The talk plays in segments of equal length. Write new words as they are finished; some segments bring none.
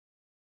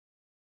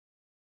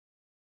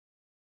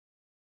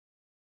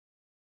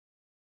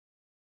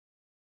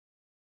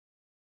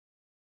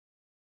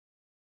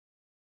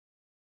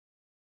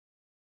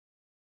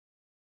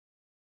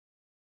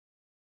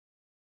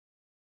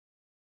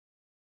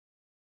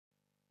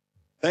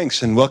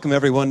Thanks, and welcome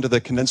everyone to the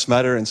Condensed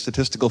Matter and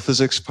Statistical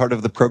Physics part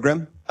of the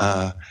program.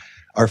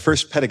 Our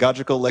first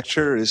pedagogical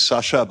lecture is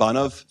Sasha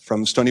Abanov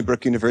from Stony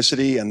Brook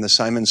University and the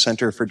Simon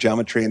Center for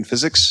Geometry and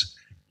Physics.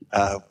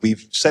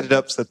 We've set it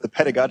up so that the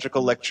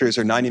pedagogical lectures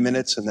are 90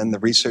 minutes and then the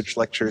research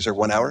lectures are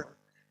 1 hour.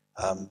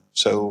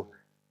 So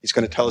he's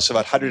going to tell us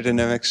about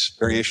hydrodynamics,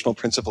 variational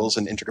principles,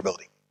 and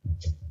integrability.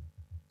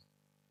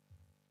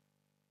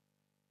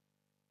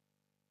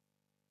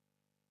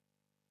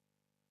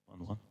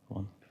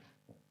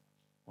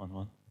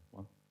 One.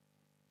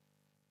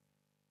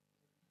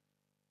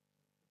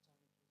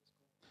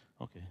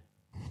 Okay.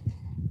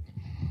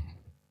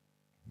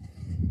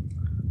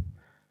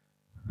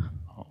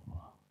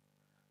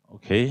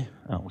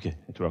 Okay,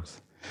 it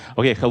works.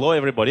 Okay, hello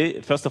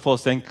everybody. First of all,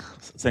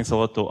 thanks a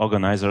lot to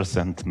organizers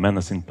and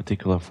Menace in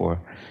particular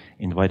for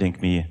inviting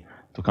me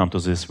to come to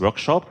this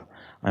workshop.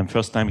 I'm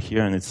first time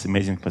here and it's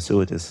amazing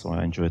facilities, so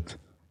I enjoy it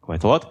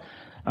quite a lot.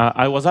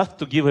 I was asked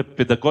to give a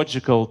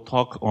pedagogical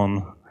talk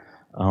on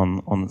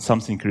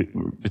something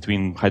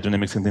between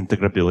hydrodynamics and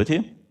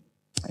integrability.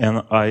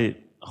 And I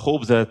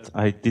hope that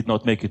I did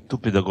not make it too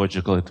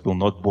pedagogical. It will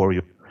not bore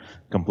you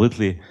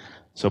completely.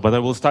 But I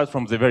will start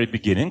from the very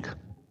beginning.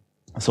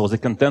 So the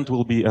content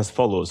will be as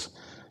follows.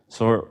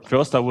 So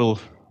first I will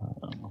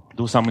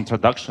do some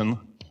introduction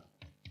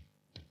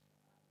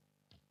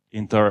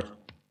into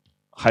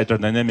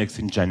hydrodynamics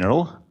in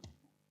general.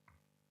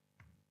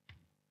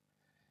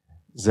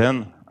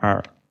 Then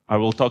I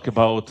will talk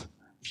about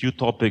few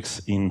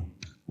topics in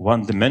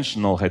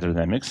one-dimensional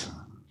hydrodynamics.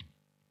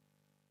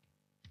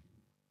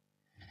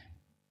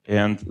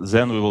 And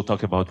then we will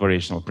talk about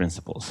variational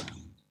principles.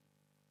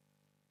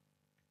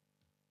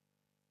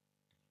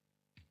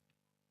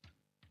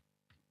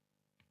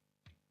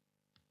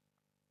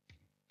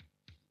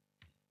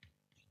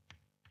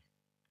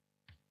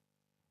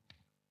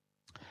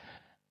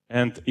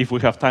 And if we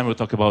have time, we'll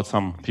talk about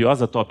some few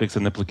other topics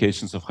and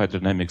applications of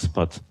hydrodynamics,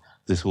 but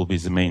this will be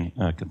the main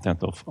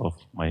content of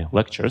my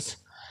lectures.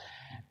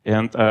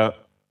 And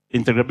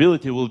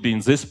integrability will be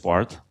in this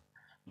part,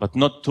 but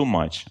not too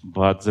much.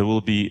 But there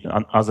will be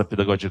other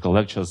pedagogical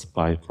lectures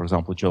by, for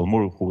example, Joel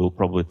Moore, who will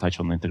probably touch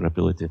on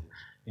integrability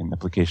in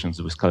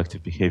applications with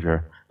collective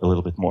behavior a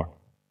little bit more.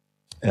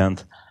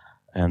 And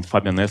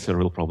Fabian Essler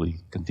will probably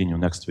continue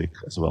next week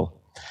as well.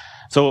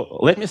 So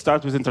let me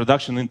start with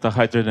introduction into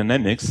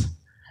hydrodynamics.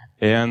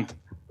 And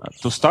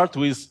to start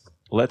with,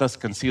 let us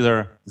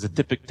consider the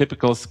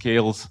typical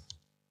scales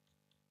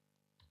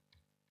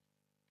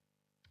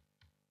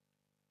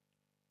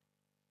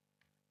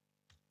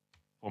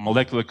for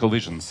molecular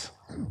collisions.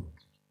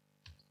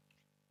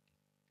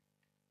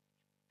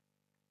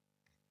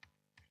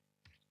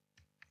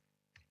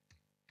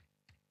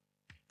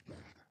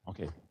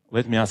 Okay,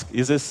 let me ask,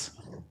 is this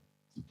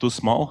too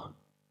small?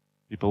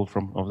 People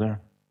from over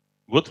there?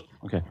 Good?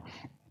 Okay.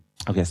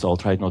 Okay, so I'll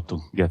try not to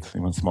get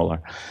even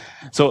smaller.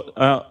 So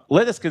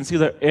let us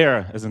consider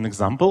air as an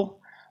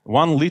example.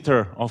 1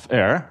 liter of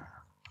air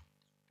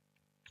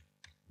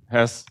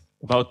has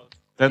about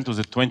 10 to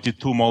the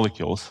 22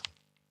 molecules.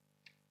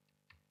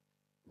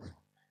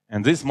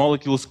 And these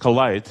molecules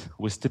collide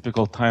with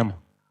typical time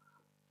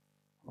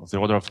of the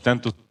order of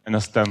 10 to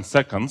minus 10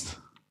 seconds.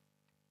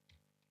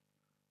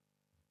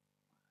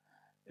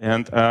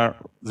 And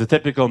the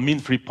typical mean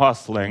free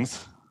path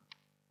length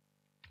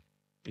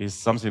is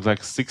something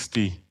like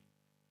 60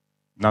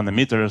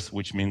 nanometers,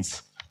 which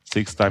means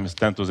 6 times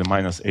 10 to the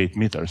minus 8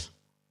 meters.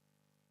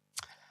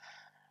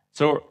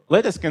 So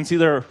let us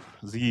consider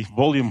the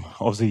volume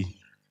of the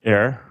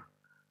air,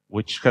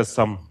 which has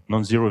some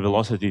non-zero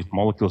velocity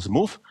molecules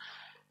move.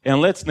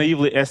 And let's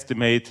naively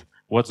estimate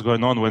what's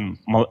going on when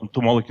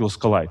two molecules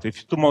collide.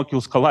 If two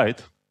molecules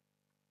collide,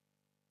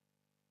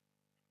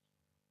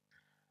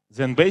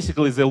 then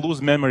basically they lose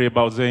memory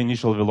about their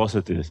initial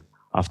velocity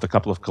after a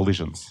couple of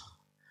collisions.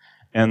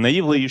 And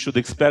naively, you should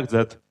expect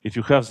that if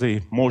you have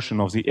the motion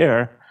of the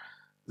air,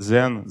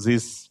 then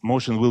this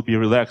motion will be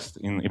relaxed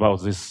in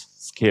about this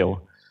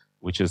scale,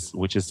 which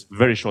is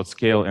very short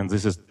scale, and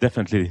this is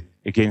definitely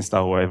against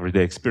our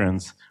everyday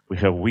experience. We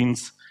have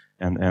winds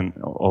and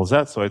all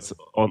that, so it's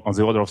on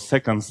the order of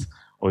seconds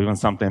or even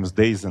sometimes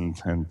days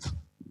and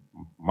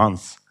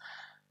months.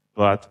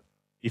 But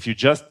if you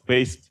just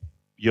base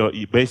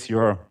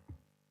your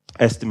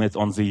estimate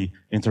on the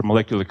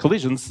intermolecular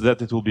collisions,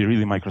 that it will be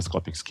really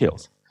microscopic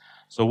scales.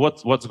 So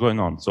what's going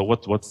on?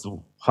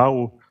 So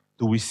how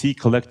do we see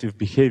collective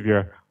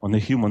behavior on a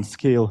human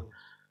scale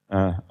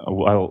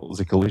while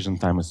the collision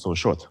time is so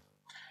short?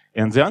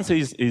 And the answer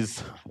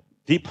is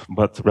deep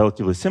but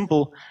relatively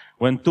simple.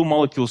 When two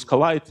molecules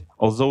collide,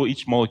 although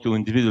each molecule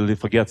individually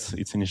forgets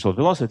its initial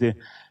velocity,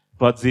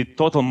 but the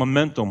total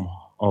momentum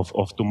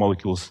of two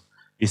molecules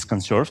is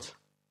conserved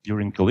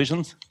during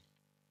collisions.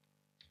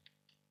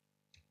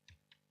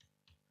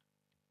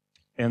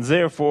 And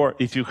therefore,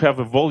 if you have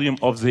a volume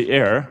of the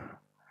air,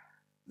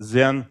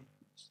 then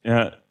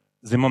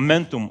the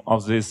momentum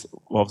of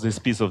this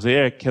piece of the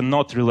air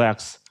cannot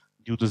relax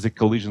due to the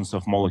collisions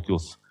of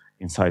molecules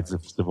inside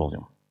the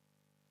volume.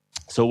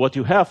 So what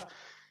you have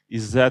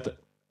is that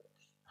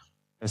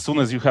as soon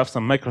as you have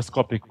some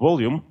macroscopic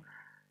volume,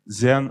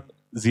 then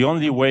the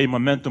only way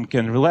momentum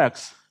can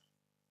relax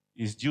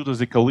is due to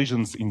the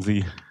collisions in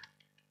the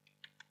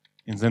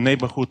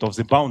neighborhood of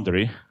the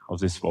boundary of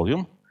this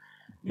volume,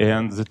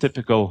 and the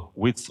typical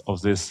width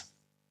of this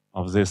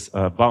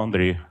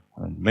boundary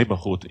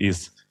neighborhood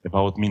is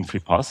about mean free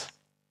path.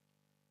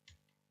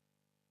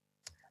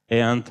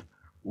 And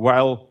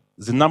while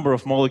the number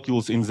of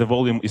molecules in the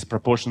volume is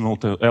proportional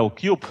to L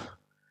cubed,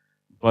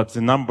 but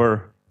the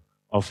number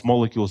of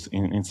molecules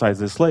inside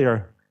this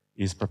layer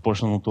is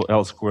proportional to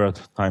L squared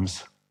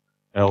times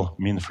L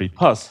mean free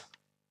path.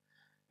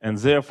 And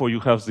therefore,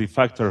 you have the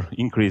factor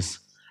increase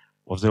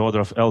of the order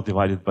of L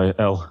divided by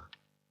L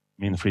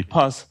mean free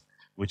path,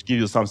 which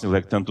gives you something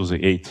like 10 to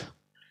the 8,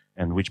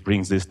 and which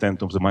brings this 10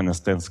 to the minus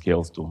 10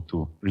 scales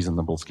to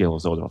reasonable scale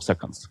of the order of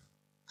seconds.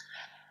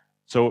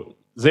 So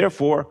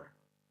therefore,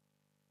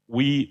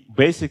 we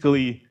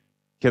basically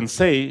can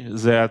say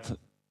that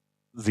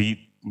the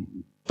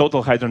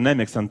total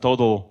hydrodynamics and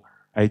total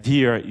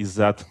idea is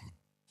that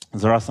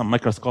there are some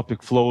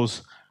microscopic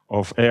flows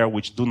of air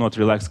which do not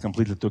relax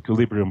completely to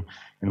equilibrium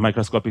in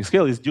microscopic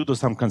scale is due to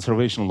some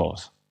conservation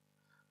laws,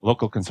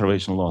 local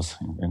conservation laws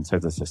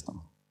inside the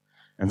system.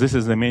 And this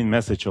is the main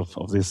message of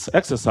this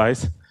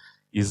exercise,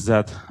 is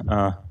that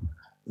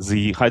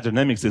the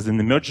hydrodynamics is an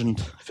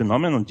emergent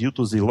phenomenon due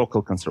to the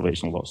local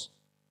conservation laws.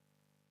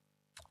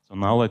 So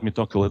now let me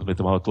talk a little bit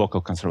about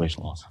local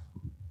conservation laws.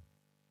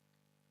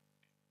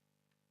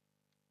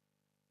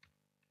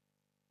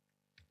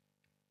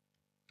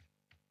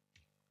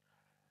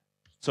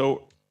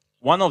 So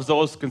one of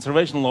those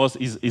conservation laws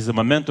is a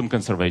momentum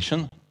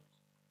conservation.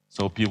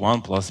 So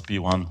P1 plus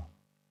P1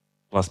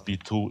 plus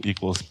P2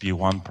 equals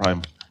P1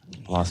 prime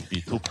plus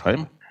P2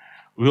 prime.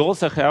 We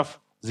also have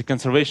the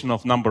conservation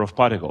of number of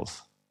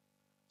particles.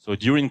 So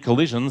during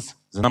collisions,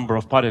 the number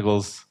of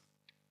particles,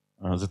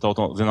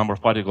 the number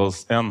of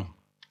particles n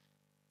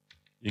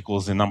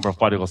equals the number of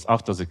particles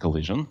after the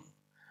collision.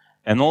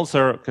 And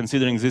also,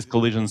 considering these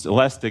collisions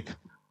elastic,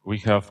 we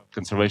have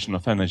conservation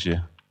of energy.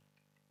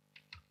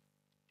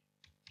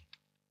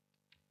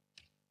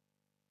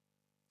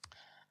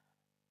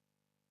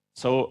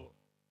 So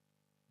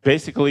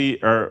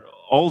basically,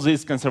 all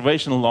these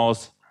conservation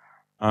laws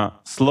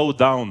slow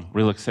down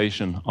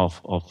relaxation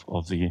of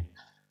the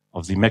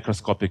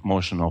macroscopic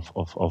motion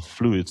of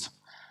fluids,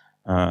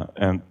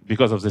 and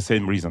because of the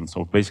same reason.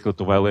 So basically,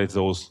 to violate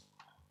those,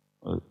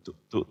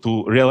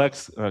 to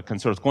relax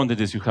conserved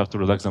quantities, you have to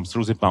relax them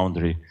through the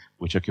boundary,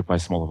 which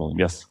occupies smaller volume.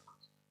 Yes.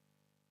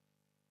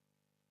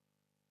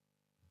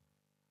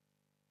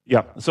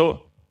 Yeah.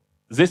 So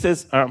this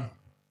is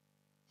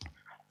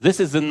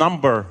the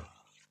number.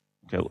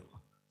 Okay.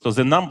 So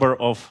the number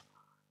of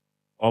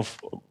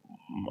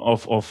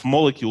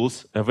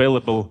molecules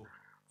available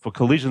for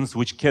collisions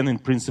which can, in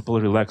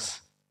principle,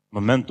 relax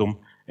momentum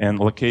and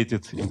locate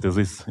it into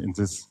this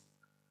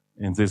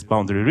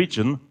boundary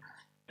region.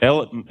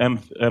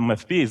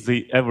 MFP is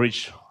the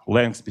average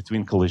length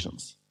between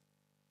collisions.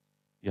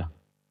 Yeah.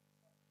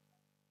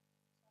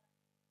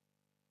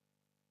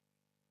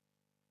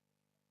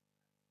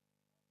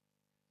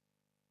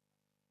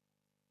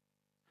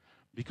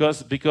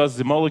 Because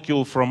the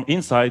molecule from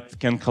inside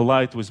can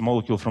collide with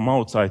molecule from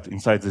outside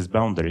inside this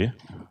boundary,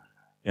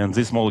 and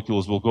these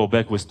molecules will go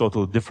back with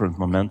totally different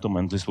momentum,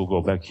 and this will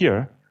go back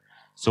here.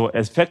 So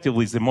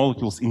effectively, the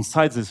molecules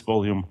inside this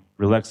volume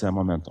relax their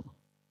momentum.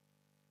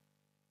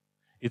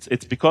 It's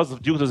because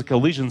due to the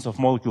collisions of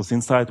molecules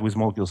inside with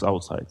molecules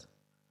outside.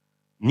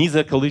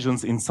 Neither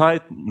collisions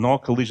inside nor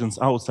collisions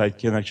outside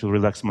can actually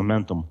relax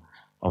momentum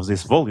of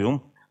this volume,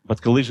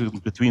 but collisions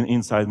between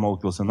inside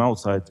molecules and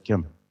outside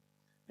can.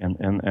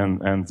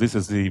 And this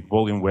is the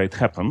volume where it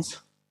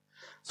happens.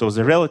 So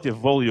the relative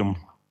volume,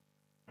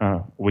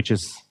 which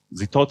is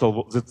the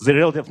total, the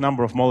relative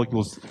number of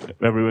molecules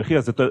everywhere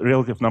here, the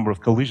relative number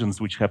of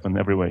collisions which happen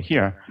everywhere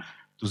here,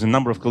 to the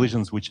number of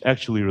collisions which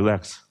actually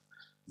relax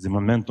the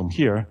momentum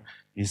here,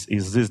 is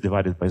this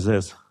divided by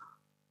this,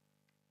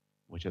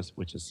 which is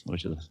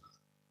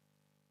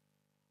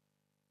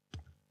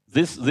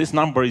this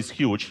number is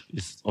huge.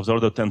 It's of the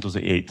order 10 to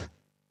the 8.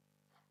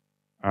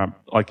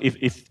 Like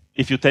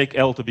if you take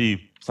L to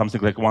be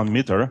something like 1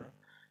 meter,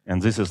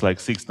 and this is like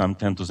 6 times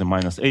 10 to the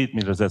minus 8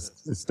 meters,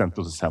 that's 10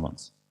 to the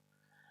 7th.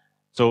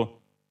 So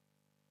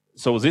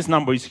this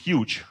number is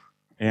huge,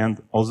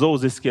 and although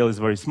this scale is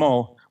very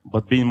small,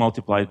 but being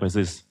multiplied by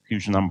this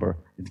huge number,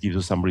 it gives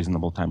you some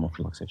reasonable time of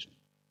relaxation.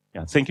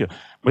 Yeah, thank you.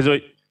 By the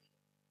way,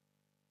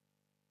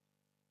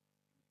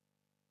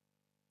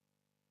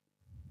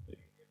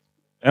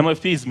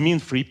 MFP is mean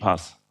free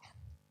path.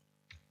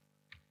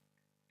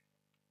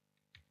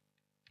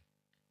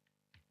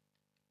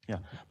 Yeah,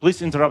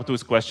 please interrupt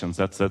with questions.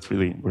 That's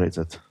really great.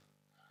 That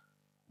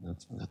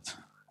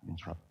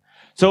interrupt.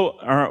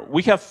 So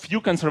we have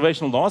few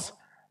conservation laws.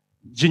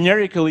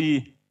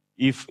 Generically,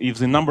 if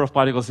the number of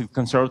particles is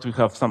conserved, we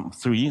have some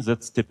 3.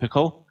 That's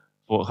typical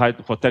for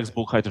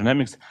textbook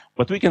hydrodynamics.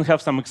 But we can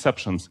have some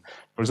exceptions.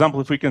 For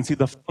example, if we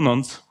consider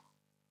phonons,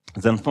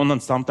 then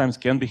phonons sometimes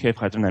can behave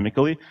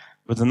hydrodynamically.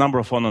 but the number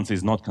of phonons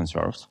is not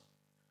conserved.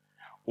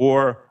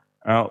 Or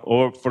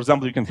for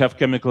example, you can have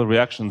chemical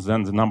reactions,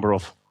 then the number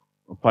of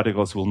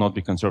particles will not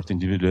be conserved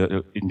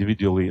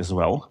individually as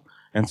well,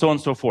 and so on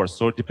and so forth.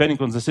 So depending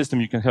on the system,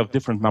 you can have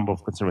different number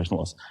of conservation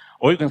laws.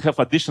 Or you can have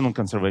additional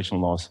conservation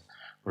laws.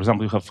 For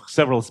example, you have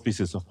several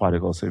species of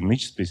particles, and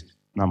each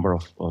number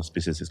of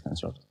species is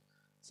conserved.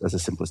 So that's the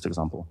simplest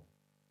example.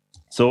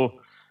 So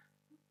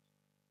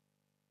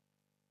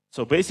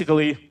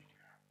basically,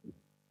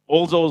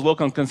 all those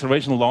local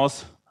conservation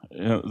laws,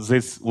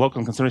 these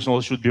local conservation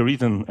laws should be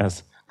written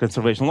as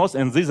conservation laws,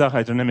 and these are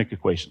hydrodynamic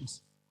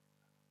equations.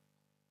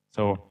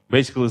 So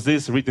basically,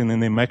 this written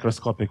in a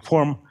macroscopic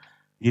form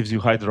gives you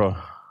hydro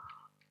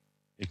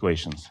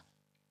equations.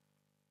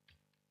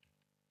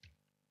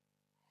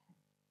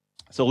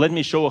 So let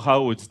me show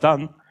how it's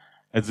done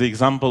at the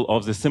example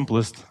of the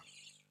simplest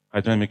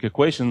hydrodynamic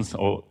equations,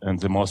 and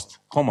the most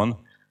common,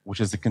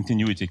 which is the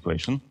continuity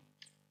equation.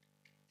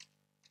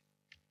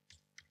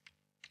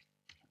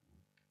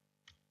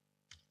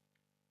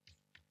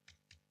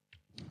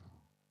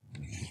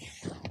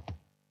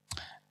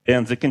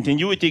 And the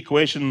continuity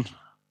equation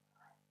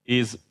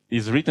is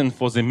written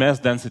for the mass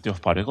density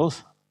of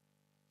particles.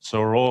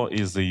 So rho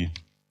is the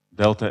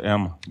delta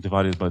m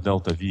divided by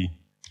delta v,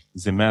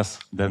 the mass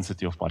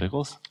density of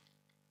particles.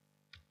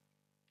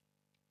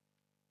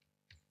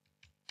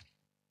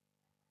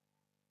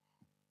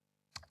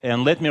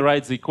 And let me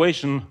write the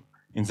equation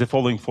in the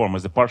following form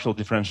as a partial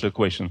differential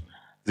equation.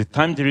 The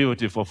time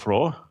derivative of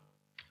rho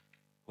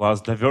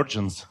plus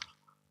divergence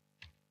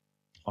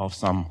of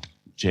some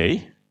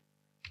j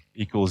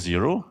equals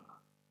 0,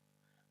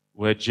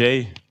 where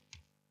j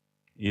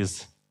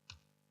is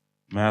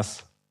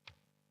mass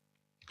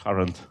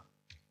current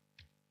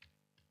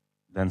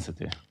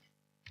density,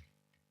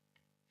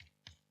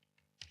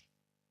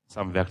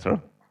 some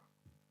vector.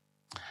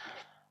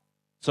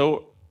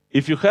 So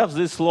if you have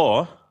this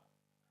law,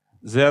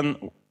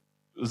 then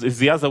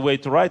the other way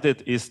to write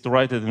it is to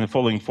write it in the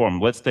following form.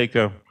 Let's take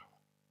a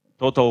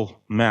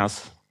total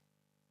mass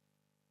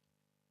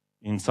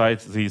inside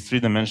the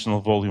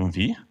three-dimensional volume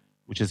V,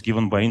 which is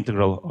given by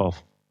integral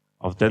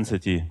of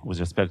density with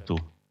respect to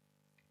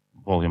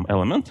volume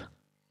element.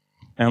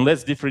 And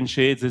let's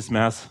differentiate this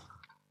mass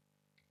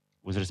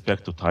with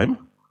respect to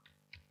time.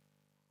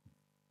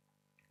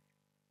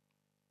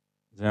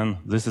 Then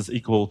this is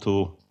equal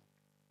to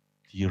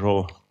d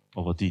rho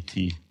over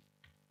dt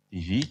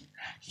dv.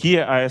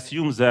 Here I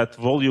assume that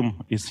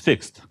volume is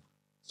fixed.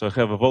 So I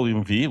have a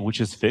volume V, which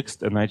is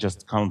fixed, and I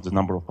just count the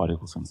number of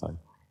particles inside.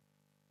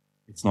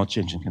 It's not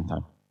changing in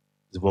time,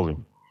 the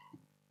volume.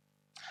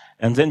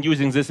 And then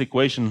using this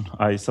equation,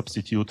 I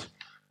substitute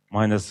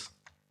minus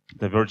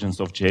divergence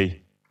of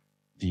j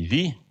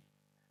dv.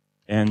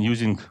 And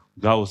using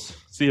Gauss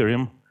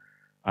theorem,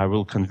 I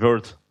will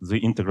convert the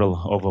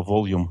integral of a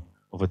volume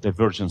of a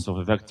divergence of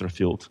a vector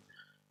field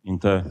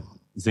into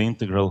the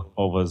integral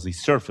over the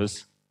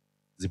surface,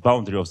 the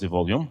boundary of the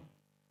volume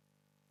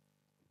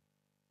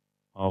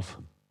of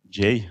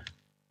j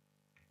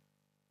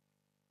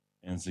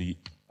and the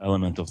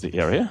element of the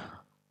area.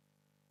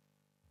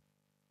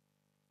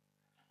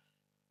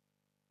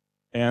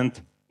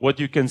 And what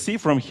you can see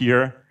from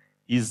here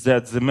is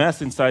that the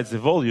mass inside the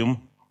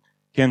volume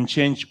can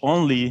change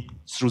only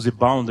through the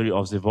boundary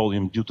of the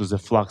volume due to the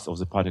flux of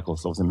the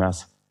particles of the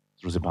mass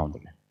through the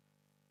boundary.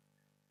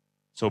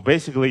 So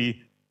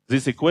basically,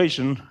 this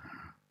equation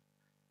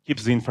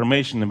keeps the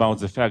information about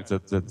the fact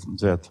that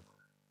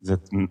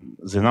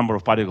the number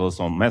of particles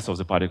or mass of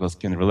the particles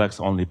can relax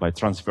only by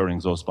transferring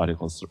those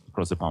particles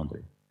across the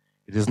boundary.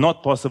 It is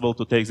not possible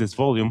to take this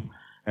volume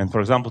and, for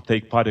example,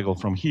 take particle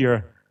from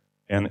here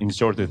and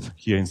insert it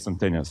here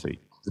instantaneously.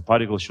 The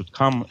particle should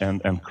come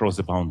and cross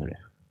the boundary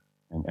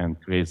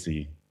and create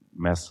the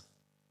mass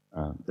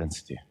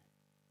density,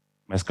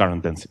 mass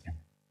current density.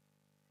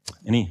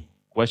 Any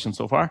questions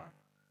so far?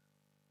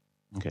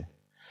 Okay.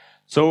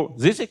 So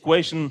this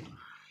equation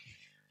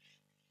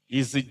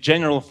is the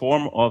general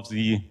form of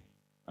the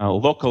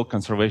local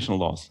conservation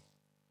laws.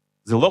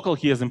 The local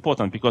here is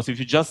important because if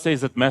you just say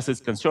that mass is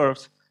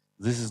conserved,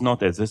 this is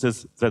not it. This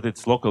is that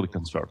it's locally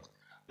conserved.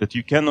 That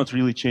you cannot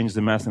really change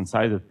the mass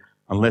inside it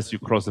unless you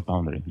cross the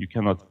boundary. You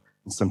cannot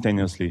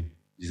instantaneously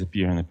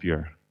disappear and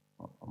appear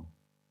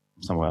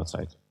somewhere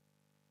outside.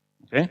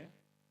 Okay?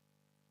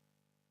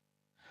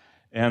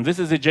 And this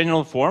is a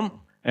general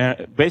form.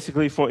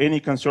 Basically, for any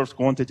conserved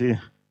quantity,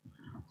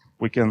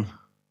 we can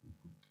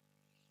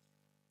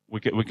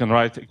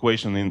write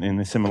equation in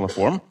a similar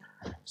form.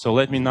 So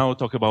let me now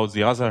talk about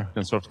the other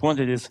conserved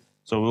quantities.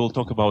 So we will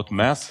talk about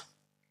mass.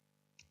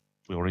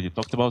 We already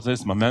talked about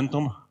this.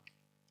 Momentum,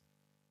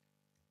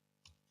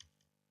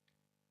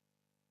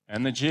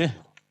 energy,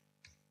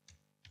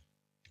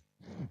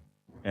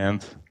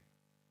 and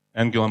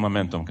angular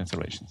momentum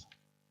conservations.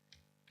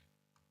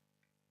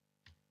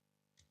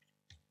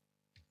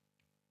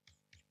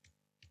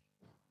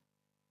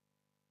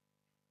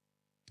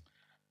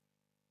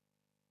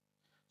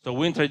 So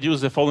we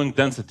introduce the following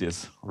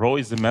densities. Rho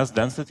is the mass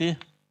density.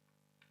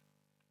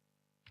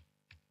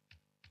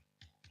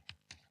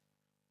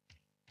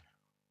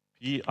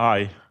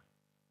 Pi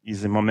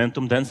is the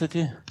momentum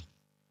density.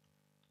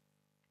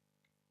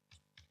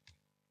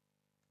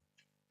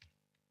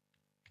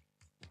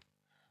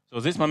 So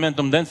this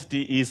momentum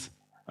density is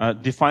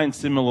defined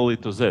similarly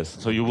to this.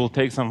 So you will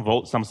take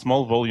some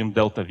small volume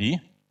delta V,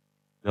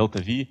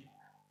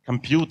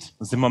 compute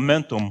the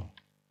momentum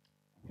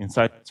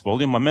inside its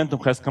volume. Momentum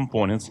has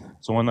components.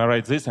 So when I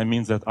write this, I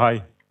mean that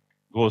I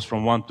goes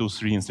from 1, 2,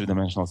 3 in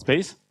three-dimensional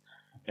space.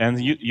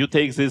 And you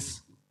take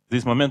this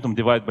momentum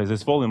divided by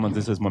this volume, and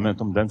this is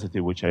momentum density,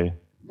 which I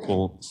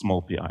call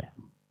small pi.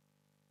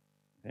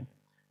 Okay?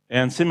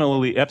 And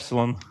similarly,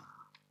 epsilon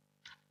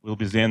will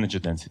be the energy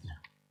density.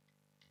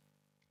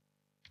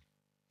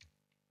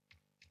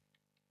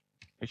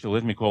 Actually,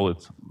 let me call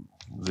it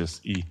this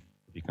E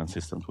to be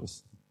consistent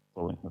with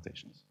following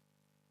notations.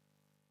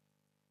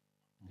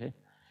 Okay?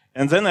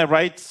 And then I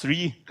write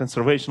 3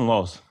 conservation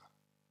laws,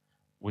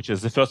 which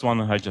is the first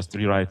one I just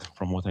rewrite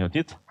from what I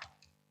did,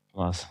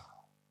 plus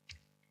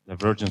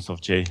divergence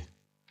of J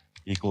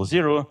equals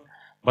 0.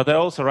 But I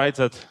also write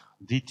that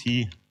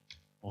dt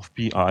of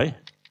Pi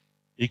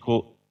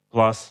equal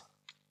plus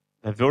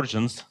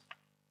divergence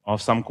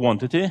of some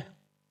quantity,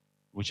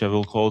 which I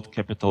will call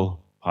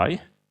capital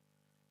Pi,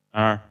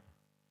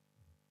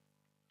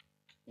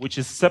 which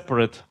is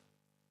separate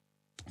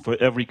for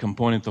every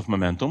component of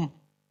momentum.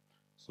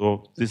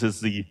 So this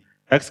is the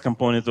x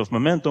component of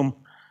momentum,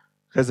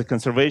 has a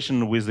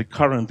conservation with the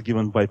current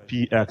given by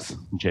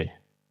Pxj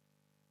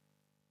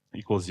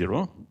equals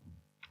 0.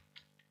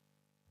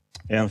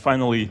 And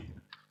finally,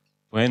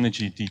 for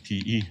energy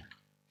dTE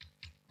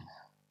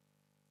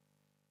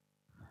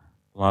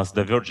plus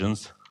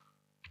divergence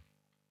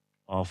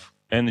of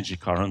energy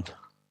current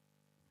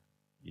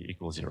E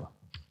equals 0.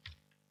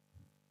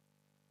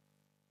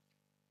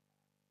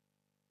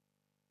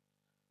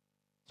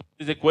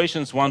 These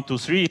equations 1, 2,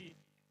 3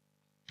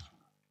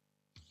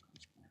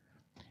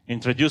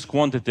 introduce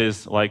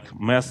quantities like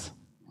mass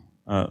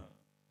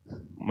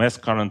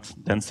current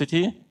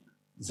density.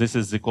 This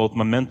is called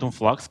momentum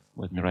flux.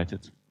 Let me write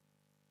it.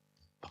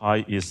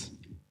 Pi is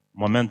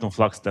momentum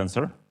flux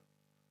tensor.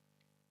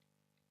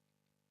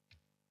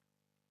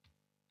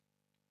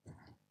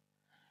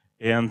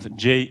 And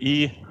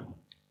JE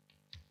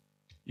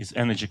is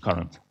energy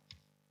current.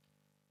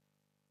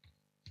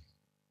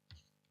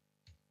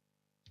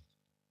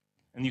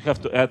 And you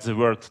have to add the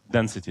word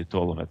density to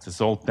all of it.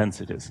 It's all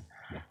densities.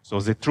 So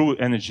the true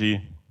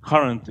energy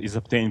current is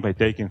obtained by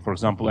taking, for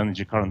example,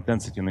 energy current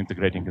density and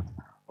integrating it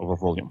over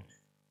volume.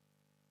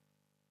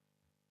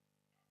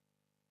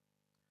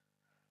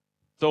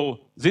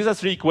 So these are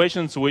 3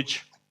 equations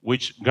which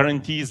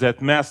guarantee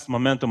that mass,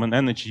 momentum, and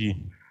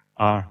energy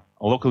are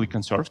locally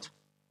conserved.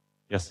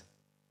 Yes?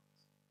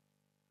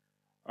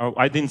 Oh,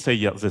 I didn't say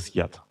this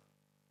yet.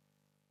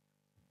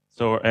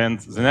 So, and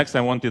the next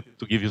I wanted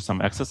to give you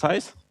some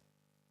exercise,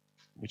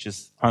 which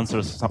is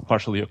answers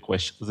partially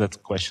that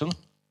question.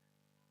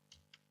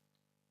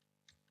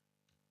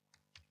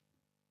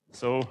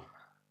 So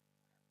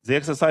the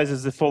exercise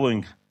is the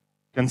following.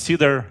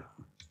 Consider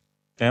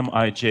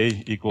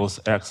Mij equals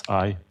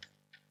xi,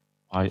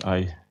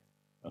 ii,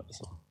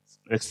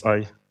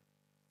 xi,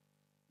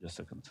 just a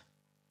second,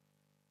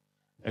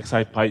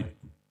 xi pi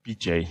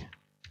pj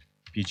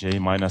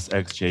minus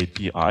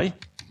xj pi.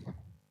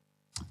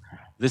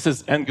 This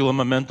is angular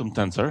momentum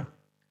tensor.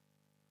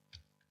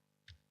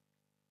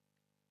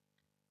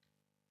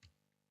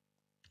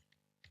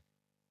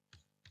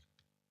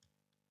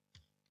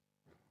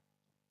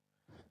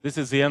 This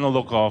is the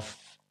analog of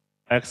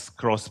x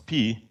cross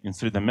p in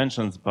 3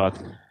 dimensions,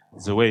 but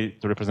the way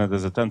to represent it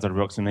as a tensor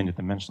works in any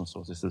dimension,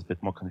 so this is a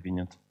bit more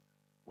convenient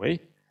way.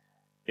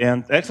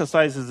 And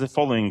exercise is the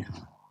following.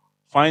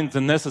 Find the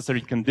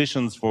necessary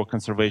conditions for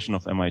conservation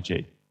of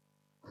Mij.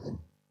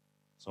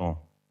 So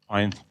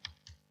find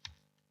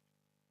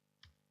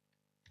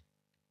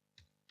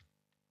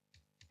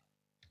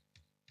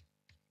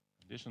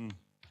condition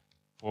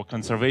for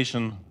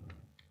conservation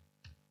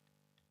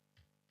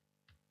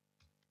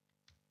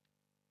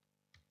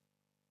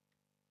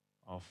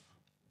of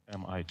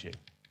Mij.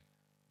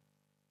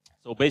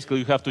 So basically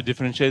you have to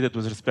differentiate it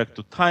with respect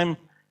to time,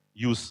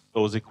 use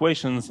those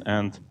equations,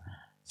 and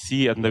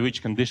see under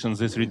which conditions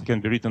this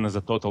can be written as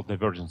a total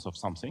divergence of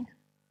something.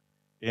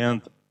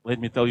 And let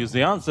me tell you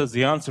the answer.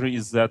 The answer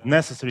is that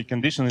necessary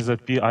condition is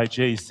that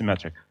Pij is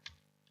symmetric.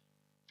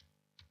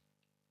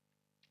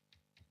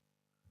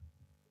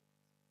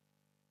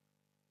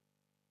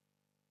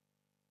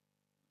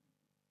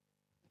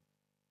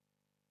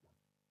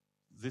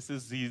 These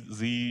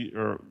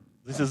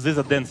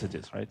are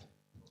densities, right?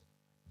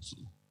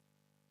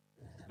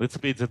 Let's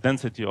say it's the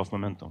density of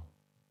momentum.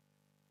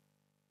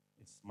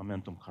 It's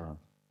momentum current.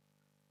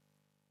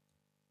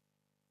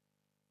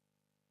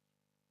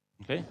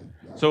 Okay?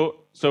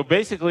 So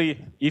basically,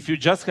 if you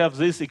just have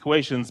these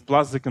equations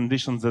plus the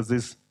conditions that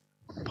this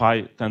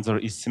pi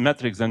tensor is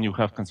symmetric, then you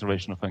have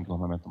conservation of angular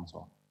momentum as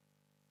well.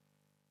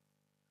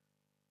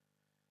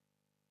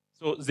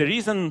 So the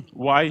reason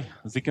why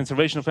the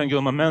conservation of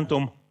angular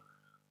momentum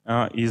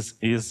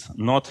is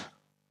not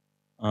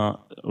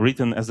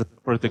written as a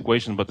product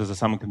equation, but as a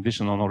sum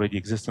condition on already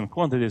existing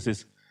quantities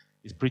is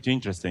pretty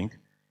interesting.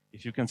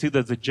 If you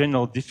consider the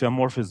general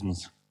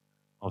diffeomorphisms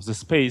of the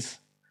space,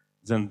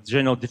 then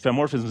general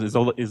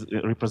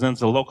diffeomorphism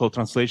represents a local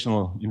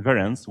translational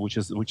invariance,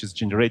 which is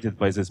generated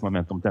by this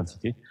momentum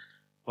density.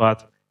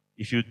 But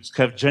if you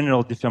have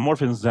general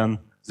diffeomorphisms, then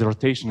the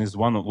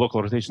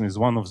local rotation is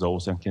one of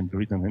those and can be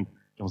written in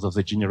terms of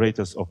the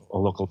generators of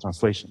local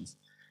translations.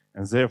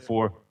 And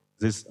therefore,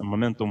 this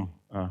momentum,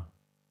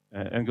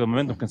 angular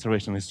momentum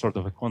conservation is sort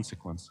of a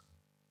consequence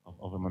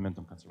of a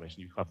momentum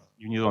conservation.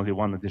 You need only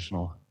one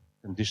additional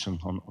condition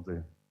on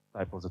the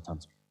type of the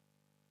tensor.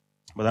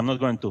 But I'm not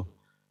going to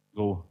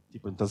go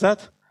deep into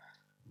that.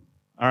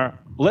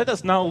 Let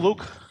us now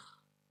look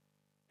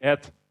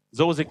at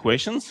those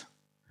equations.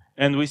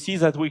 And we see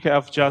that we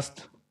have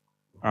just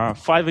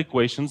 5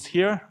 equations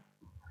here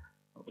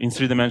in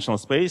 3-dimensional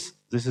space.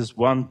 This is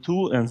 1,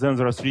 2, and then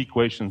there are 3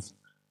 equations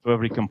for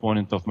every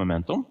component of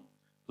momentum.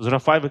 So there are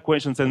 5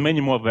 equations and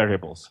many more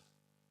variables,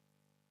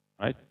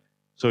 right?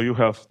 So you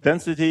have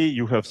density,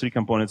 you have 3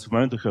 components of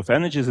momentum, you have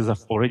energies, these are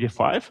already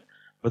 5.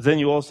 But then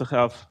you also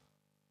have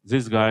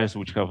these guys,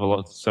 which have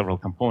several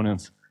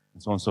components,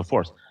 and so on and so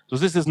forth. So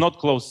this is not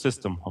closed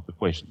system of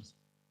equations.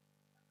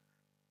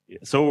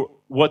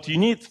 So what you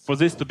need for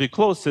this to be a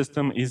closed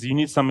system is you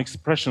need some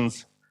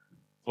expressions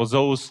for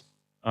those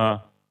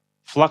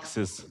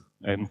fluxes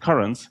and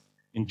currents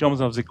in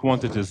terms of the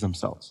quantities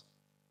themselves.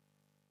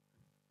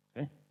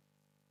 Okay?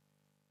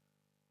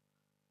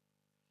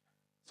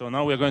 So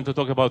now we're going to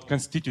talk about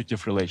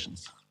constitutive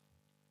relations.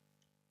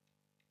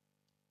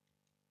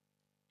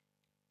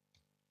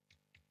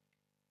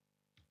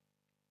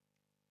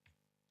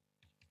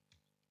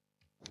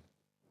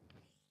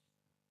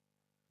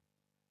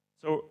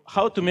 So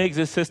how to make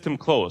this system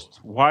closed?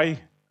 Why,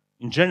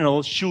 in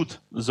general, should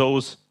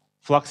those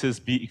fluxes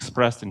be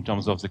expressed in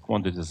terms of the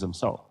quantities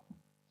themselves?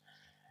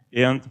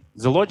 And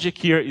the logic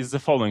here is the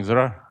following.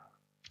 So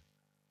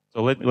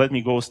let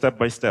me go step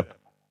by step.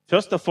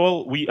 First of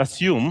all, we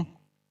assume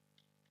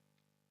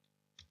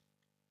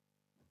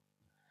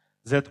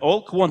that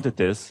all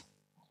quantities,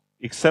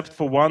 except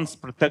for ones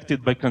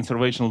protected by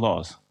conservation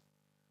laws,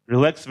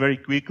 relax very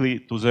quickly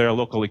to their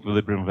local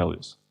equilibrium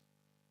values.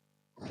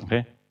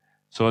 Okay?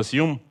 So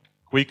assume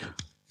quick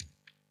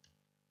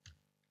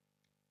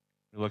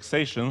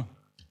relaxation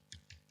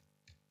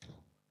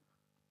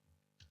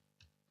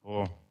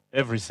for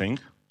everything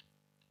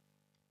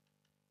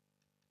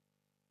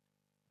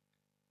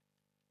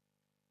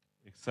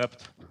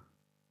except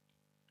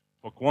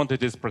for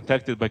quantities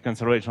protected by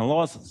conservation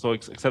laws, so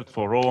except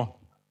for rho,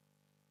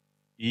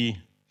 E,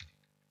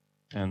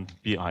 and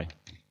Pi.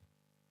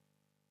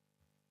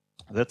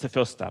 That's the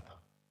first step.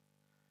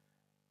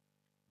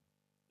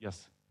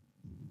 Yes?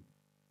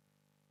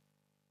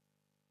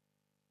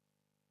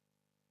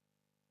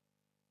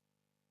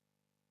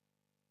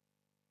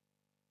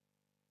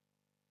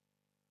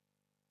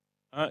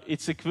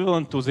 It's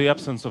equivalent to the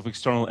absence of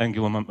external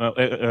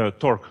angular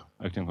torque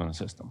acting on a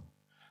system.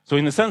 So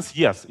in a sense,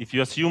 yes, if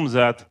you assume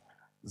that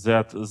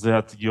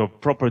your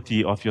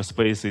property of your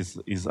space is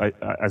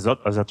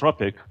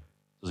isotropic,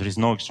 so there is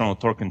no external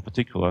torque in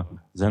particular,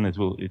 then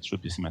it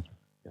should be symmetric.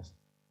 Yes.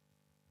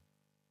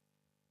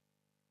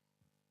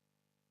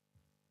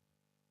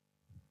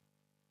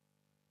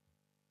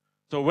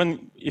 So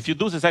if you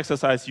do this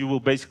exercise, you will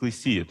basically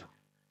see it,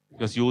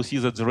 because you will see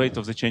that the rate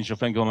of the change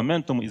of angular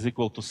momentum is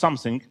equal to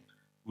something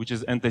which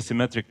is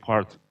antisymmetric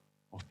part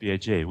of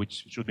Pij,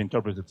 which should be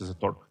interpreted as a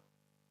torque.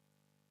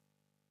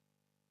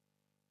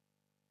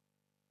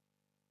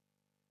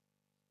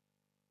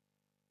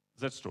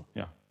 That's true,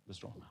 yeah, that's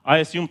true. I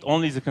assumed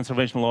only the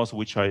conservation laws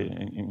which I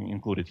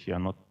included here,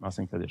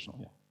 nothing additional,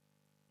 yeah.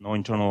 No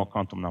internal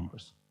quantum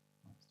numbers.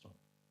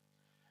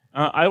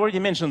 I already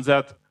mentioned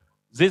that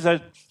these are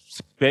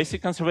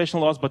basic conservation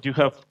laws, but you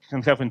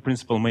can have in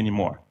principle many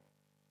more.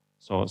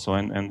 So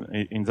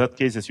in that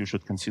cases, you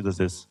should consider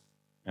this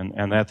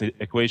and add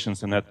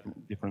equations and add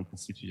different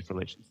constitutive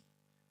relations.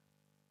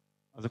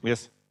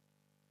 Yes?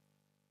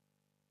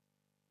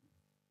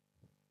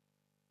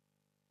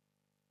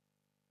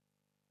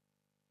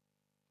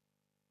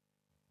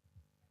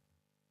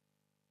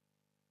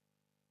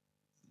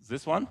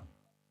 This one?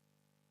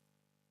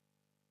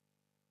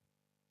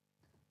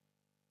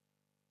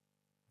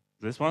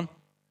 This one?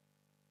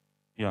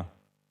 Yeah.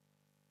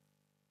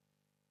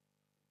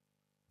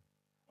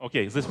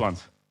 Okay, this one.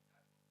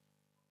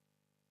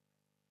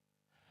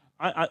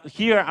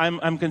 Here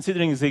I'm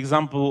considering the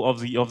example of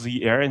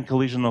the air and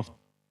collision of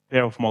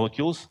pair of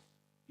molecules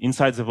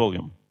inside the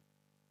volume.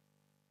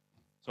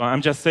 So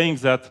I'm just saying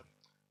that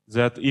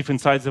if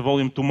inside the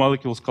volume 2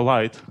 molecules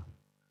collide,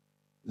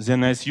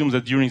 then I assume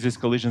that during these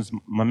collisions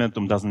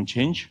momentum doesn't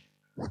change,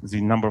 the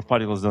number of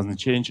particles doesn't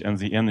change, and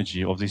the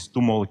energy of these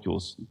 2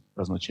 molecules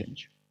does not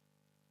change.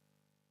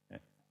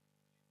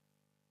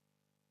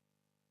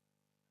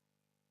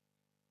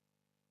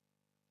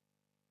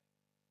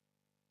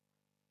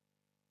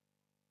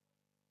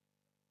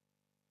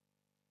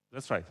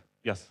 That's right,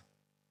 yes.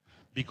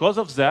 because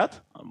of that,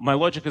 my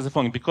logic is the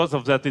following. Because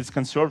of that, it's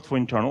conserved for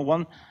internal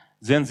one.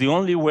 Then the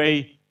only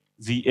way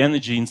the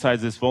energy inside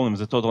this volume,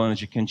 the total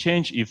energy, can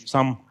change if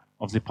some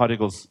of the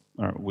particles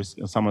with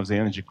some of the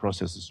energy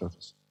crosses the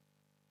surface.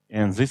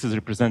 And this is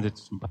represented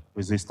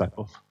with this type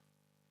of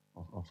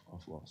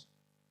laws.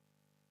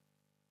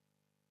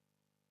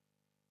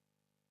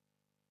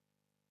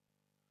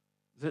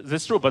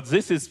 That's true, but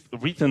this is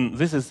written,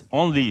 this is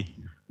only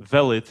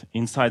valid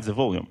inside the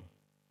volume.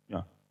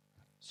 Yeah.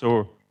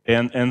 So,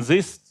 and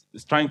this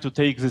is trying to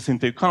take this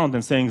into account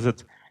and saying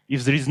that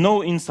if there is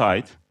no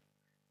inside,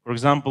 for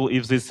example,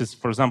 if this is,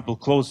 for example,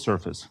 closed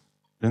surface,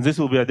 then this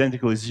will be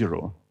identically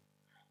zero.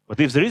 But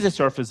if there is a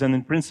surface, then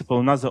in principle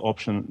another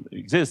option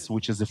exists,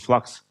 which is the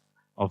flux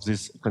of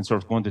these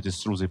conserved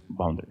quantities through the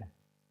boundary.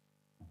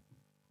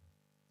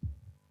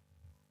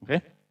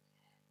 Okay?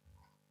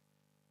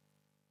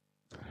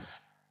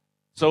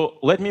 So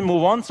let me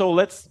move on. So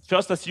let's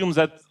first assume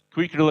that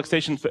quick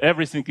relaxation for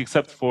everything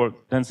except for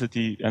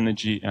density,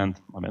 energy, and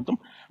momentum.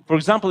 For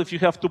example, if you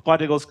have two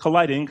particles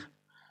colliding,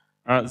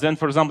 then,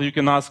 for example, you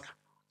can ask,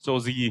 so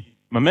the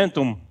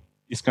momentum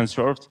is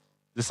conserved,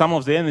 the sum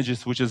of the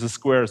energies, which is the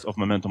squares of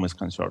momentum, is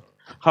conserved.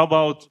 How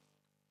about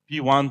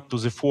P1 to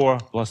the 4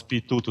 plus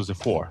P2 to the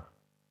 4?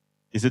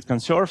 Is it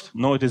conserved?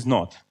 No, it is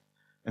not.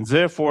 And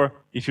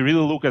therefore, if you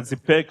really look at the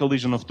pair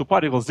collision of two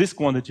particles, this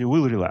quantity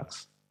will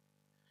relax.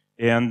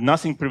 And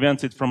nothing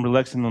prevents it from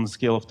relaxing on the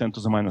scale of 10 to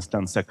the minus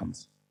 10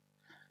 seconds.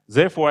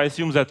 Therefore, I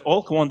assume that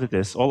all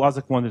quantities, all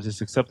other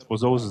quantities except for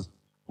those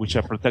which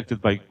are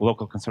protected by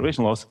local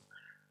conservation laws,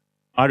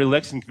 are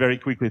relaxing very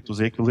quickly to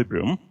the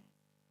equilibrium.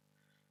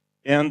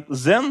 And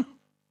then,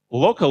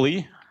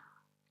 locally,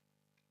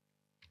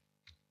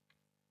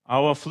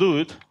 our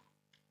fluid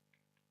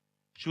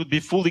should be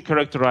fully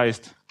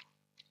characterized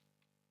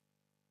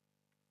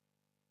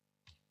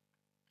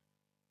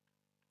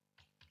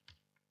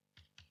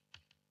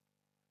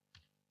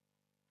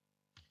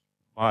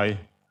by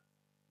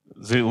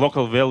the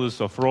local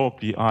values of rho,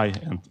 pi,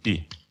 and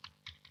e.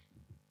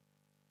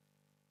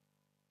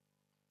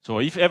 So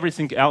if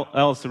everything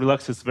else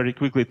relaxes very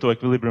quickly to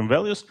equilibrium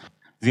values,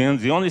 then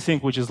the only thing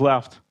which is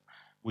left,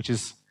 which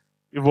is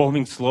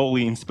evolving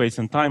slowly in space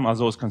and time, are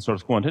those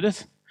conserved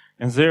quantities.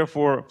 And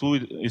therefore,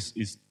 fluid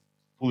is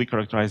fully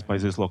characterized by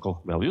these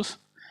local values.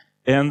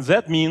 And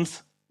that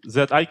means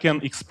that I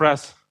can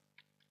express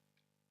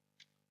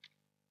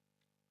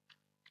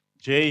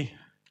J,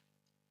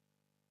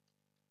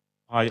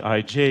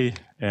 Ij,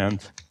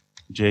 and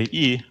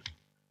Je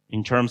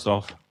in terms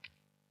of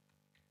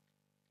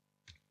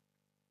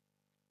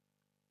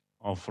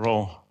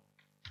rho,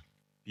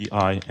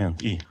 pi,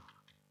 and e.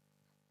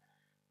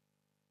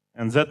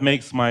 And that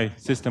makes my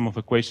system of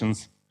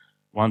equations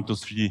 1, 2,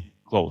 3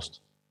 closed.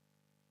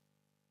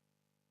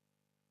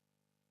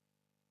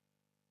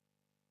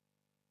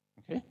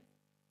 Okay?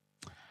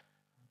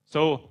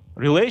 So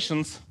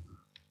relations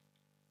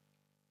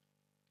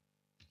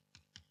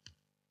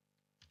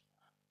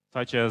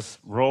such as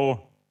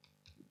rho,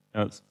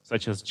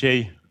 such as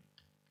J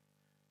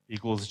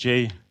equals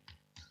J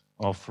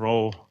of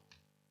rho,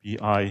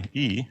 pi,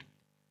 e,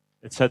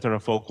 etc.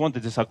 for all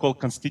quantities are called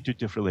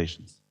constitutive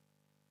relations.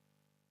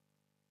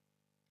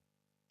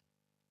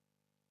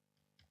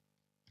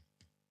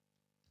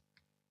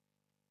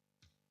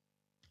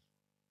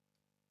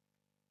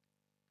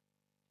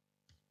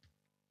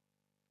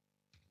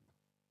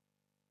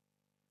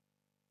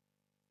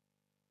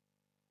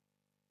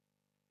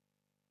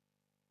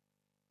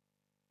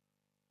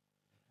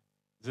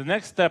 The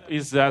next step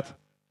is that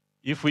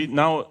if we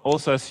now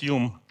also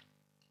assume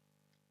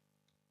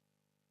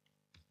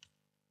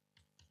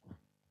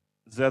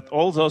that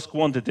all those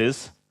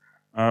quantities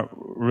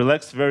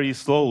relax very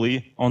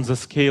slowly on the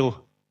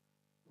scale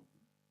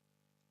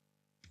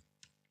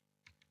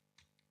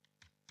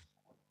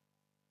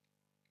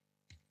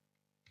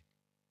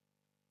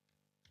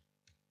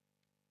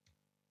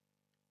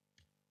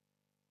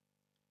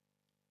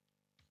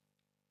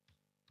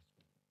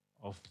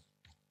of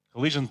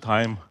collision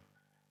time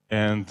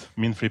and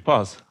mean free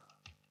path,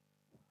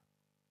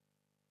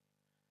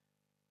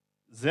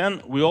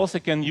 then we also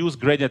can use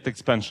gradient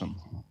expansion.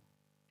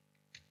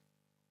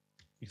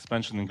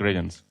 Expansion in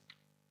gradients.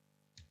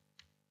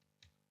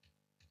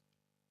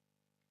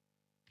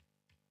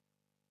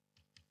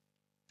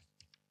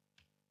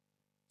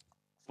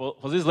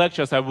 For these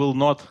lectures, I will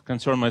not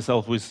concern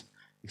myself with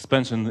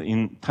expansion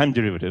in time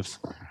derivatives.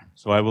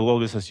 So I will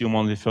always assume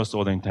only first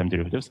order in time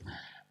derivatives.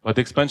 But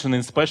expansion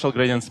in special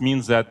gradients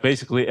means that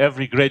basically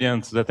every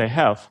gradient that I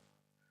have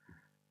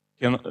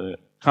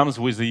comes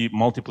with the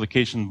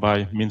multiplication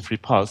by mean free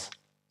path,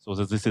 so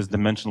that this is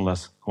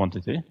dimensionless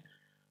quantity.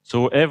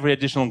 So every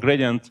additional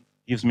gradient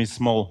gives me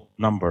small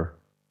number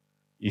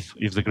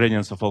if the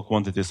gradients of all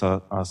quantities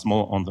are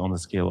small on the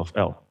scale of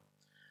L.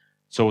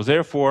 So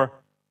therefore,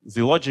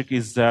 the logic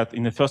is that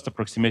in the first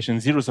approximation,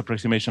 zeroth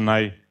approximation,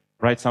 I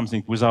write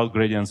something without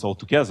gradients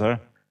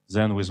altogether,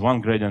 then with one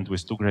gradient,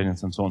 with two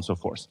gradients, and so on and so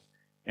forth.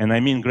 And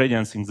I mean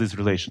gradients in this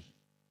relation.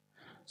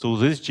 So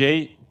this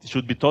J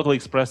should be totally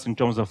expressed in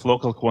terms of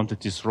local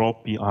quantities rho,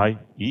 pi,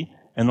 e,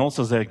 and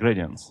also their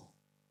gradients.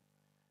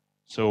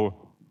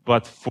 So,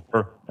 but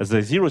for as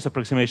a zeros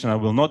approximation, I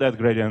will not add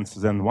gradients,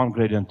 then one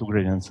gradient, two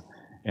gradients.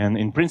 And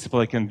in principle,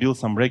 I can build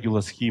some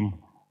regular scheme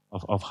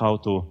of how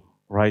to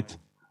write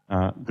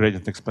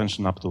gradient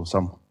expansion up to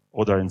some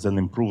order and then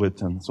improve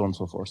it and so on and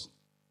so forth.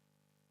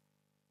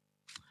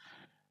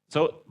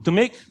 So to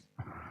make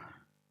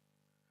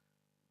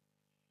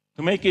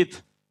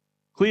it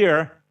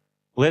clear,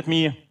 let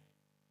me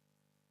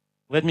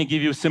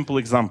give you a simple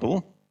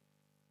example,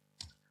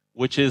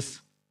 which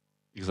is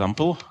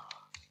example.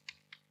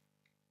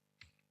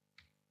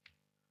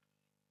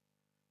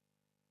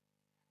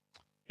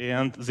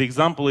 And the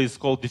example is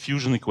called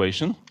diffusion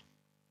equation.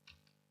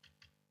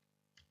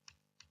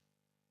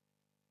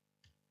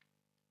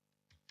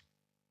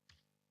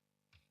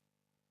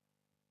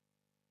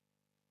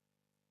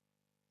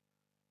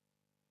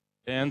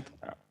 And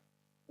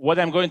what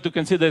I'm going to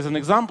consider as an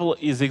example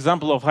is the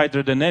example of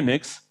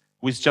hydrodynamics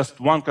with just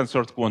one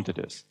conserved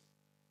quantities.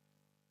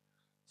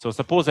 So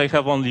suppose I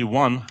have only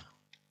one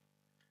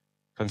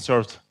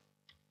conserved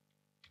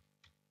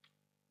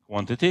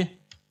quantity,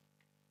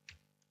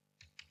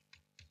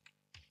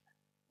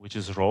 which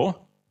is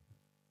rho.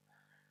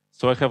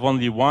 So I have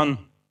only one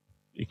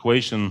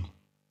equation,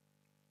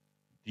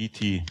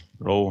 dt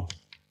rho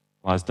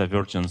plus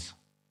divergence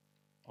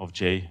of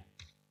j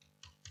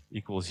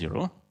equals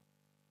 0.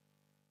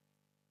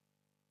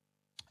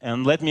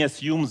 And let me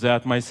assume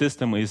that my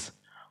system is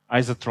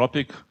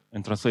isotropic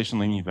and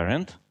translationally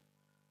invariant.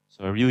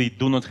 So I really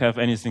do not have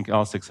anything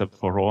else except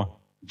for rho,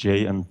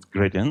 j, and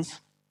gradients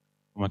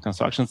for my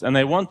constructions. And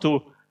I want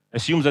to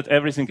assume that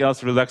everything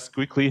else relaxes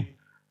quickly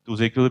to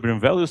the equilibrium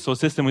value. So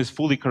system is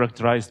fully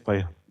characterized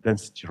by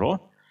density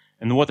rho.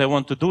 And what I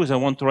want to do is I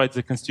want to write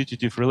the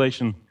constitutive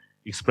relation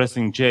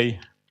expressing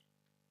j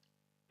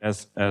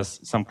as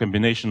some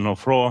combination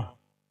of rho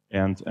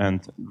and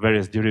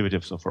various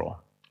derivatives of rho.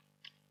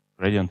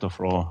 Gradient of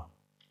rho,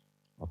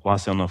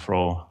 Laplacian of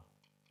rho,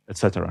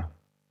 etc.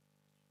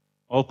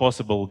 All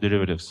possible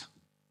derivatives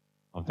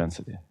of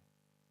density.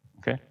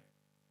 Okay?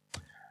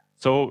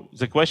 So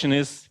the question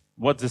is,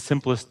 what's the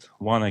simplest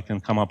one I can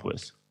come up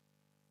with?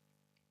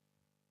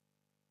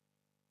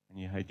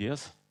 Any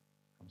ideas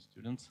from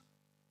students?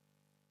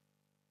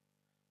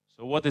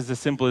 So what is the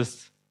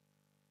simplest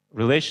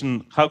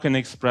relation? How can I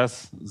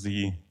express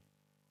the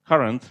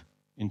current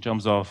in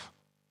terms of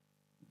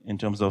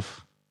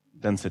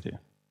density?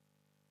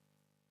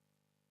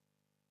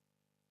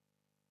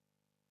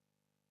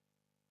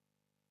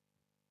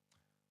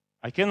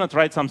 I cannot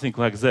write something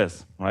like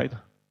this, right?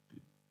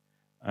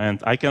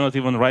 And I cannot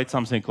even write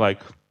something like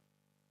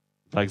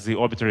the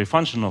arbitrary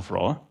function of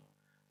rho,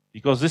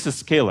 because this is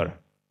scalar.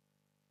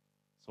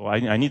 So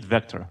I need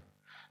vector.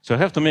 So I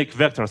have to make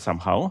vector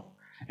somehow,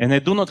 and I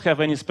do not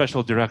have any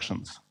special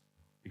directions,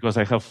 because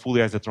I have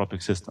fully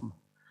isotropic system.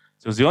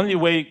 So the only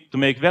way to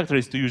make vector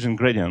is to use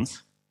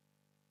gradients,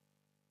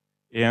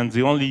 and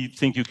the only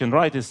thing you can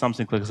write is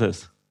something like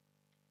this.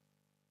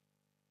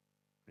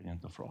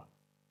 Gradient of rho.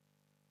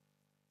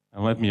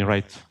 And let me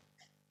write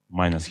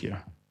minus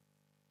here.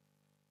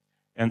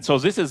 And so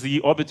this is the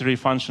arbitrary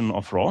function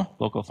of rho,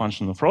 local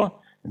function of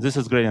rho. And this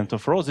is gradient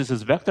of rho. This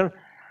is vector.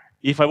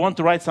 If I want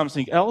to write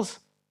something else,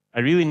 I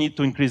really need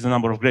to increase the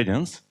number of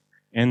gradients.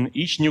 And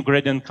each new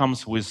gradient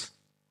comes with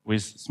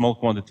small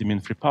quantity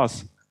mean free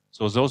path.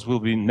 So those will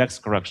be next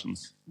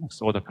corrections,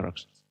 next order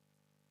corrections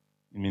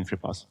in mean free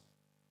path.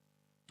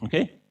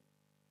 Okay?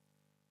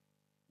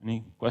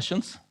 Any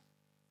questions?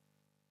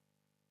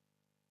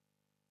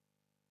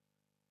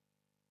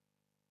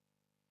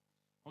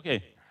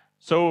 Okay,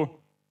 so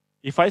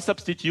if I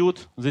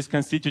substitute this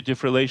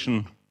constitutive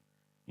relation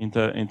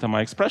into my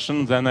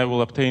expression, then I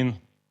will obtain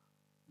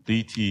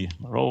dt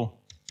rho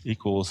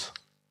equals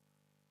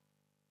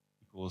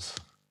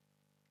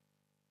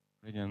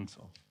gradient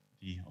of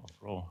d of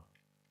rho,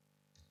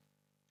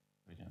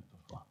 gradient of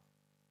rho.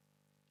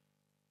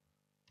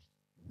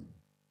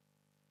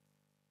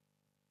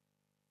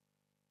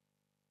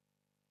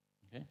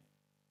 Okay?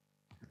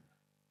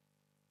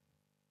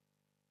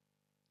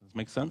 Does it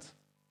make sense?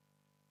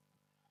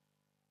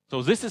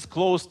 So this is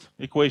closed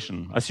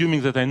equation,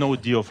 assuming that I know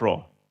d of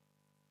rho.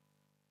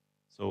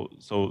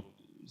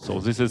 So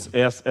this is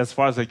as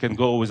far as I can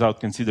go without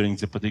considering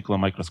the particular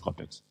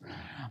microscopics.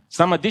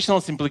 Some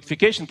additional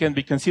simplification can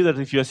be considered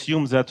if you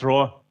assume that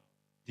rho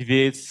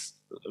deviates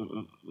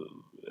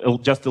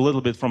just a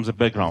little bit from the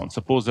background.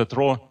 Suppose that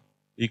rho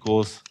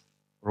equals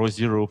rho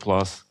 0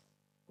 plus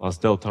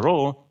delta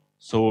rho.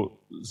 So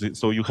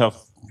you have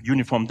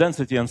uniform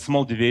density and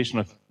small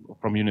deviation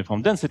from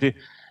uniform density.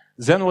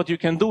 Then what you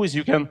can do is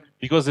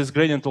because this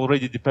gradient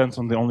already depends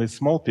on the only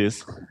small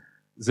piece,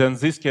 then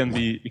this can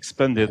be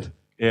expanded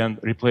and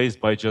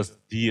replaced by just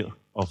d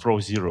of rho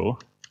 0,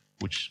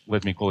 which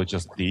let me call it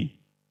just d.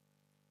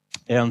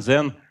 And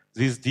then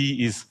this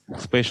d is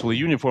spatially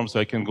uniform, so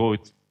I can go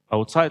it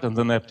outside, and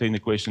then I obtain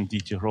equation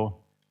dt rho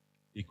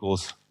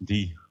equals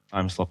d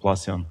times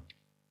Laplacian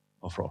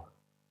of rho.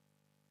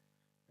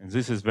 And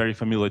this is very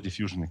familiar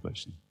diffusion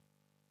equation.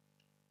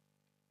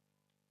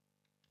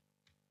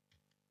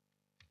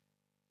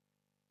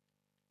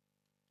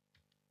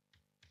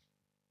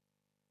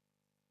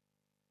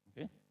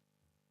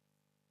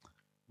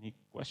 Any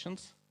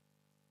questions?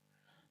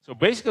 So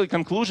basically,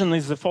 conclusion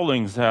is the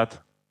following, that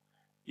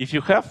if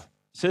you have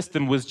a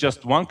system with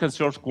just one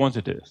conserved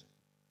quantity,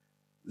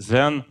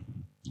 then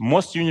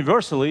most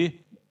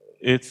universally,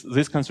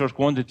 this conserved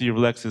quantity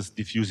relaxes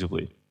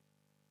diffusively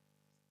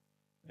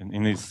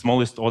in its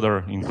smallest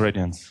order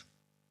ingredients.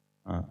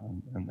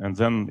 And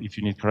then if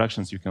you need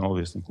corrections, you can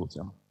always include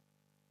them.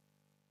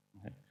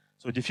 Okay.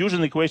 So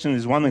diffusion equation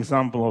is one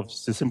example of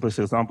the simplest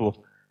example of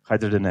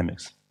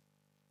hydrodynamics.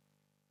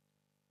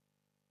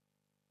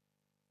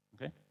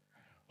 Okay.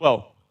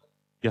 Well,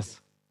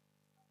 yes.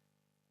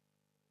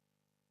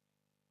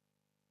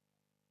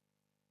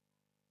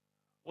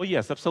 Oh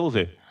yes,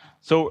 absolutely.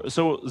 So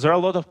there are a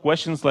lot of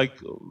questions like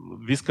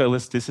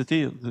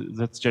viscoelasticity.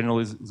 That's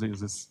generally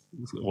this,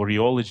 or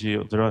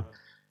rheology. There are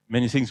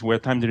many things where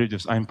time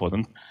derivatives are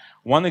important.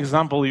 One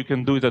example, you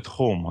can do it at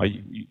home. I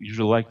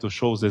usually like to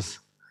show this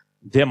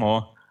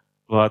demo,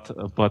 but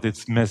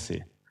it's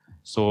messy.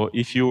 So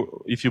if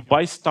you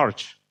buy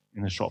starch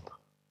in a shop,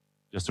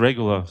 just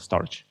regular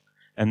starch,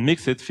 and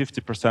mix it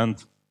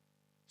 50%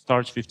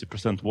 starch,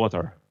 50%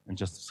 water, and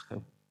just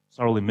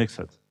thoroughly mix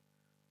it.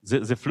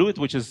 The fluid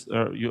which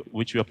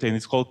you obtain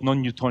is called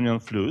non-Newtonian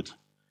fluid,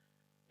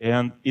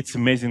 and it's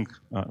amazing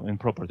in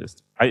properties.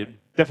 I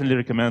definitely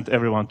recommend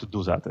everyone to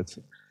do that.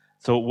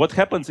 So what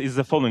happens is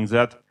the following,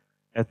 that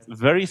at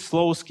very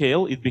slow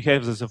scale, it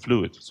behaves as a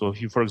fluid. So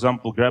if you, for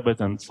example, grab it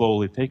and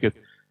slowly take it,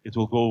 it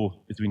will go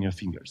between your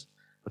fingers.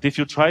 But if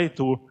you try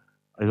to,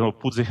 I don't know,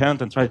 put the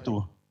hand and try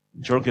to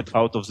jerk it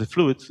out of the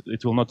fluid,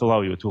 it will not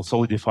allow you. It will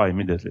solidify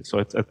immediately. So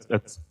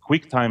at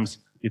quick times,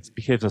 it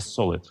behaves as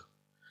solid.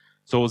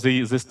 So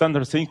the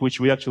standard thing which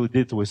we actually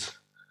did with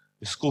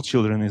school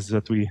children is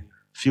that we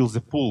fill the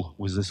pool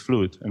with this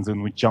fluid and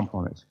then we jump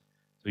on it.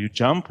 So you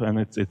jump and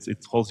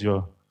it holds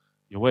your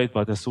weight,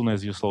 but as soon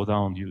as you slow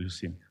down, you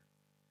sink.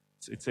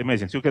 It's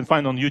amazing. So you can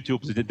find on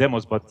YouTube the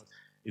demos, but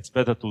it's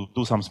better to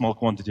do some small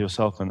quantity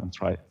yourself and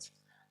try it.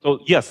 So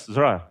yes,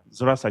 there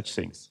are such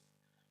things.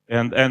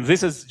 And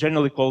this is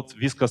generally called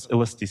viscous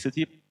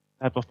elasticity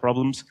type of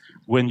problems,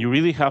 when you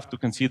really have to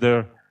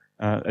consider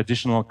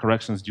additional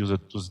corrections due to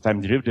the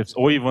time derivatives,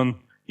 or even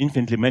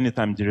infinitely many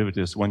time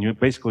derivatives, when you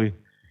basically,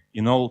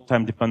 in all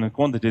time-dependent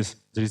quantities,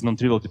 there is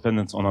non-trivial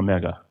dependence on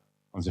omega,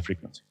 on the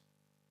frequency.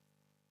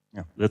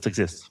 Yeah, that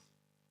exists.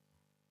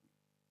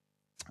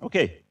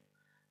 Okay,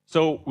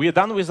 so we are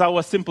done with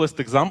our simplest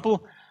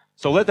example.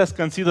 So let us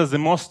consider the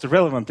most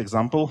relevant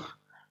example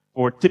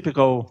for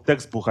typical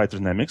textbook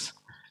hydrodynamics.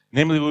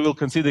 Namely, we will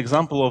consider the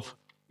example of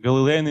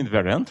Galilean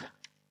invariant.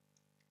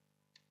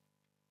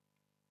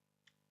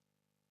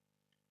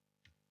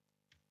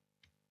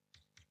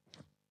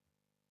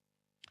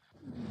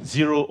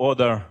 Zero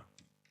order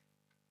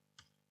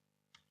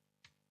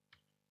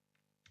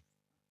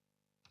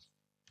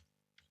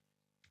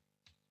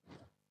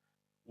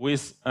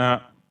with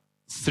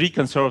three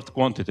conserved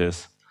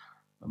quantities: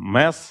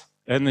 mass,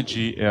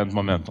 energy, and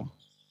momentum.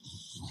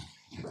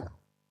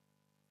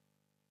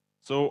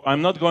 So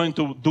I'm not going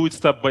to do it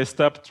step by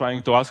step,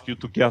 trying to ask you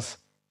to guess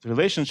the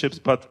relationships,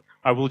 but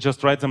I will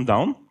just write them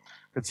down,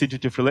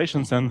 constitutive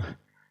relations,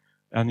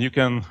 and you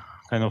can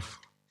kind of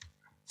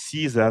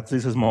see that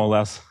this is more or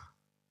less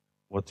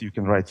what you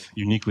can write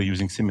uniquely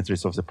using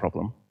symmetries of the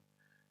problem.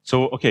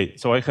 So, okay,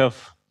 so I have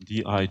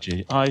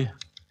dij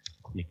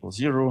equals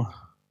 0.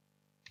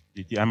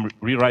 I'm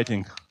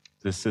rewriting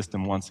this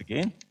system once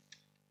again.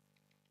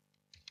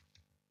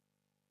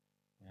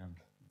 And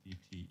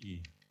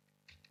dte.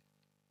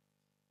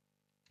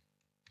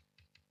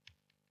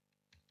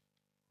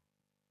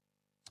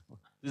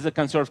 These are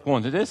conserved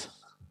quantities.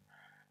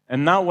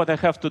 And now what I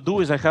have to do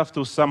is I have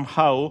to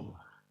somehow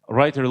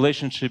write a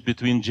relationship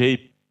between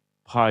J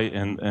pi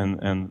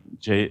and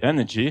J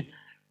energy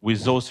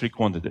with those three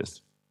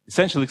quantities.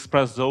 Essentially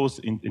express those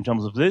in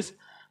terms of this,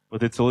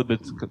 but it's a little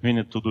bit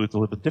convenient to do it a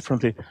little bit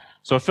differently.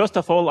 So first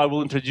of all, I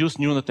will introduce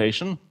new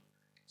notation.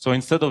 So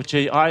instead of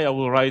Ji, I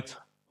will write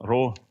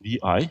rho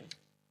Vi,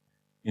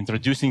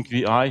 introducing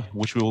Vi,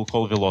 which we will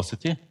call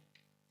velocity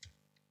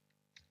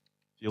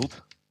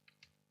field.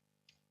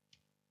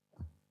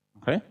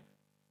 Okay?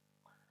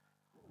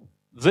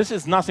 This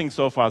is nothing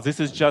so far. This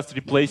is just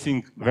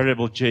replacing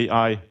variable Ji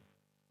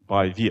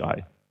by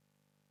Vi.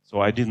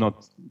 So I did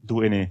not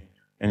do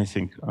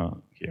anything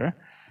here.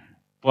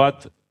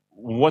 But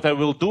what I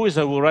will do is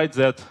I will write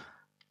that,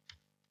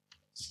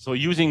 so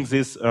using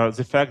this,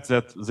 the fact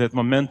that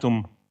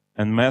momentum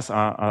and mass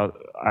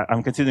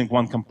I'm considering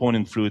one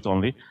component fluid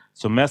only.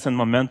 So mass and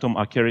momentum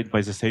are carried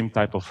by the same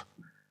type of,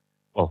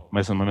 well,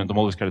 mass and momentum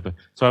always carried by.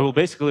 So I will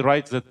basically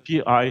write that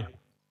Pi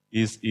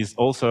is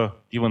also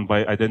given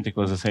by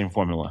identically the same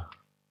formula.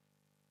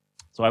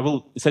 So I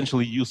will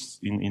essentially use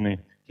in a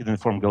hidden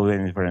form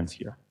Galilean invariance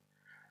here.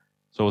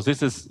 So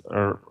this is,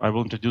 I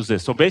will introduce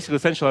this. So basically,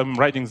 essentially, I'm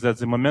writing that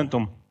the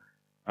momentum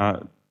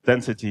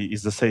density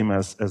is the same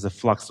as the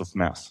flux of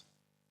mass.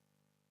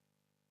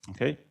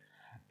 Okay?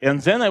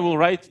 And then I will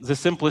write the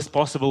simplest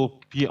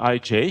possible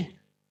Pij.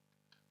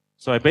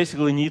 So I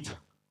basically need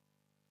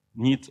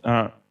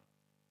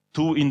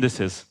two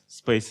indices,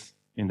 space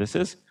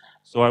indices.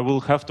 So I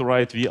will have to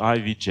write Vi,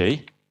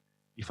 Vj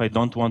if I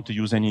don't want to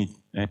use any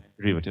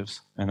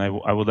derivatives. And I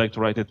would like to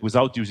write it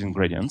without using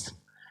gradients.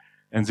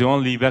 And the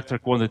only vector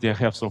quantity I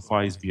have so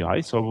far is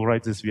Vi, so I will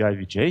write this Vi,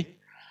 Vj.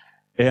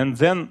 And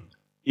then,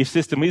 if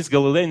system is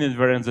Galilean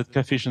invariant, that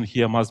coefficient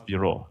here must be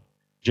rho.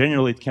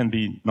 Generally, it can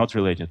be not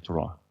related to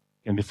rho.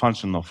 It can be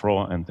function of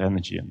rho and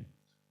energy and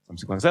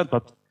something like that,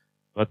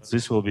 but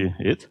this will be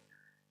it.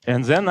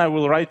 And then I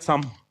will write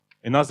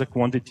another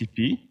quantity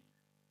P,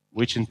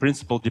 which in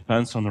principle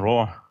depends on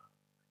rho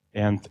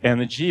and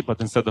energy,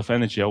 but instead of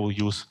energy, I will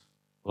use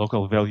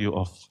local value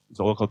of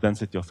the local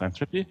density of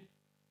entropy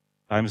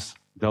times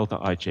delta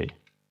ij.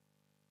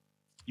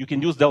 You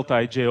can use delta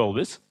ij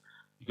always,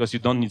 because you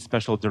don't need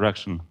special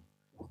direction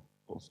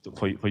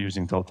for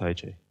using delta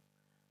ij.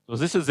 So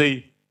this is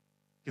a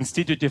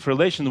constitutive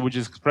relation which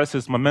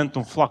expresses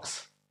momentum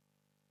flux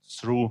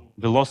through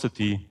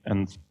velocity,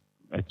 and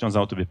it turns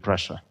out to be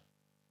pressure.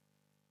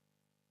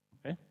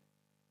 Okay?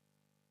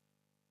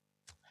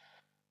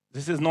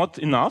 This is not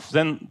enough,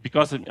 then,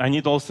 because I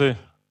need also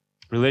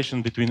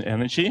relation between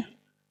energy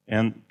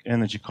and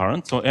energy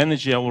current. So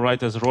energy I will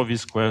write as rho v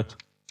squared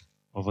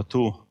over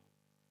 2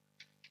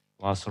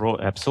 plus rho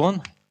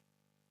epsilon.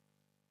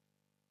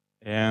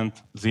 And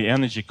the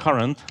energy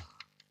current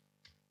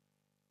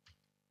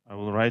I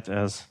will write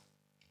as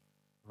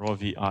rho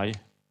vi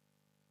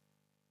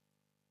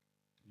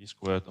v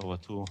squared over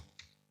 2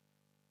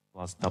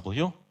 plus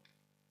w.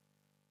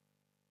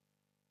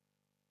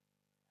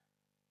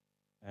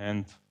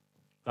 And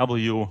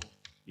w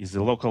is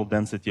the local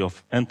density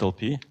of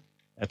enthalpy,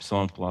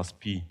 epsilon plus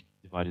p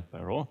divided by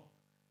rho.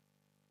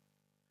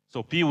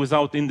 So p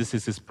without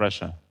indices is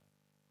pressure.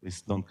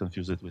 Please don't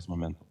confuse it with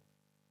momentum.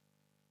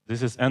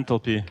 This is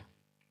enthalpy,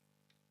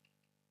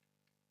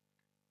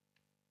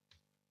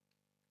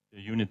 the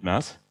unit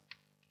mass.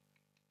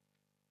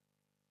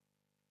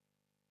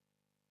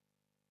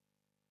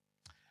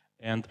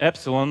 And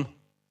epsilon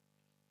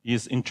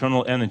is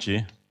internal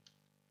energy.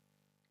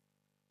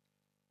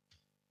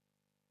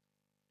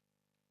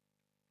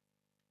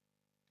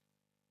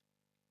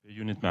 The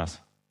unit mass.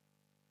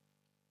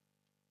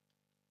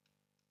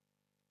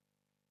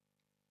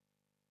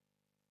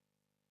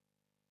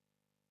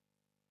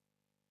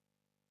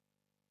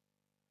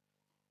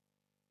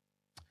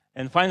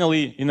 And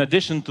finally, in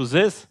addition to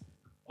this,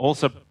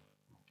 also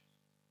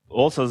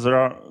there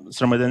are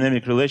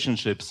thermodynamic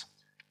relationships,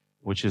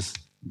 which is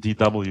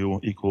dW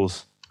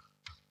equals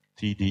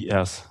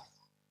TdS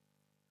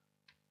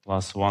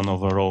plus 1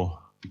 over rho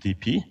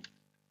dP.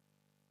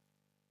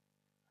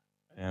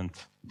 And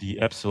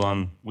the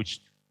epsilon,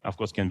 which of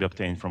course can be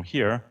obtained from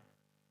here,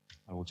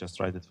 I will just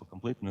write it for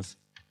completeness,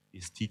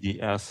 is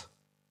TdS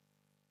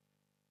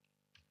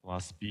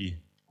plus P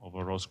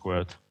over rho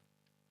squared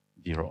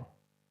d rho.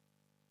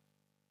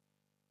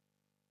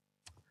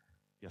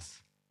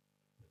 Yes?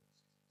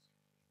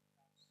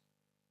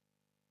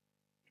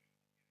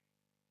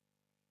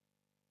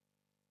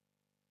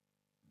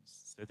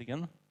 Say it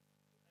again.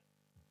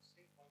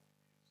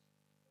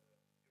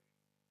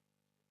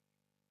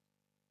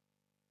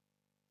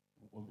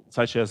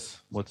 Such as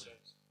what?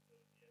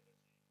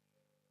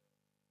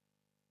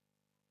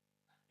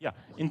 Yeah,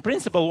 in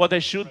principle, what I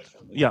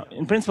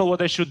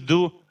should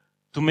do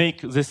to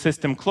make the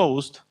system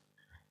closed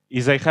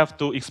is I have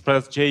to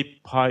express j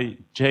pi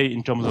j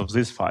in terms of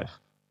this 5.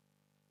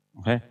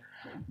 Okay,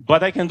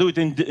 but I can do it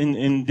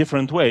in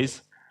different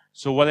ways.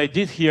 So what I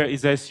did here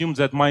is I assumed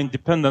that my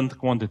independent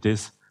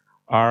quantities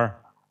are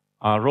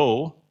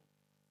rho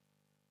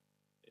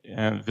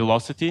and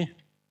velocity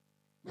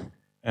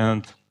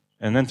and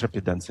entropy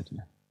density.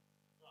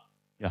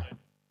 Yeah.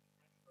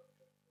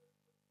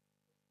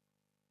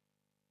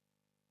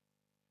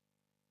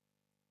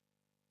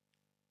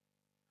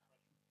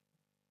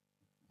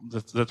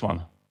 That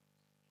one.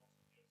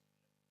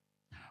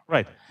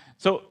 Right.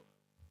 So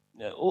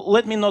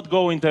let me not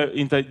go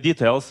into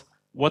details.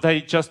 What I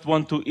just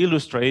want to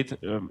illustrate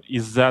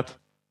is that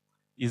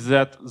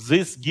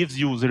this gives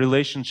you the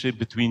relationship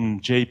between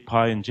j,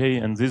 pi, and j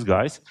and these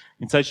guys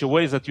in such a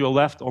way that you are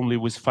left only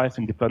with 5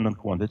 independent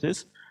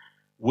quantities,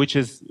 which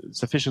is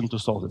sufficient to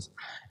solve this.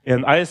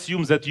 And I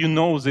assume that you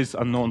know this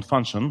unknown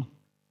function,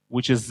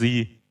 which is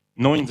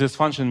knowing this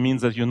function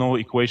means that you know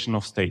equation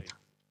of state,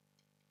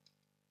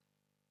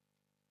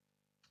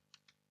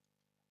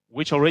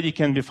 which already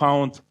can be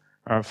found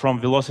from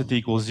velocity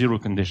equals 0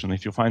 condition.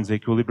 If you find the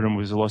equilibrium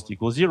with velocity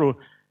equals 0,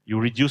 you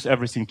reduce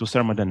everything to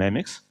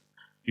thermodynamics.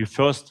 You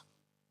first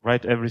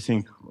write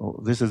everything.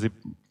 This is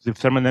the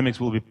thermodynamics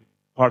will be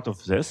part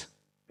of this,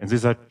 and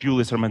these are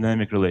purely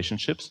thermodynamic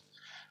relationships.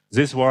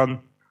 This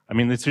one, I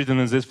mean, it's written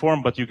in this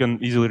form, but you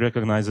can easily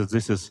recognize that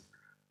this is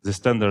the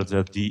standard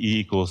that dE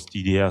equals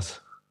TdS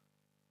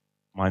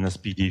minus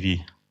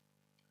PdV,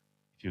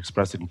 if you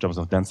express it in terms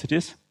of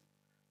densities.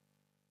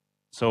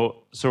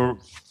 So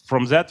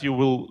from that, you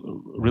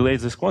will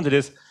relate these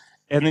quantities.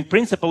 And in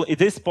principle,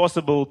 it is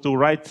possible to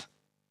write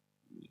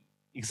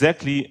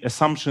exactly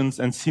assumptions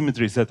and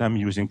symmetries that I'm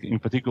using. In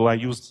particular, I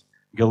used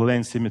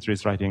Galilean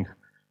symmetries writing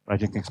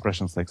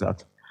expressions like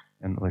that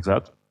and like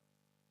that.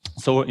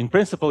 So in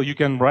principle, you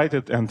can write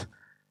it and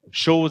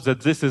show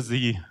that this is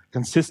the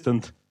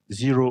consistent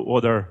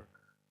zero-order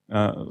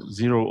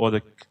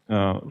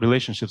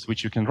relationships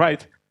which you can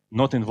write,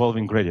 not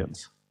involving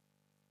gradients.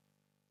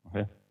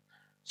 Okay?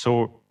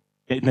 So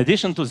in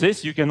addition to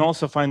this, you can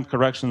also find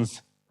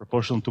corrections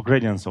proportional to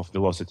gradients of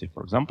velocity,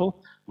 for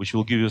example, which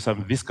will give you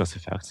some viscous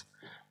effects.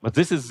 But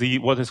this is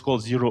what is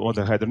called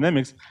zero-order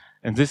hydrodynamics,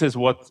 and this is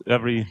what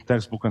every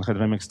textbook on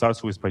hydrodynamics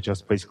starts with by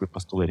just basically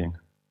postulating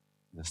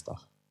this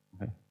stuff.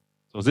 Okay?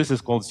 So this is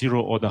called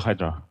zero-order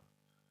hydra.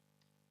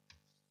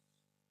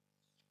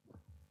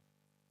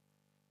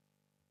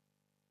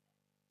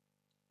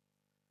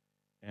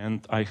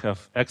 And I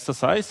have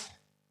exercise.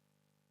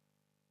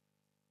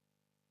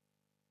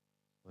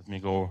 Let me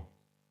go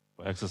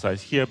for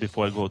exercise here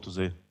before I go to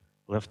the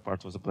left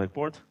part of the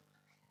blackboard.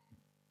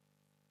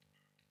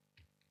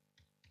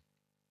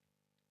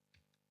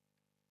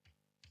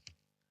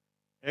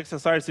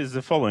 Exercise is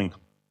the following.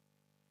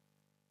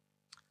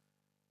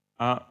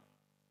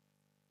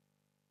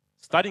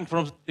 Starting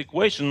from the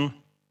equation,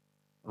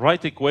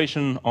 write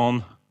equation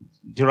on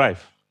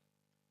derive.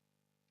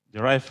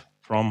 Derive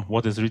from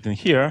what is written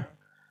here,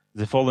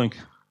 the following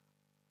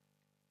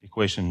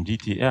equation,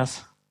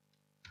 dTs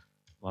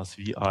plus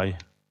Vi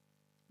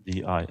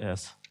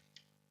dis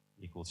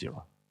equals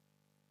 0.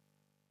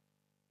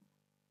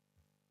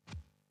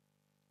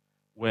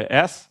 Where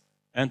S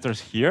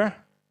enters here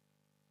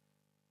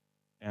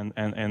and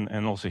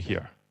also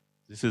here.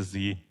 This is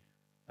the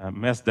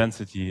mass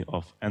density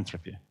of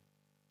entropy.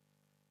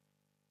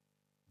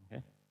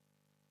 Okay.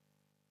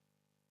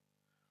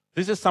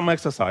 This is some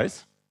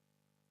exercise.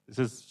 This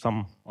is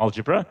some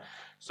algebra.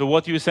 So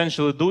what you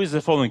essentially do is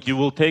the following. You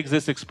will take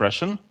this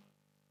expression,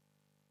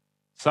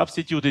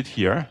 substitute it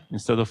here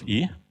instead of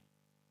E.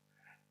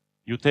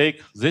 You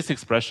take this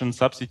expression,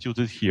 substitute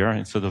it here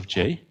instead of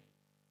J.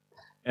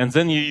 And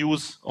then you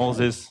use all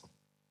these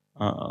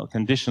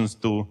conditions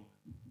to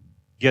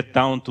get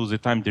down to the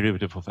time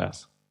derivative of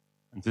S.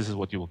 And this is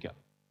what you will get.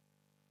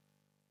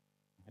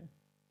 Okay.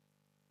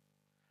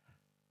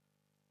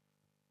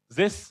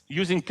 This,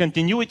 using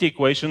continuity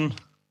equation,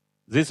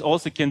 this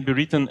also can be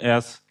written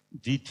as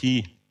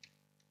dt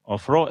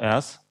of rho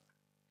s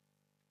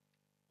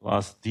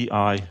plus di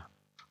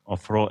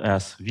of rho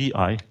s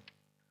vi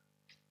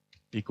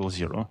equals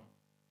 0.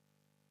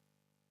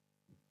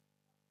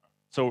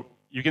 So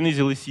you can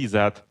easily see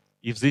that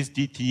if this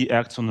dt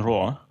acts on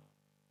rho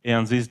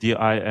and this di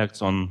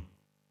acts on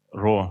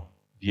rho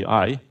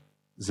vi,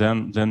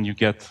 then you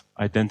get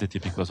identity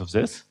because of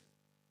this.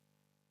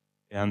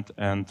 And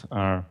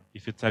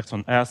if it acts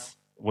on s,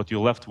 what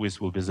you're left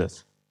with will be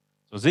this.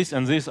 So this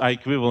and this are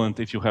equivalent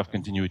if you have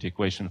continuity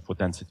equation for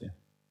density.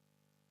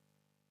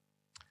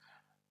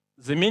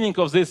 The meaning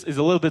of this is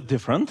a little bit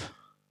different.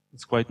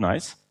 It's quite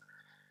nice.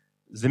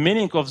 The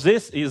meaning of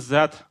this is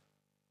that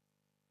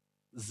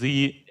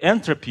the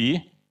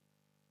entropy,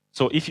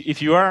 so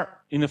if you are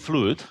in a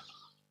fluid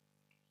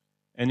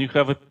and you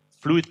have a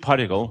fluid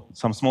particle,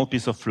 some small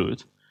piece of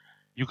fluid,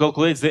 you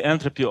calculate the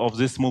entropy of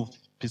this small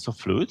piece of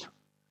fluid,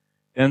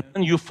 and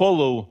then you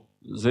follow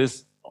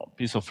this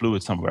piece of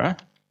fluid somewhere.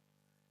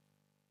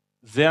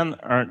 Then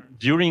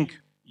during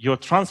your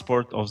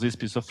transport of this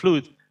piece of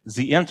fluid,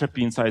 the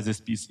entropy inside this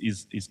piece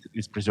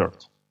is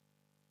preserved.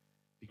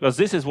 Because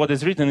this is what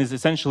is written is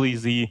essentially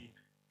the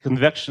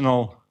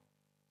convectional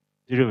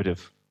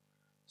derivative.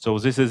 So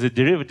this is a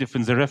derivative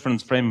in the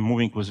reference frame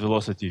moving with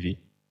velocity v.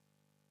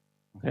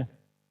 Okay?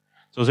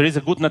 So there is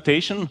a good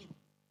notation,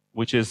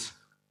 which is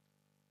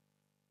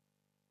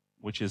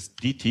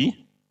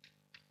dt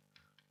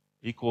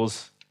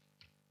equals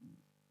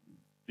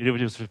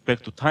derivative with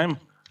respect to time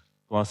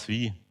plus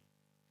v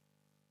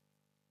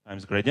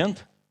times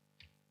gradient.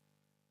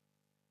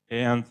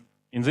 And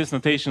in this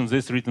notation,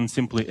 this is written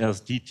simply as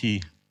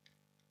dt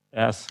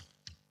s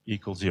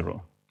equals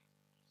 0.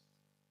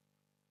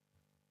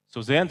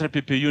 So the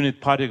entropy per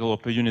unit particle or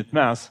per unit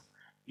mass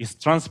is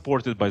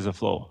transported by the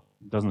flow.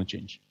 It doesn't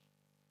change.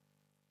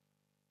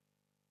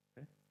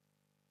 Okay.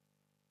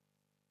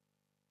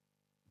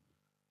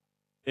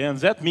 And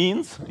that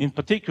means, in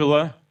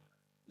particular,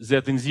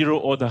 that in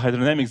zero-order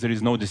hydrodynamics there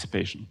is no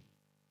dissipation.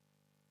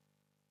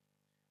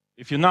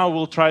 If you now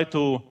will try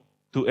to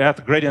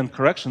add gradient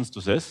corrections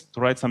to this, to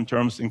write some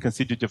terms in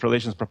constitutive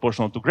relations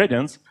proportional to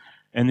gradients,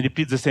 and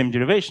repeat the same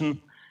derivation,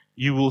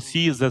 you will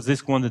see that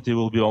this quantity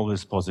will be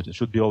always positive,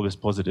 should be always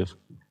positive,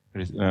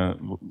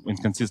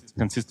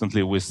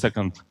 consistently with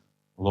second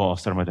law of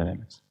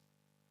thermodynamics.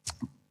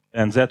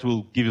 And that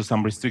will give you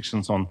some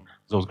restrictions on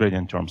those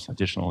gradient terms,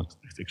 additional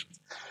restrictions.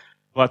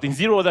 But in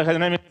zero-order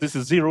hydrodynamics, this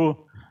is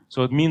 0,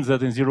 so it means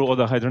that in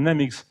zero-order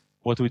hydrodynamics,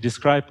 what we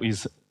describe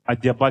is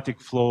adiabatic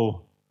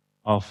flow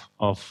of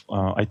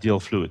ideal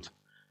fluid.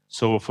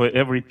 So for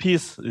every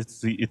piece,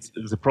 it's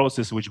the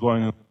process which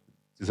going on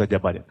is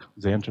adiabatic.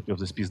 The entropy of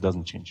this piece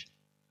doesn't change.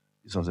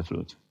 It's on the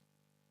fluid.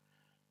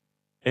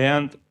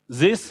 And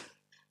this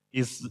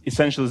is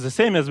essentially the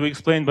same as we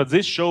explained, but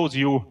this shows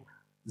you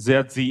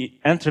that the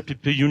entropy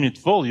per unit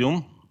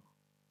volume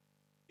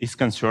is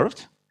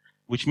conserved,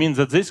 which means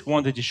that this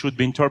quantity should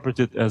be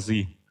interpreted as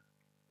the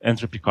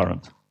entropy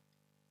current.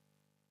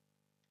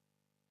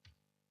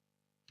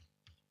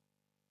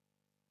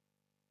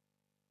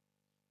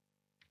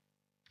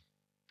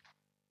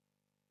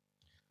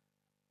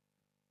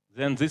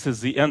 Then this is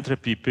the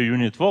entropy per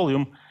unit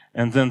volume,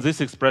 and then this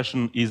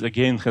expression is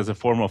again has a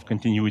form of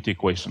continuity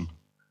equation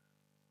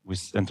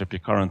with entropy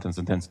current and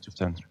the density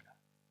of entropy.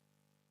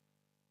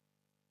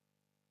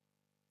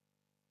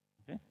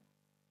 Okay.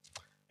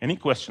 Any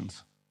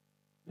questions?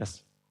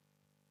 Yes.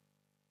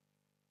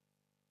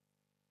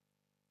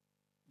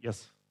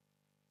 Yes.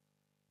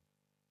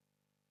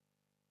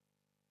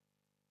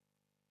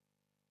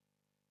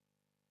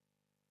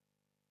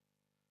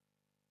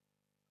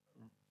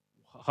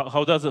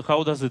 How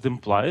does it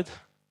imply it?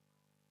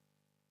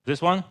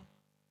 This one?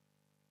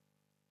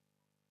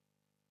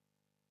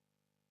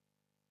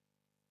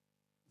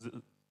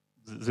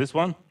 This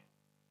one?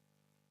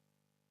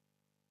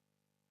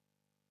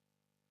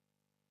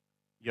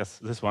 Yes,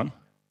 this one.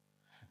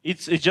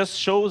 It just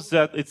shows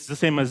that it's the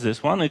same as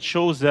this one. It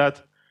shows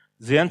that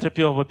the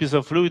entropy of a piece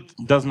of fluid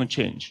does not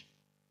change.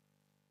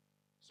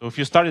 So if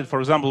you started, for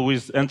example,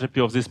 with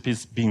entropy of this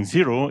piece being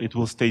 0, it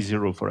will stay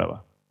 0 forever.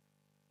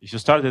 If you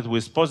started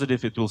with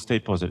positive, it will stay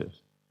positive.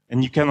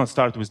 And you cannot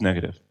start with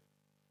negative.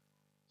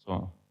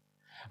 So,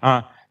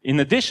 in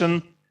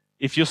addition,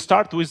 if you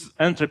start with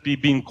entropy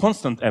being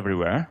constant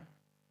everywhere,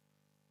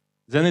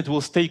 then it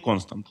will stay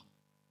constant.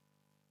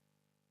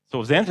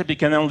 So the entropy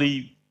can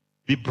only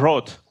be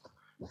brought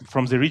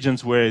from the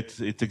regions where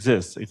it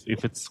exists.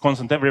 If it's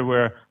constant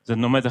everywhere,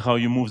 then no matter how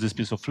you move this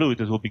piece of fluid,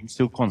 it will be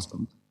still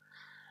constant.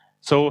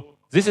 So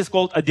this is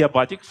called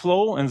adiabatic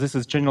flow, and this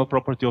is general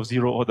property of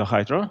zero-order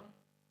hydra.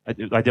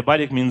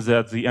 Adiabatic means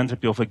that the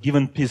entropy of a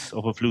given piece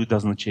of a fluid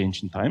does not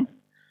change in time.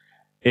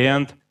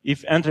 And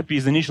if entropy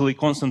is initially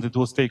constant, it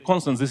will stay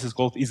constant. This is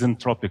called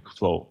isentropic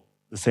flow,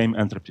 the same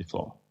entropy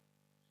flow.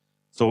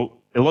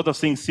 So a lot of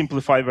things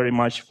simplify very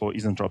much for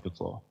isentropic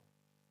flow.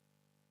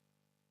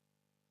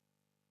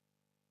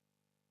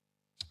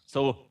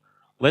 So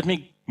let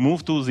me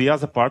move to the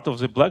other part of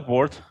the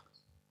blackboard,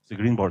 the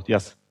green board,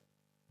 yes.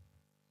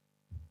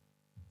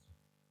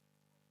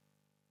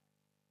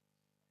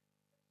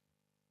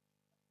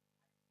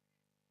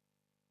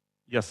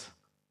 Yes.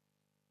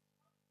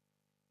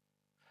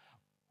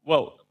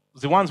 Well,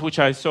 the ones which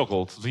I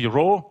circled, the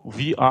rho,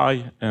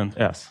 Vi, and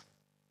S.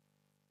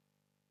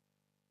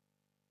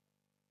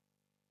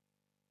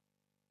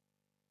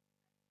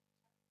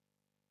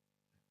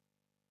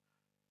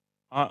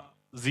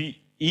 The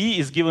E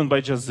is given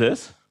by just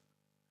this,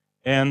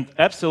 and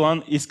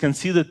epsilon is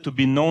considered to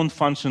be known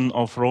function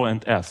of rho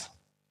and S.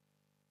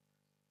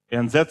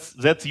 And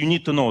that you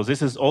need to know.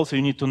 This is also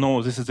you need to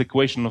know this is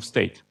equation of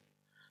state.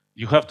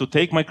 You have to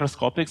take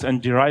microscopics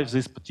and derive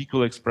this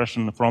particular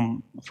expression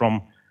from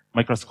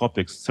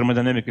microscopics,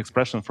 thermodynamic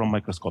expression from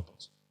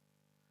microscopics.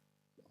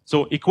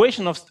 So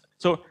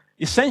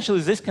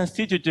essentially this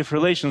constitutive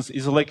relations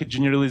is like a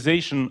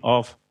generalization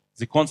of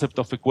the concept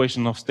of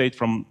equation of state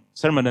from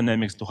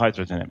thermodynamics to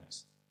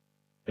hydrodynamics.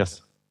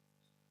 Yes?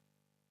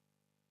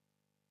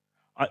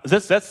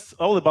 That's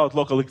all about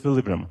local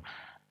equilibrium.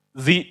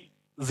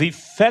 The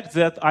fact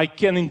that I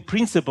can in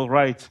principle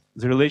write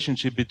the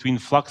relationship between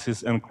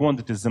fluxes and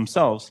quantities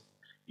themselves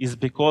is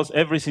because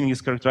everything is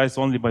characterized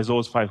only by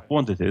those 5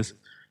 quantities,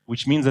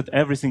 which means that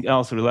everything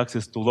else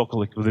relaxes to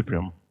local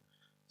equilibrium.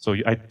 So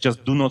I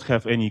just do not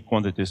have any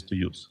quantities to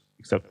use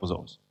except for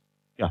those.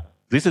 Yeah,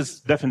 this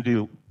is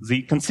definitely,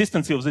 the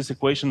consistency of this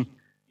equation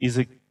is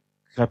a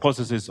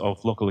hypothesis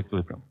of local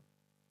equilibrium.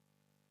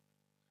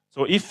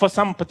 So if for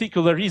some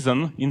particular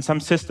reason in some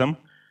system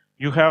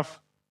you have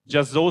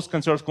just those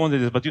conserved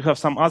quantities, but you have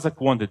some other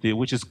quantity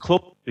which is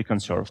closely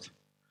conserved,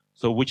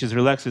 so which is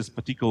relaxes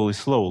particularly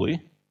slowly,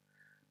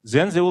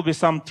 then there will be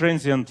some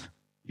transient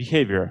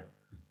behavior.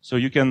 So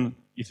you can,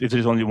 if there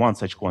is only one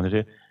such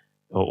quantity,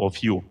 or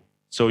few.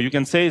 So you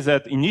can say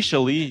that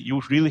initially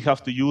you really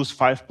have to use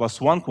 5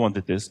 + 1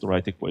 quantities to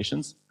write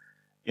equations,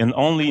 and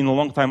only in a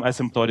long time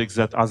asymptotics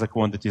that other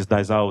quantities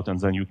dies out and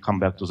then you come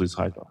back to this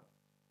hydra.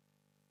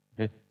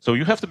 Okay? So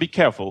you have to be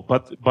careful,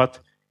 but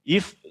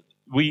if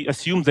we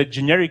assume that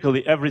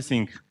generically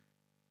everything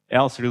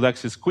else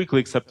relaxes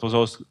quickly except for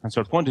those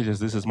conserved quantities,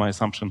 this is my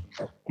assumption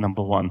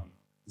number 1,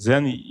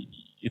 then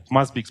it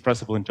must be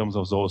expressible in terms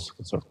of those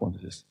conserved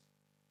quantities.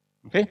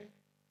 Okay?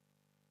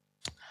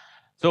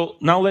 So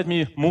now let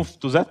me move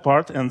to that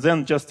part and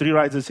then just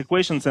rewrite these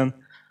equations and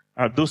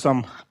do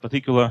some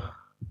particular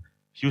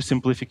few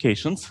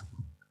simplifications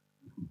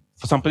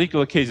for some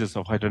particular cases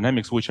of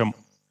hydrodynamics which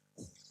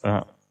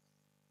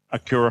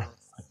occur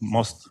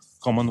most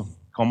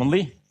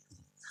commonly.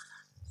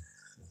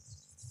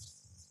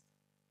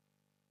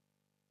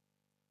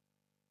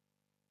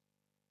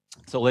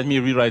 So let me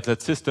rewrite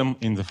that system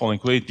in the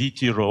following way.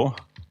 dt rho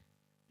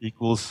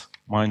equals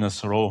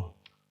minus rho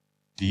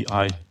di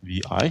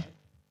vi.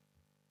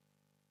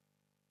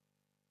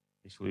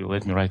 Actually,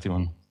 let me write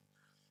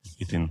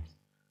it in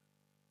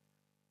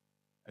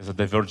as a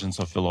divergence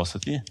of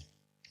velocity.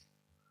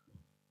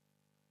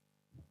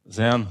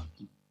 Then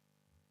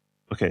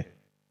okay,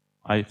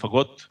 I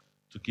forgot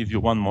to give you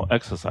one more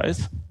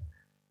exercise.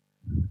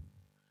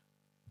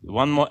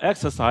 One more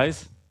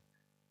exercise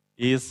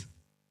is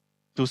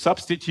to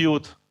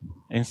substitute,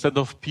 instead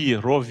of P,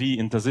 rho V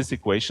into this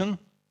equation,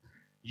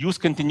 use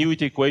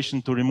continuity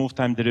equation to remove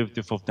time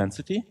derivative of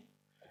density,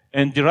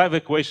 and derive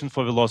equation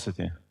for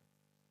velocity.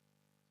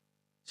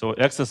 So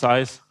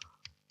exercise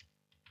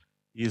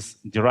is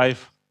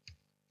derive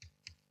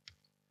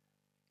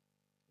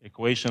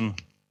equation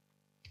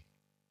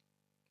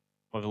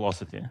for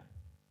velocity.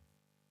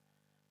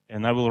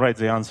 And I will write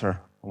the answer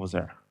over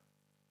there.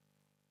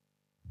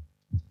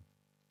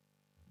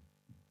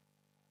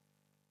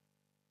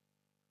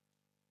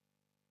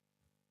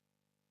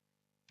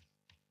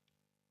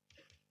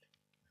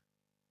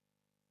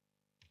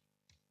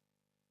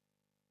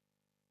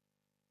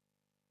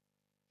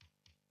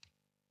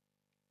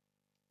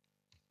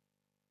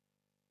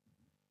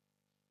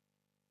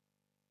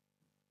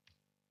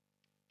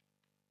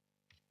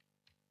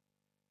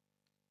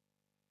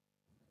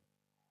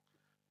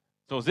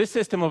 So this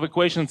system of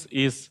equations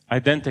is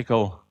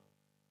identical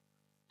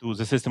to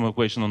the system of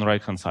equation on the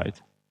right-hand side.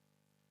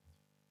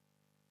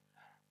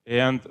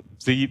 And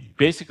the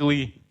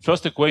basically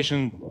first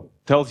equation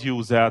tells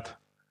you that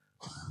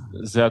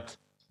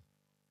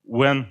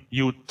when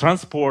you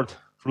transport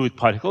fluid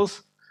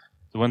particles,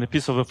 so when a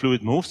piece of a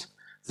fluid moves,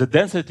 the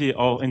density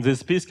in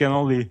this piece can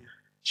only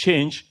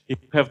change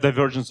if you have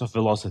divergence of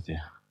velocity,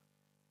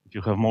 if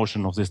you have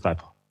motion of this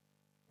type,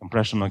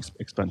 compression or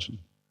expansion.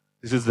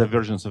 This is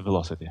divergence of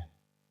velocity.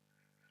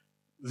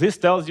 This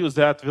tells you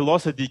that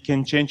velocity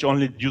can change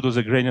only due to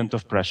the gradient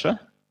of pressure,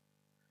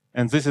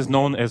 and this is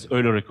known as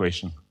Euler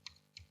equation.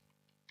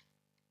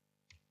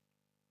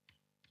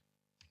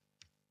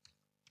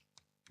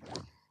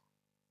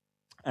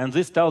 And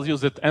this tells you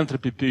that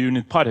entropy per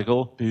unit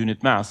particle, per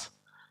unit mass,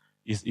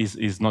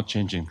 is not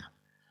changing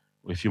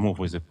if you move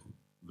with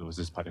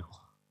this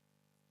particle,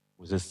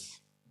 with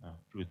this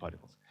fluid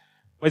particles.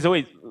 By the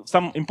way,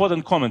 some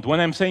important comment. When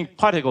I'm saying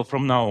particle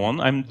from now on,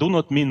 I do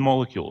not mean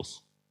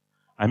molecules.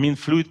 I mean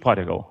fluid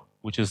particle,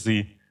 which is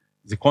the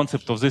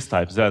concept of this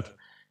type, that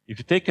if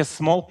you take a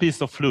small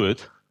piece of fluid,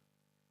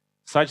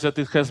 such that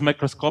it has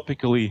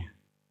macroscopically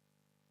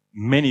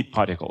many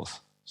particles,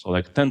 so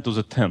like 10 to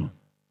the 10,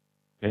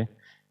 okay?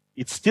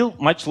 It's still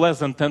much less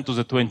than 10 to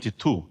the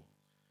 22.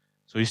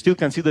 So you still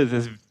consider it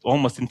as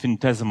almost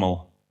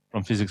infinitesimal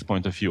from physics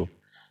point of view.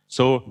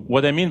 So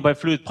what I mean by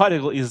fluid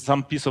particle is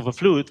some piece of a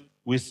fluid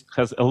which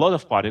has a lot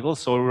of particles,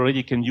 so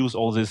already can use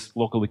all these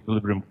local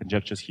equilibrium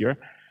conjectures here.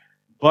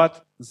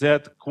 But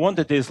that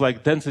quantities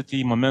like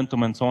density,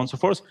 momentum, and so on and so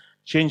forth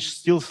change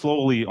still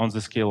slowly on the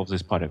scale of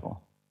this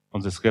particle,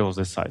 on the scale of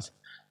this size.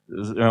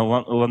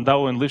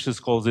 Landau and Lipschitz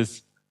call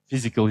this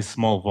physically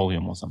small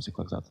volume or something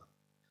like that.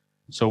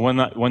 So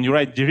when you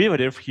write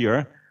derivative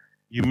here,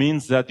 you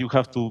mean that you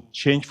have to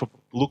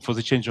look for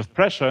the change of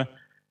pressure,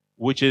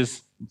 which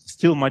is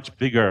still much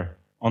bigger,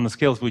 on the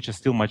scales which are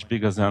still much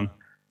bigger than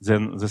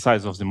the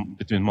size of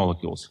between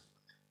molecules,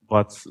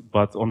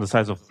 but on the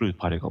size of fluid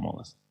particle more or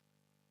less.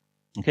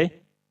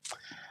 Okay?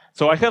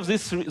 So I have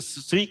these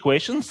three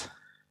equations,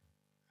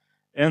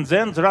 and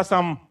then there are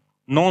some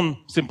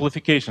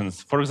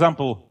non-simplifications. For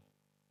example,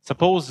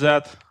 suppose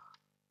that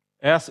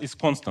S is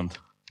constant.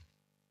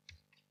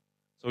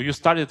 So you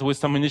started with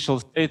some initial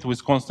state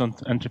with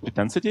constant entropy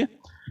density.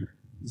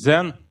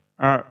 Then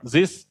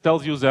this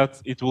tells you that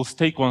it will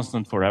stay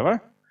constant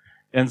forever.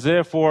 And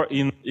therefore,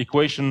 in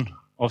equation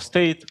of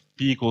state,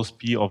 P equals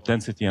P of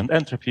density and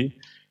entropy,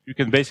 you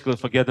can basically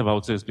forget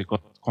about this because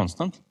it's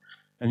constant.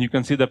 And you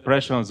can see the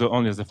pressure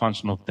only as a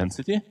function of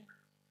density.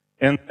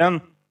 And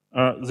then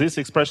this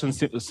expression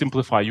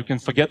simplify. You can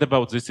forget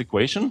about this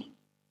equation.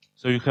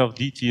 So you have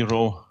dt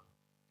rho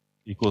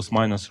equals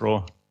minus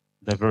rho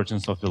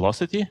divergence of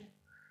velocity.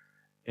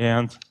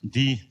 And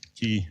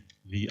dt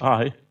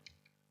vi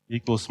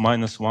equals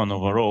minus 1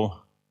 over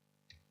rho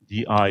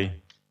di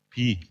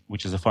p,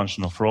 which is a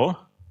function of rho.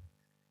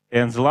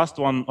 And the last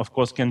one, of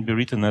course, can be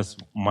written as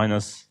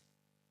minus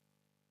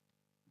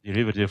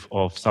derivative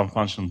of some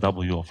function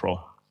w of rho.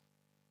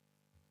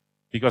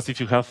 Because if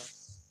you have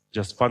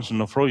just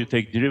function of rho, you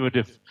take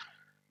derivative,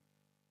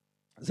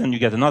 then you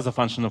get another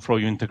function of rho,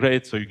 you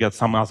integrate, so you get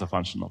some other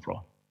function of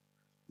rho.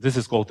 This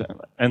is called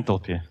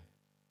enthalpy,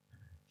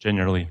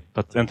 generally,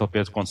 but enthalpy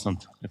is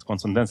constant. It's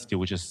constant density,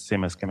 which is the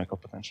same as chemical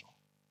potential.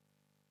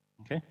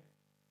 Okay?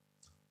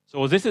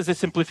 So this is a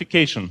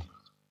simplification,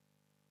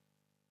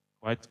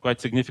 quite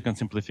significant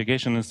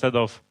simplification. Instead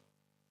of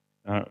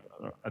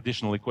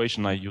additional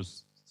equation, I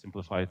use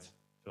simplified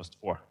first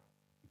 4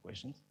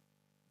 equations.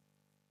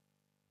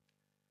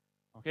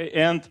 Okay,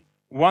 and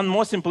one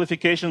more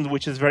simplification,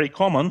 which is very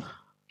common,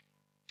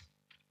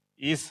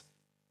 is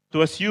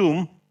to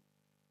assume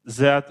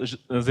that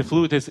the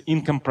fluid is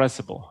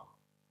incompressible.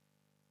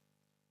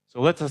 So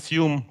let's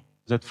assume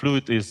that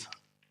fluid is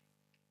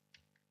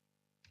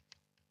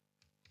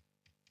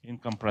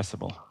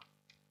incompressible.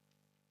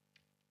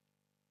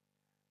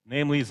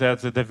 Namely,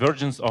 that the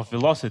divergence of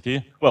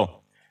velocity,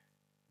 well,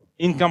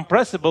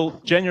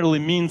 incompressible generally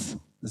means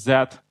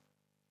that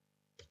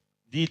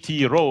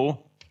dt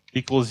rho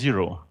equals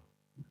 0.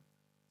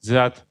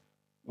 That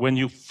when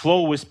you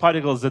flow with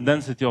particles, the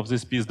density of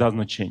this piece does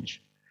not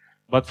change.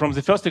 But from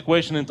the first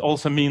equation, it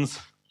also means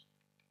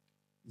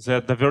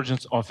that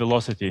divergence of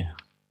velocity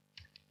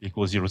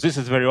equals 0. This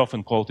is very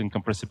often called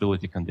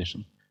incompressibility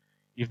condition.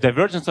 If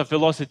divergence of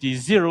velocity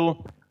is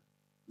 0,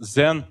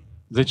 then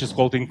which is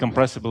called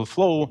incompressible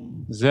flow,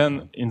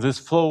 then in this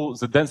flow,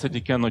 the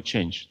density cannot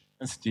change.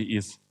 Density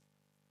is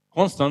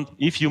constant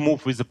if you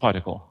move with the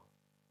particle.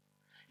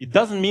 It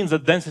doesn't mean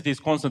that density is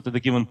constant at a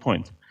given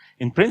point.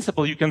 In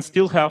principle, you can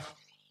still have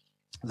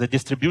the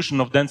distribution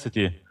of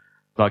density,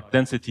 like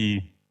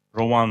density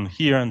ρ1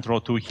 here and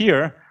ρ2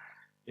 here,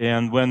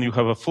 and when you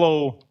have a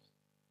flow,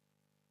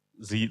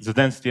 the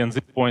density at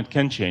this point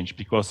can change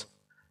because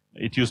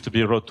it used to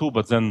be ρ2,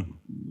 but then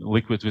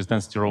liquid with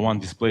density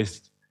ρ1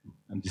 displaced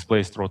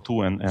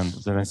ρ2, and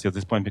the density at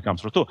this point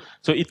becomes ρ2.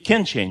 So it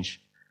can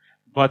change,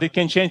 but it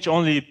can change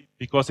only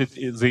because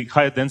the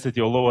higher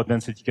density or lower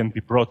density can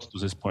be brought to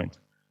this point,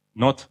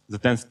 not the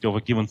density of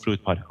a given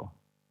fluid particle.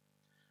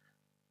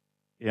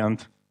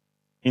 And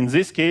in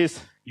this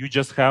case, you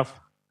just have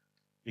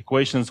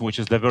equations which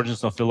is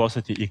divergence of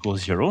velocity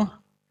equals 0,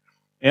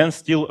 and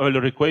still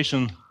earlier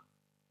equation,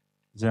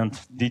 then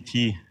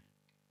dt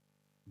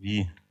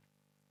v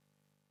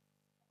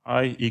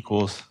I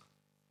equals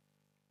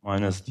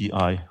minus di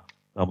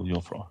w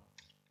of rho.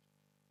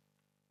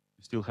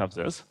 You still have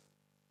this.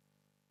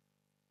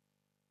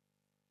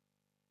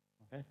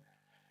 Okay.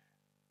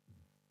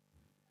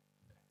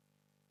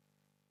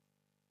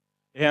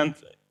 And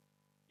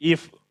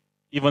if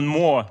even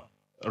more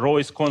rho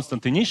is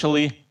constant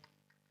initially,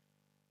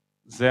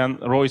 then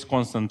rho is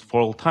constant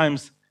for all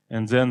times,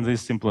 and then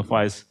this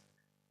simplifies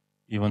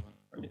even,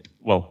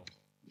 well,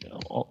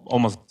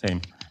 almost the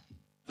same.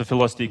 The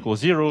velocity equals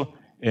 0,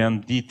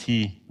 and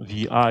dt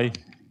vi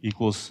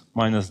equals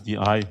minus di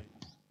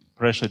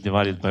pressure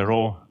divided by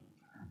rho.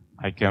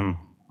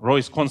 Rho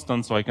is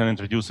constant, so I can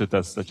introduce it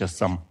as just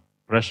some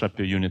pressure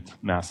per unit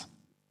mass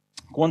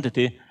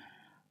quantity.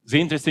 The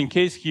interesting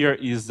case here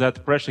is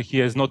that pressure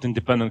here is not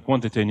independent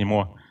quantity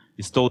anymore.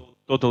 It's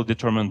totally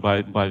determined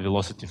by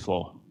velocity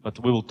flow.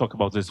 But we will talk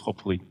about this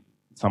hopefully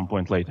at some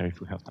point later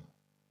if we have time.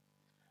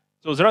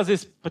 So there are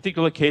these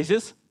particular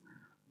cases.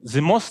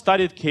 The most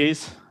studied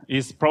case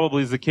is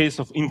probably the case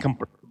of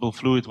incompressible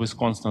fluid with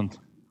constant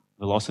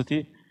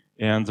velocity.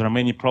 And there are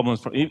many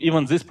problems.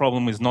 Even this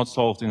problem is not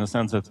solved in the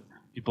sense that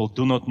people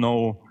do not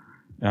know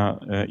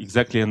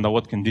exactly under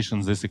what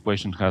conditions this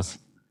equation has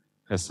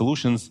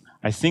solutions.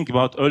 I think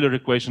about earlier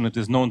equation, it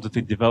is known that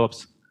it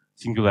develops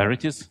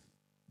singularities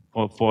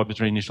for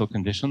arbitrary initial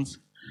conditions.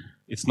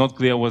 It's not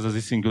clear whether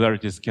these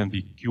singularities can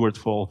be cured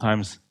for all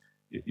times,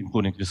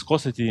 including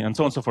viscosity, and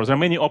so on and so forth. There are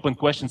many open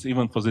questions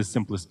even for this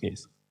simplest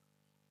case.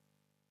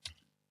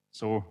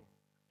 So,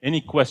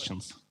 any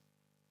questions?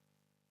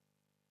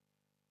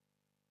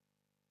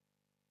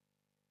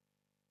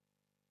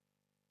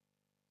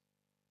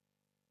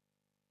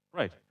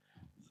 Right.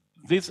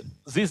 This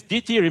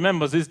dt,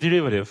 remember this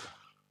derivative,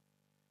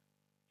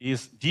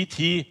 is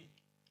dt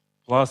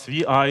plus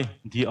vi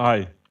di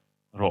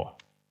rho.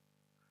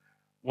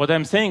 What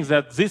I'm saying is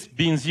that this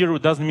being 0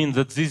 doesn't mean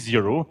that this is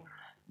 0,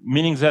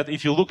 meaning that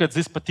if you look at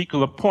this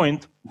particular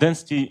point,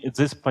 density at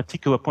this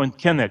particular point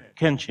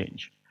can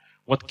change.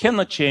 What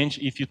cannot change,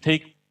 if you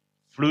take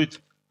fluid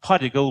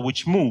particle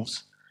which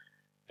moves,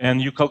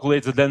 and you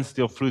calculate the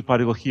density of fluid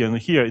particle here and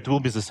here, it will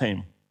be the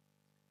same.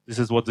 This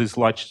is what this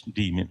large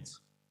d means.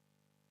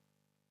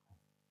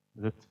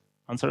 Is that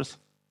answers?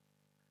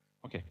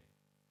 Okay.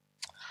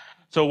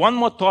 So one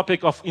more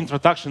topic of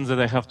introduction that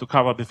I have to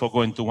cover before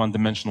going to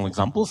one-dimensional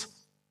examples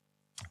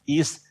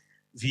is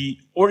the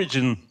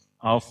origin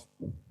of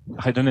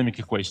hydrodynamic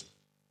equation.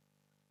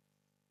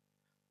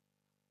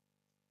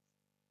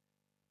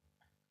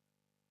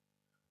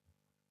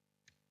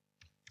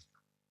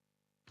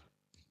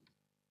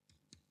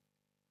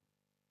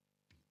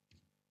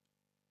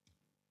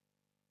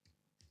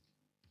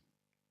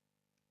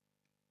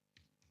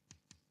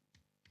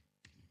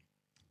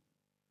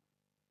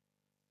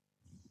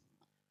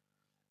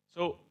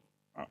 So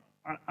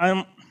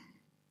I'm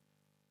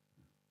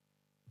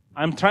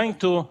trying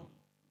to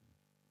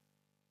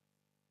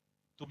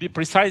be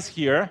precise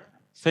here,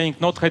 saying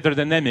not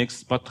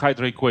hydrodynamics, but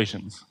hydro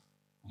equations.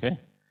 Okay?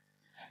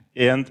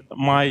 And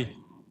my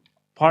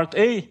part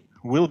A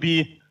will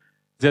be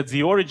that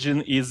the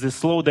origin is the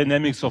slow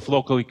dynamics of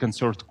locally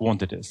conserved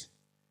quantities,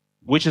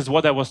 which is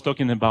what I was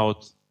talking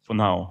about for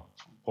now,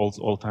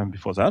 all time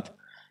before that.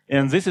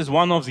 And this is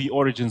one of the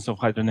origins of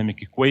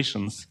hydrodynamic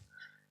equations.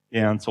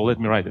 And so let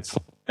me write it.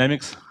 Slow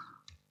dynamics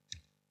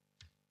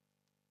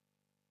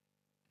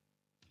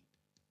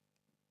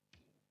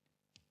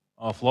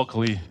of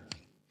locally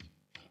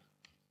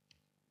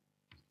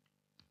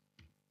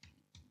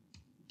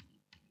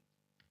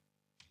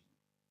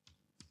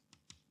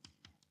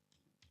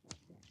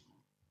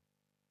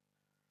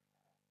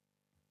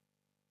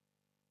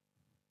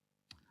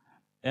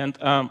and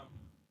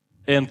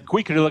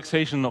quick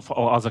relaxation of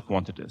all other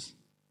quantities,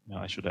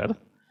 I should add.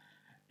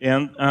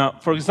 And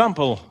for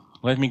example,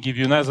 let me give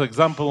you another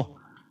example,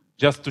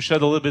 just to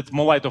shed a little bit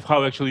more light of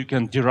how actually you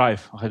can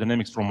derive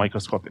hydrodynamics from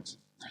microscopics.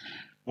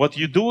 What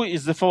you do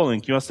is the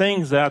following. You are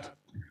saying that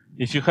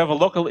if you have a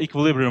local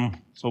equilibrium,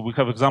 so we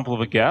have example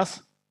of a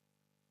gas,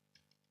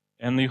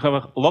 and you have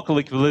a local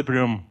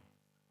equilibrium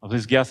of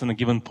this gas in a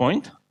given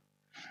point,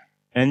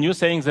 and you're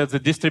saying that the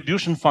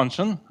distribution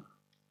function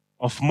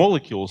of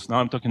molecules, now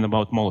I'm talking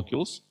about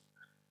molecules,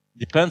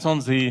 depends on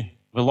the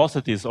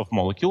velocities of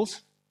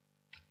molecules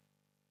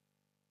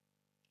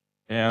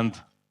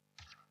and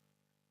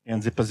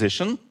the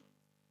position.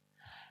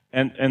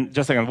 And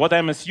just a second, what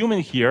I'm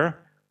assuming here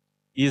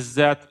is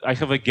that I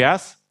have a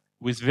gas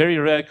with very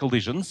rare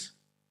collisions.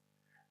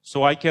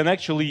 So I can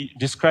actually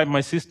describe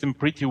my system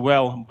pretty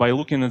well by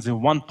looking at the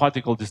one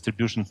particle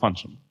distribution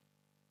function.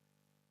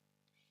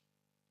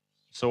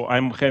 So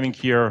I'm having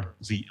here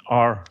the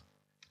R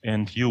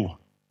and U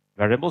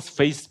variables,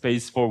 phase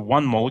space for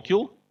one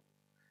molecule.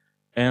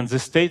 And the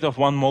state of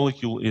one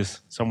molecule is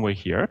somewhere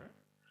here.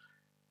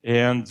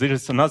 And there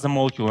is another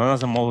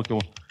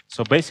molecule.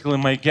 So basically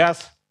my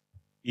gas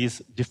is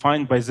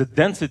defined by the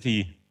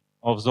density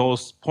of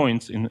those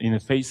points in a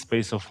phase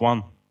space of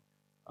one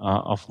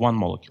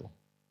molecule.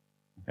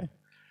 Okay?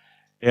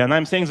 And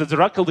I'm saying that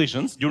there are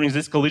collisions. During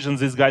these collisions,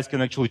 these guys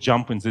can actually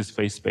jump in this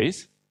phase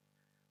space.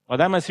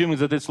 But I'm assuming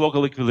that it's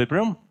local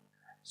equilibrium.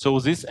 So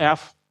this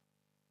F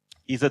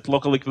is at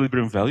local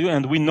equilibrium value.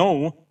 And we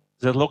know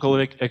that local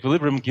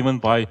equilibrium given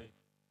by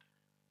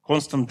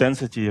constant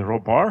density rho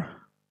bar,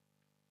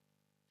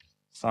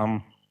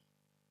 some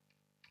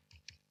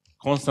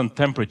constant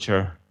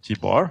temperature T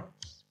bar,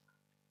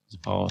 to the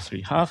power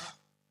 3/2,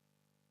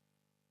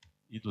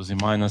 e to the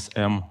minus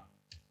m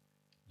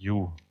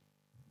u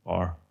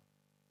bar,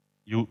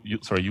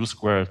 u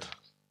squared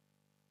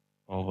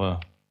over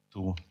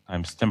 2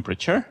 times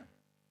temperature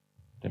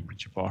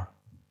bar.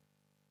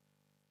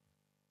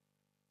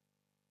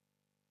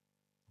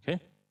 Okay?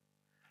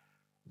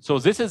 So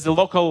this is the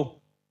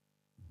local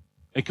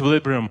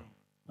equilibrium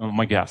of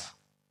my gas.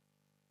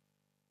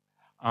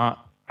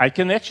 I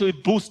can actually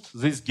boost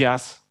this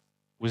gas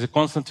with a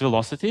constant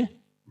velocity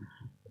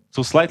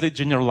to slightly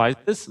generalize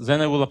this.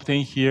 Then I will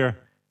obtain here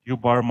u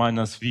bar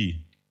minus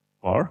v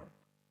bar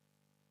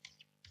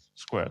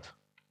squared.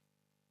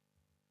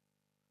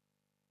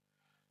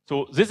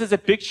 So this is a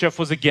picture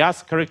for the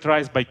gas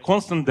characterized by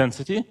constant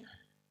density,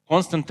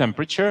 constant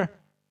temperature,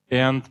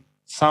 and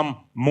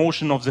some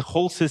motion of the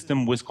whole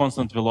system with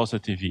constant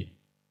velocity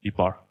v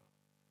bar.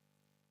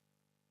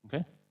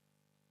 Okay?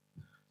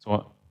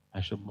 So I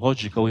should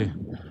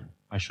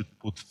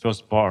put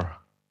first bar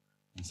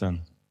and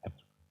then,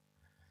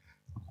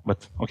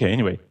 but okay,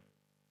 anyway.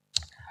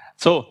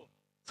 So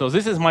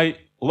this is my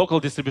local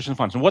distribution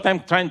function. What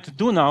I'm trying to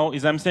do now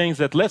is I'm saying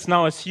that let's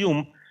now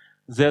assume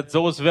that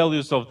those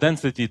values of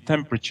density,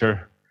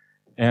 temperature,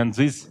 and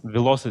this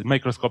velocity,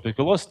 microscopic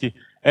velocity,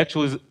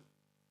 actually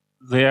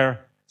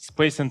they're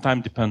space and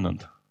time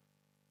dependent.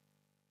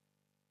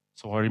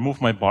 So I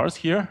remove my bars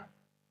here.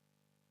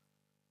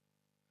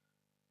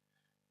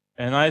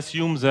 And I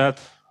assume that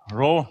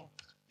rho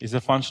is a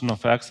function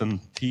of x and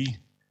t,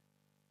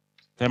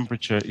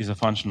 temperature is a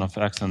function of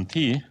x and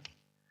t,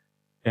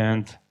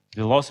 and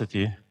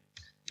velocity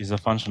is a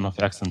function of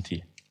x and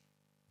t.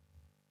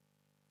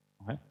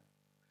 Okay?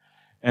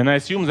 And I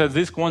assume that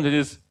these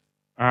quantities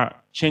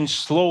change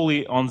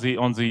slowly on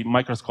the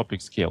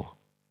microscopic scale.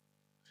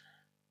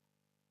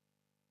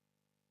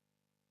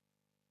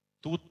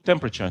 To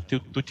temperature,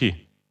 to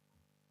t.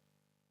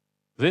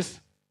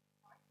 This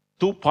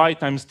 2 pi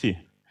times t.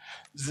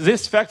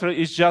 This factor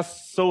is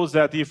just so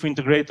that if you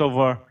integrate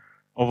over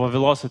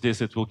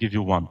velocities, it will give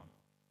you 1.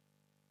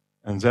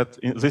 And that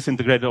this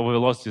integrated over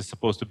velocity is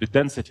supposed to be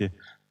density,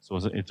 so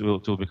that it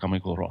will become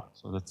equal rho.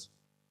 So that's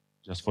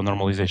just for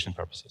normalization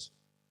purposes.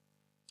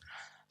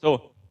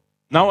 So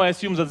now I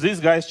assume that these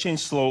guys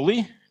change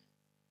slowly,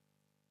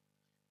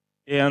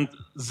 and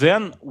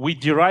then we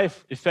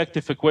derive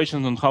effective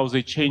equations on how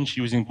they change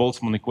using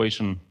Boltzmann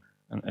equation,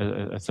 and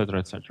et cetera,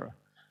 et cetera.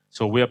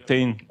 So we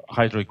obtain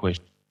Hydro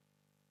equation.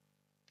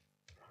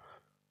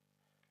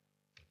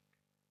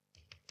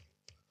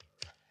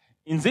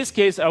 In this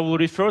case, I will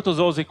refer to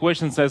those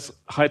equations as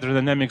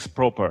hydrodynamics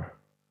proper.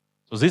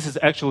 So this is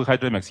actually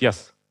hydrodynamics,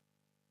 yes?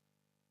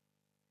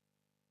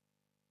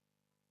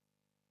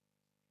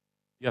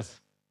 Yes?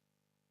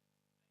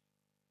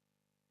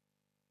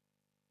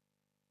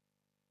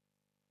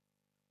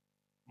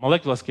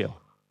 Molecular scale.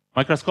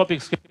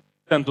 Microscopic scale,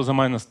 10 to the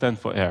minus 10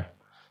 for air.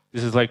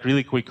 This is like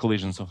really quick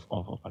collisions of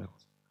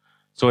particles.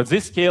 So at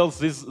these scales,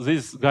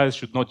 these guys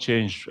should not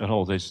change at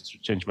all. They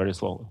should change very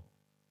slowly.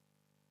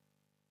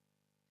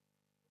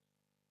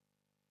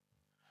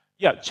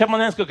 Yeah,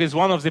 Chapman-Enskog is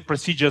one of the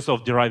procedures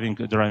of deriving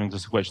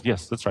this equation.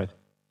 Yes, that's right.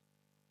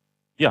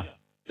 Yeah,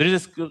 there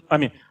is. I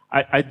mean,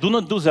 I do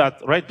not do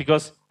that, right?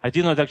 Because I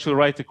did not actually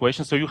write the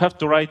equation. So you have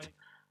to write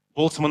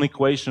Boltzmann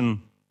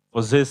equation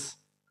for this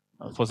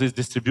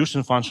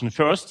distribution function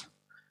first,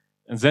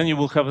 and then you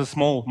will have a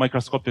small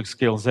microscopic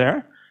scale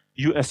there.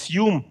 You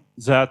assume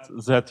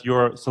that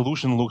your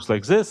solution looks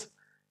like this,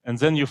 and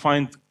then you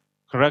find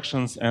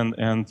corrections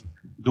and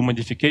do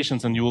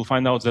modifications, and you will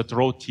find out that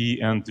rho t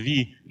and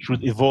v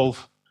should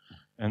evolve,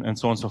 and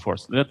so on and so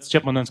forth. That's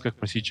Chapman-Enskog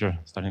procedure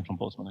starting from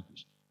Boltzmann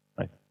equation,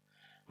 right?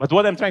 But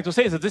what I'm trying to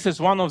say is that this is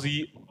one of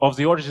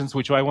the origins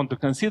which I want to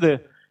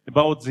consider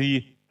about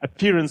the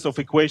appearance of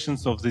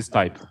equations of this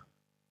type,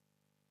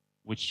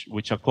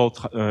 which are called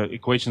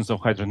equations of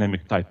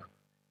hydrodynamic type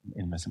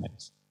in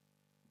mathematics.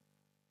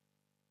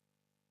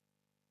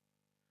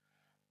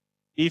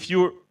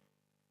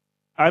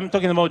 I'm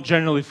talking about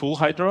generally full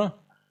hydro.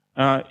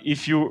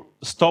 If you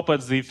stop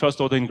at the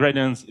first order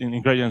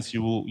ingredients,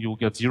 you will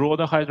get zero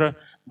order hydro.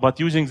 But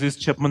using this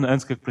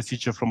Chapman-Enskog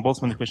procedure from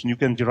Boltzmann equation, you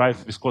can derive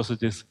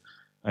viscosities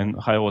and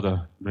high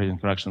order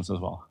gradient corrections as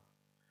well.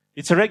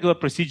 It's a regular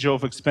procedure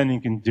of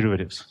expanding in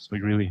derivatives, so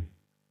you really,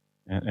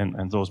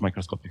 and those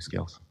microscopic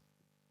scales.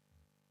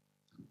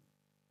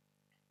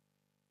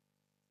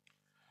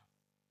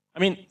 I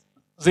mean,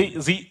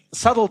 the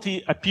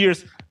subtlety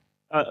appears.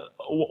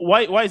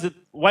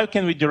 Why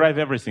can we derive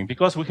everything?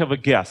 Because we have a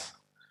guess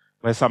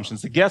by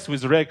assumptions. A guess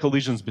with rare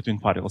collisions between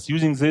particles.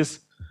 Using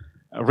this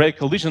rare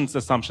collisions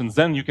assumptions,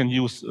 then you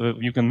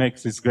can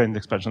make these gradient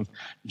expansions.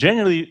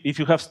 Generally, if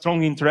you have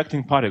strongly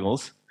interacting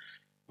particles,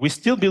 we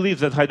still believe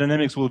that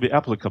hydrodynamics will be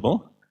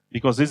applicable,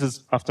 because this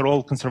is, after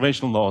all,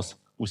 conservation laws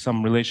with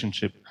some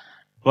relationship.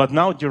 But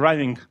now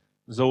deriving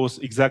those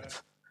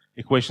exact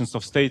equations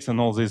of states and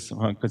all these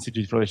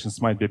constitutive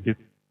relations might be a bit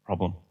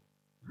problem.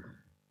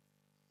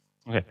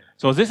 Okay,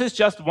 so this is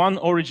just one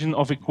origin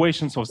of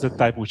equations of that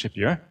type which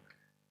appear.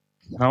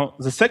 Now,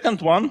 the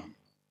second one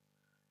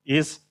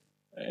is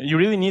you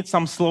really need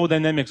some slow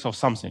dynamics of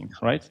something,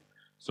 right?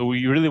 So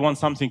you really want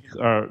something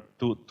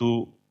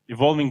to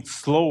evolving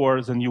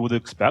slower than you would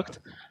expect.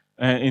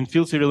 In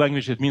field theory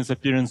language, it means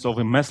appearance of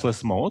a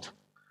massless mode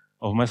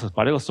of massless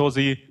particles. So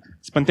the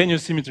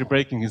spontaneous symmetry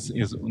breaking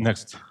is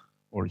next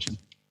origin.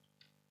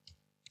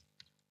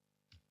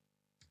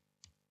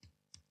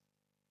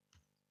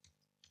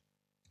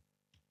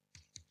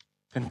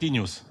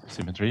 Continuous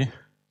symmetry.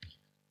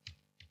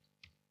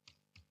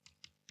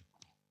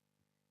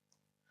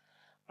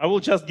 I will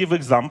just give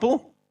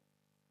example.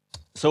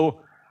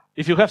 So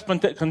if you have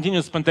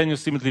continuous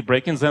spontaneous symmetry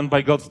breaking, then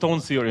by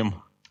Goldstone's theorem,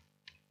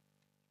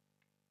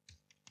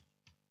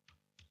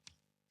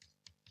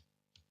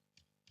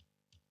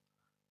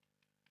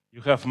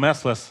 you have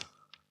massless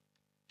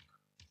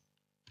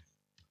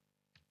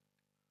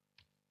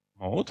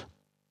mode.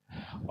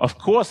 Of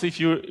course, if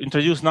you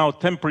introduce now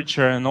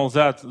temperature and all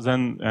that,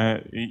 then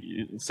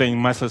saying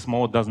massless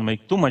mode doesn't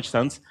make too much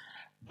sense,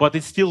 but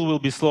it still will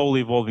be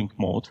slowly evolving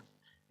mode.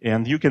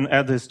 And you can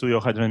add this to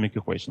your hydrodynamic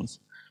equations.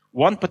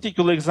 One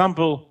particular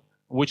example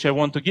which I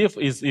want to give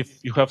is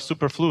if you have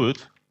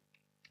superfluid,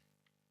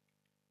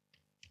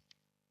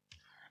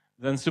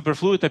 then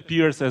superfluid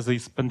appears as a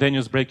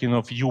spontaneous breaking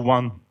of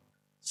U1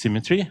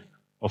 symmetry,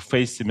 of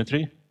phase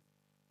symmetry,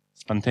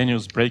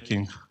 spontaneous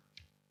breaking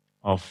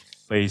of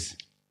phase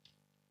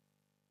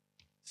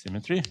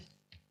symmetry.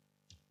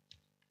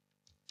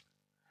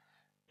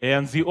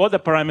 And the order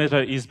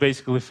parameter is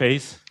basically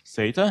phase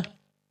theta.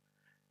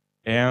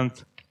 And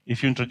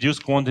if you introduce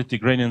quantity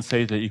gradient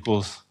theta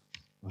equals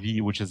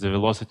v, which is the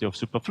velocity of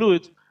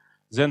superfluid,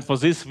 then for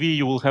this v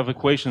you will have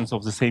equations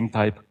of the same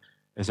type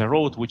as I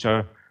wrote, which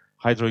are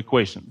hydro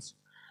equations.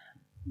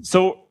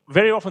 So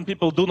very often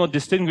people do not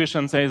distinguish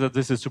and say that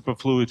this is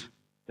superfluid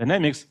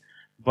dynamics,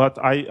 but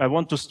I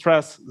want to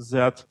stress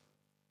that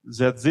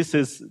this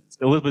is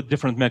a little bit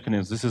different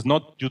mechanism. This is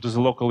not due to the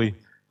locally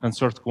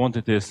conserved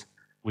quantities,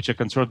 which are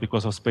conserved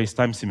because of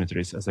space-time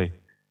symmetries, as I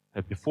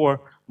had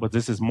before, but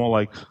this is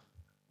more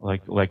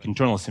like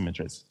internal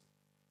symmetries.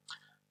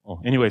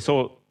 Well, anyway,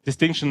 so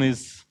distinction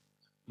is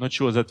not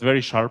sure that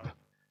very sharp,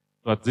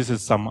 but this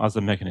is some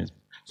other mechanism.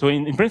 So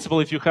in principle,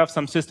 if you have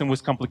some system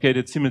with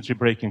complicated symmetry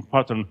breaking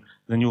pattern,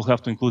 then you'll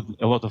have to include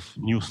a lot of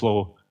new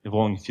slow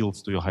evolving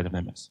fields to your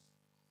hydrodynamics.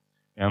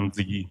 And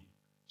the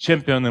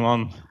champion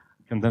among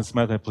condensed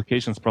matter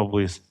applications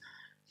probably is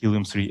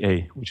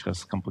helium-3A, which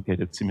has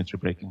complicated symmetry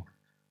breaking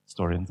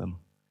story, and then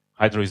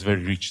hydro is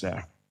very rich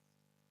there.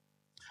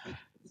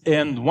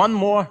 And one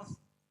more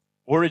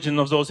origin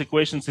of those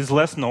equations is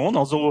less known,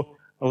 although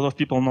a lot of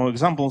people know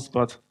examples,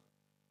 but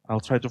I'll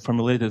try to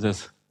formulate it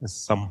as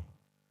some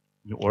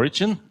new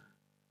origin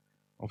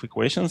of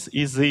equations,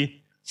 is the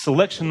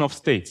selection of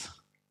states.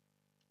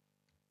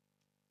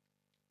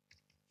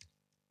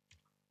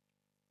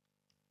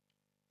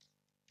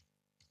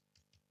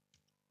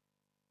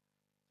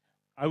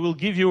 I will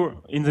give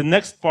you in the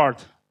next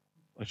part,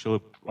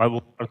 actually I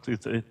will start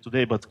it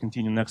today but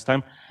continue next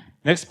time.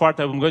 Next part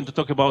I'm going to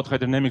talk about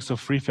hydrodynamics of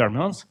free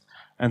fermions,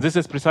 and this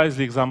is precisely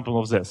the example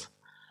of this.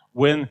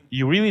 When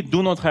you really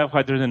do not have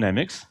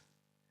hydrodynamics,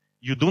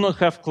 you do not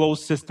have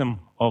closed system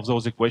of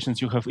those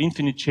equations, you have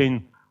infinite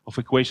chain of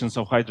equations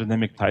of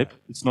hydrodynamic type.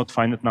 It's not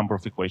finite number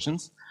of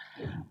equations.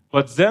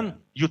 But then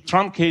you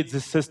truncate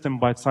this system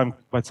by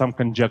some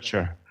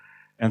conjecture.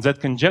 And that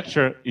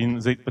conjecture, in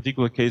the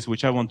particular case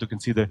which I want to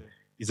consider,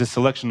 is a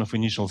selection of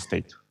initial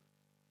state.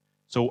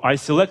 So I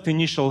select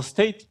initial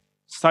state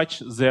such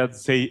that,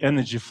 say,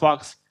 energy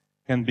flux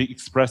can be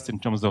expressed in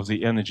terms of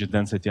the energy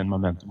density and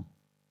momentum.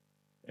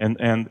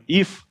 And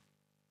if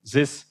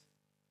this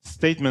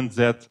statement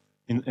that,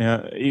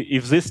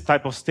 if this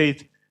type of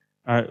state,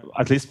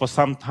 at least for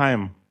some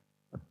time,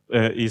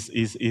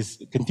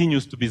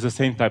 continues to be the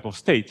same type of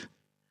state,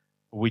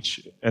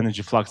 which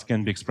energy flux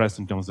can be expressed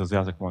in terms of the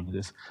other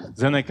quantities,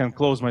 then I can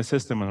close my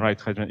system and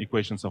write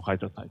equations of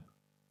hydrotype.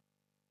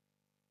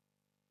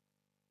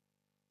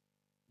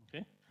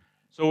 Okay?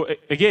 So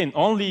again,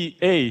 only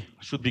A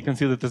should be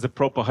considered as a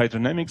proper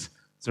hydrodynamics.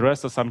 The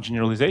rest are some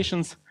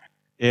generalizations.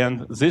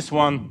 And this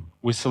one,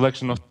 with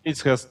selection of, it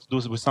has to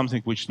do with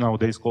something which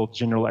nowadays is called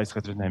generalized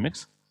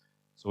hydrodynamics.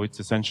 So it's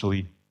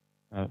essentially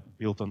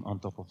built on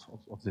top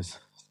of this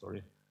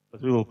story.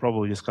 But we will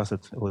probably discuss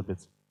it a little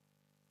bit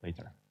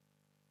later.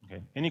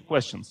 Okay, any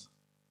questions?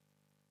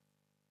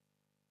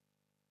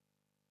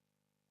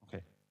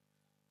 Okay,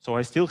 so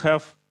I still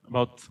have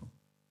about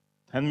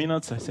 10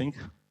 minutes, I think.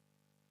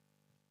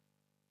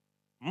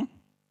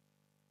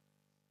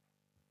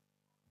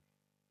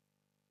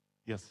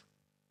 Yes.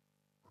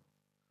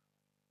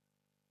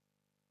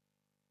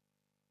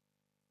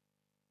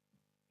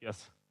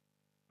 Yes,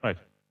 right.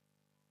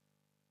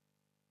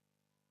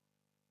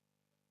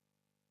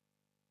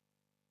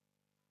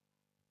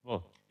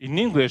 Well, in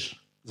English,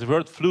 the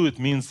word fluid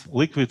means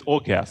liquid or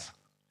gas.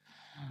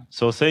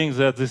 So saying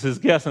that this is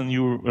gas and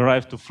you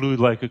arrive to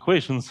fluid-like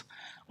equations,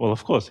 well,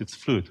 of course, it's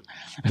fluid.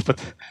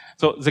 But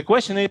so the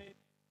question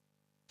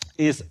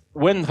is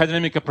when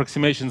hydrodynamic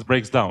approximations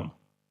breaks down,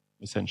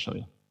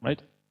 essentially,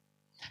 right?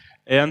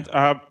 And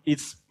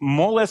it's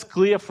more or less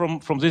clear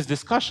from this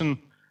discussion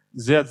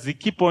that the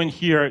key point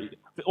here,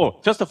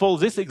 first of all,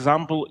 this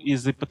example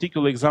is a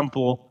particular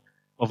example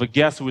of a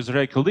gas with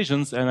rare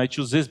collisions, and I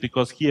choose this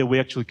because here we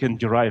actually can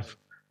derive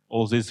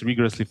all this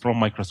rigorously from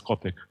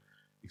microscopic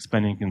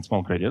expanding in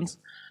small gradients.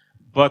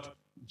 But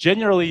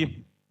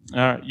generally,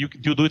 you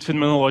do it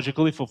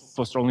phenomenologically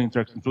for strongly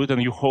interacting fluid,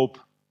 and you hope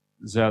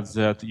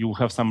that you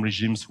have some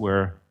regimes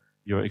where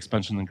your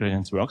expansion in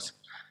gradients works.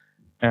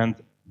 And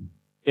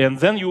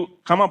then you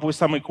come up with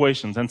some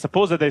equations, and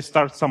suppose that I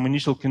start with some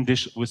initial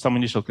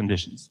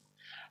conditions.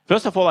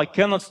 First of all, I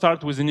cannot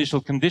start with initial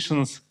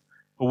conditions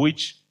for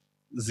which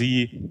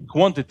the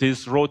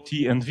quantities rho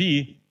t and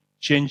v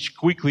change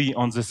quickly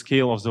on the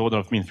scale of the order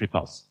of mean free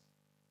pulse.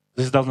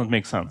 This does not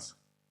make sense,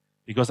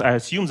 because I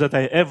assume that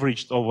I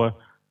averaged over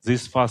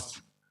these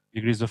fast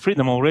degrees of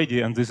freedom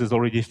already, and this is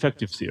already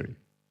effective theory.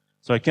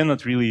 So I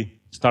cannot really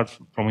start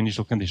from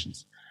initial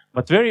conditions.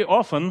 But very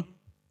often,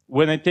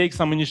 when I take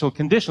some initial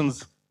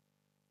conditions,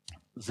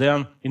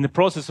 then in the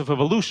process of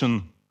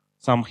evolution,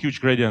 some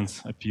huge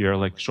gradients appear,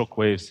 like shock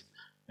waves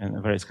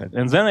and various kinds.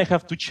 And then I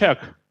have to check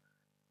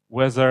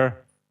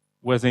whether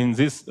in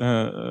these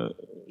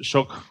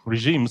shock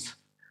regimes,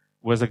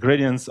 whether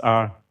gradients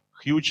are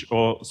huge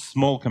or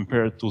small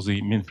compared to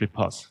the mean free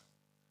path.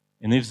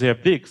 And if they are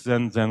big,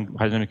 then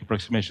hydrodynamic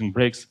approximation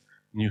breaks,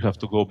 and you have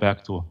to go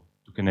back to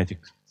kinetic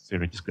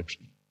theory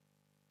description.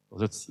 So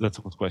that's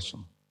a good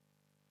question.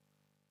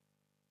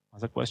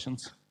 Other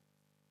questions?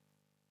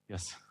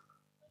 Yes.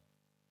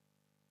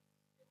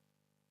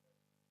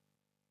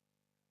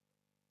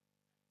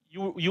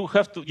 You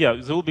have to, yeah,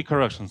 there will be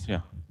corrections,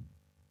 yeah.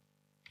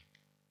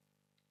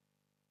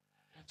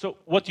 So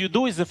what you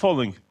do is the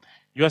following.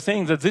 You are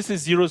saying that this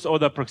is zeroth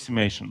order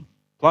approximation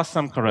plus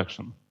some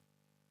correction.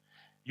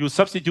 You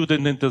substitute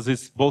it into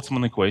this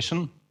Boltzmann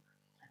equation,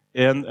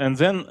 and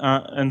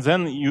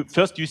then you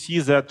see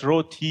that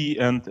rho t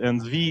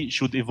and v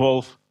should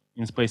evolve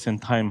in space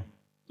and time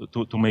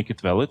to make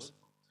it valid.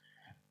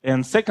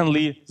 And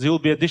secondly, there will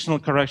be additional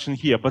correction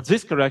here, but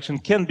this correction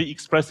can be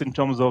expressed in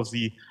terms of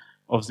the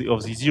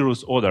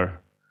zeroth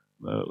order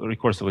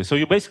recursively. So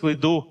you basically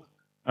do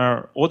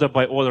order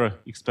by order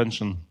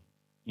expansion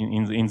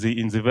in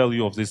the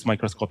value of this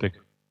microscopic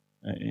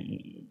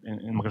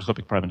in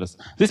microscopic parameters.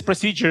 This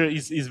procedure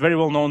is very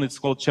well known. It's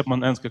called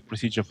Chapman-Enskog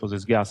procedure for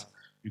this gas.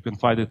 You can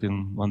find it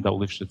in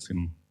Landau-Lifshitz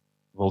in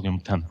volume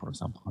 10, for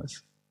example.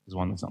 Is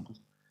one example.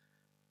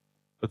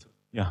 But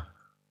yeah.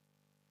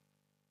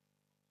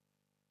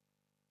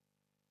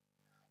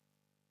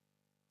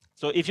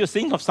 So if you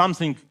think of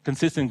something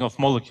consisting of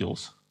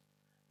molecules,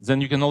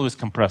 then you can always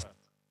compress it,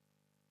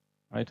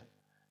 right?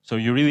 So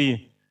you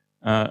really,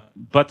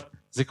 but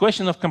the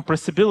question of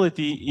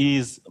compressibility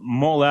is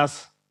more or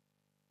less,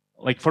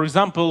 like for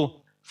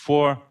example,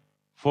 for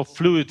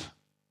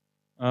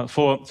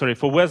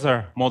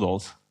weather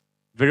models,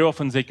 very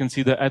often they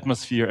consider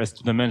atmosphere as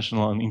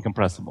two-dimensional and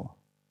incompressible.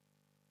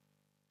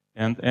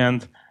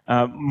 And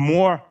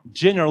more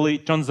generally,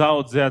 it turns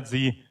out that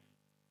the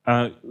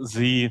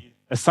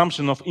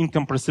assumption of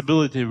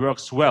incompressibility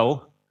works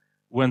well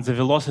when the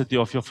velocity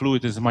of your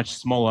fluid is much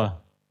smaller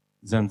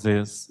than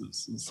the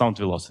sound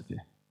velocity.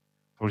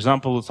 For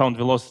example, sound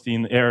velocity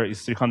in air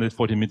is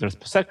 340 meters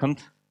per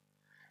second,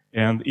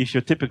 and if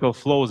your typical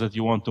flow that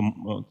you want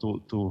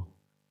to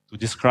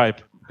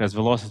describe has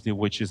velocity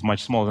which is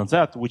much smaller than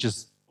that, which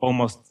is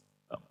almost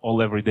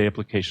all everyday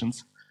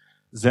applications,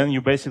 then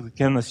you basically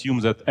can assume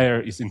that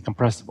air is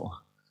incompressible.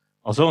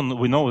 Although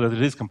we know that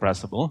it is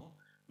compressible,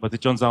 but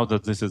it turns out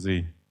that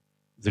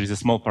there is a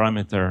small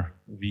parameter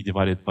v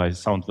divided by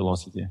sound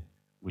velocity,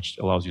 which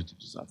allows you to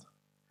do that.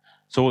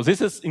 So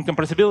this is,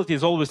 incompressibility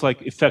is always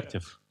like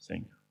effective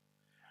thing.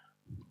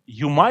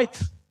 You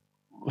might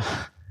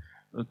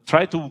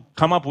try to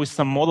come up with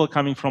some model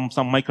coming from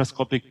some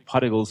microscopic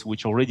particles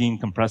which are already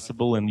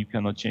incompressible and you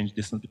cannot change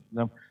distance between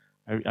them.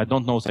 I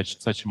don't know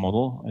such a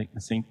model, I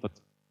think, but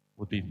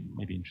would be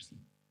maybe interesting.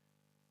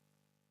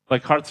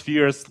 Like hard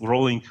spheres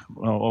rolling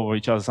over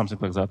each other, something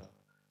like that.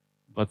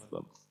 But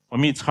for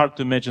me, it's hard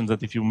to imagine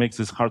that if you make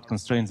this hard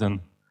constraints,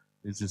 then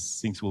these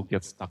things will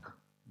get stuck,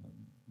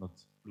 not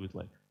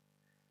fluid-like.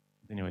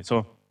 Anyway,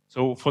 so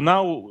for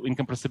now,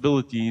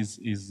 incompressibility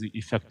is the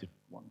effective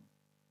one,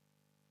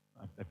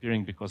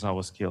 appearing because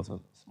our scales are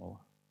smaller.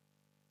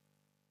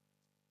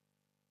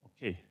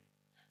 Okay,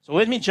 so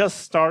let me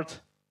just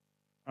start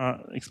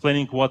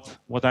explaining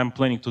what I'm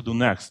planning to do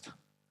next.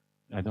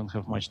 I don't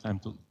have much time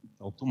to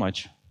tell too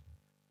much.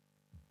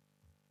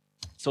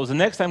 So the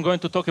next I'm going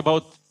to talk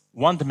about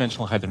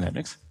one-dimensional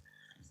hydrodynamics,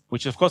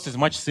 which of course is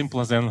much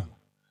simpler than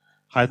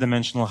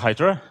high-dimensional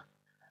hydra.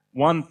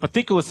 One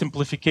particular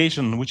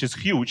simplification, which is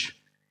huge,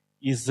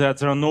 is that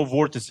there are no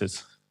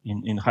vortices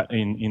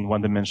in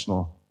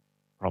one-dimensional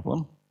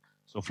problem.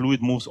 So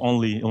fluid moves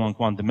only along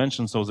one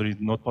dimension, so it is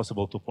not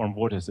possible to form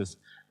vortices.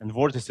 And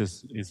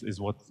vortices is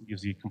what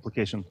gives you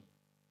complication.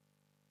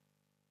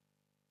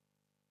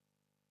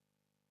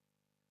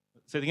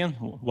 Say it again,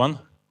 one?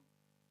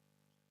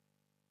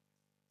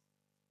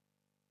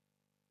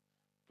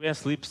 Where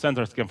sleep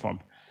centers can form.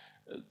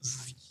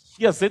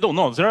 Yes, they don't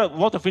know. There are a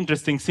lot of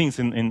interesting things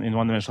in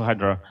one-dimensional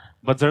hydra,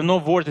 but there are no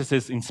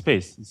vortices in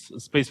space.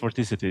 Space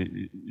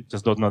vorticity it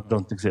just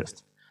don't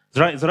exist.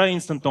 There are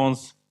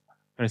instantons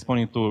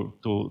corresponding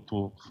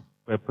to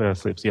pair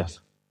slips, yes.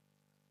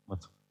 But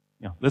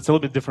yeah, that's a little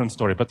bit different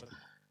story. But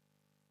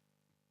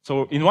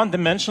so in one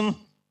dimension,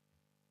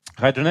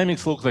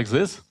 hydrodynamics looks like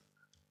this.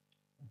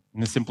 In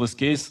the simplest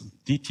case,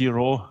 dt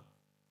rho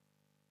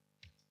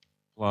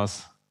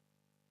plus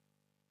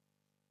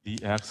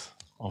dx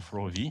of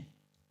rho v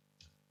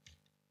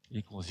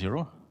equals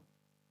 0.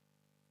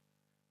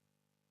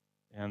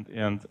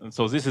 And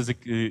so this is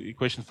the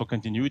equation for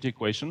continuity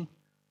equation.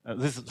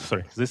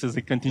 This is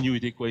the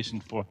continuity equation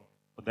for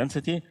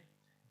density.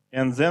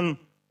 And then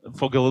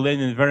for Galilean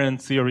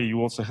invariant theory, you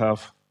also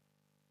have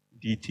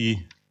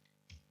dt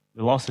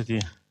velocity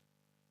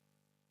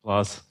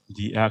plus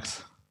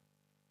dx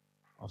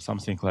of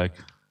something like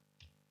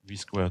v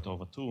squared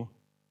over 2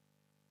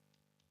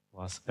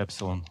 plus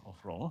epsilon of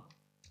rho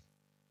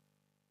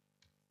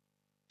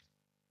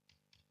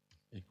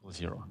equals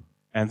 0.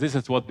 And this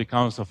is what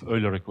becomes of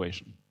Euler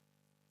equation.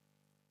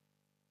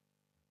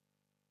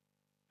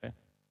 Okay?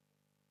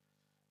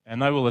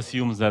 And I will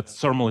assume that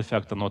thermal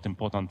effects are not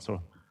important,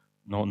 so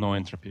no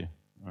entropy.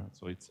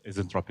 So it's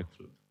isentropic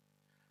fluid.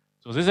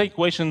 So these are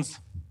equations,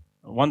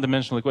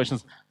 one-dimensional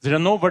equations. There are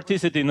no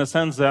vorticity in the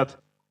sense that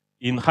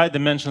in high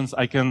dimensions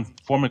I can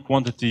form a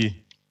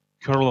quantity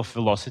curl of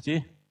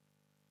velocity,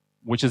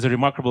 which is a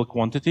remarkable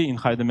quantity in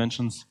high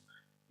dimensions,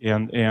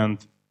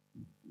 and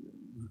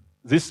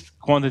this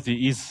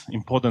quantity is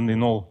important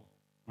in all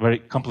very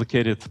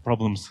complicated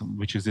problems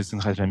which exist in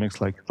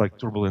hydrodynamics, like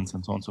turbulence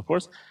and so on and so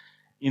forth.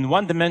 In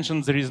one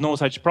dimension, there is no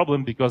such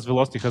problem because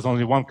velocity has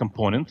only one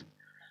component.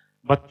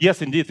 But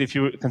yes, indeed, if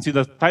you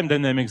consider time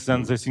dynamics,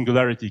 then the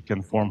singularity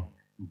can form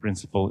in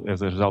principle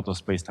as a result of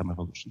space-time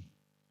evolution.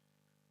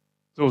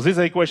 So these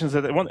are equations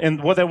that I want.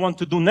 And what I want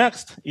to do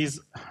next is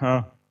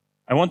I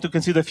want to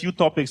consider a few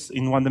topics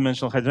in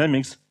one-dimensional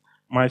hydrodynamics.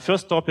 My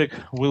first topic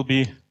will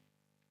be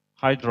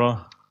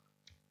hydra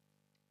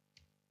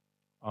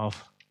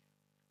of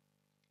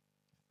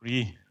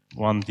free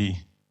 1D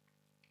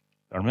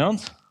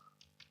fermions.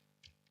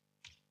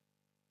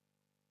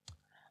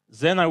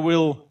 Then I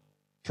will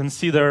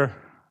consider,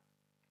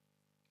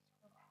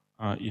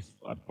 I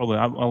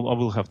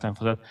will have time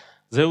for that.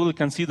 Then we will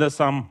consider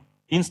some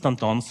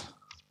instantons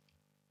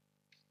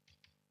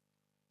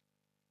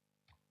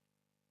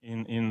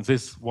in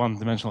this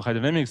one-dimensional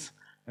hydrodynamics,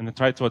 and I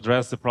try to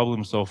address the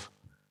problems of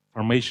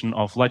formation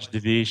of large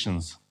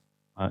deviations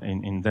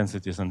in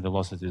densities and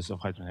velocities of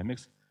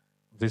hydrodynamics.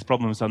 These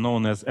problems are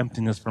known as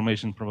emptiness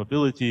formation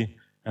probability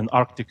and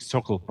Arctic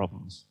Circle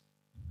problems.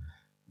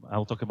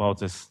 I'll talk about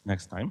this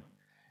next time.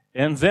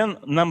 And then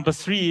number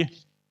 3,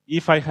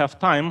 if I have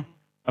time,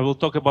 I will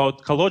talk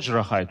about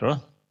Calogera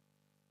hydra,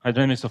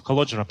 hydrodynamics of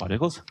Calogera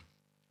particles.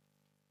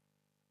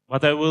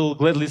 But I will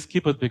gladly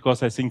skip it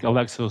because I think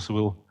Alexios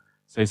will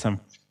say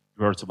some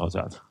words about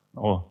that.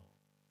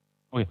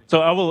 Okay,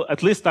 so I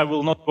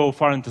will not go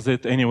far into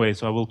it anyway,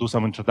 so I will do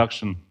some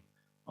introduction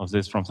of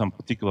this from some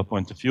particular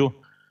point of view.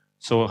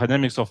 So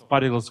hydrodynamics of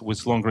particles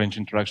with long-range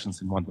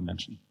interactions in one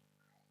dimension.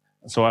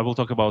 So I will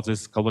talk about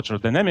this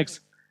Calogera dynamics,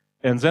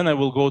 and then I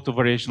will go to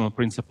variational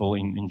principle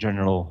in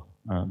general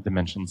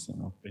dimensions,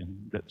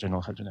 in the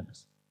general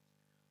hydrodynamics.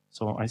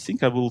 So I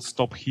think I will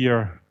stop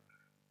here.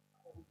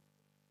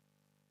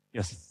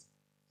 Yes.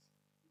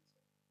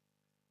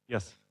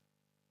 Yes.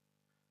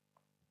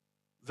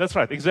 That's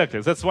right,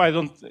 exactly. That's why I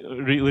don't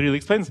really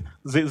explain.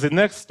 The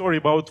next story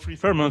about free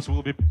fermions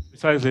will be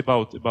precisely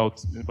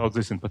about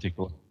this in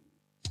particular.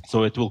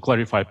 So it will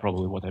clarify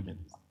probably what I mean.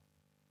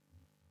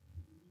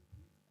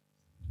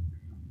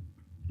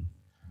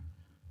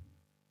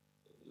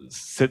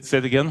 Say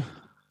it again.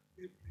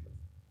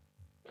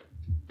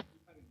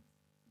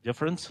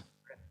 Difference?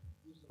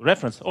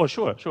 Reference? Oh,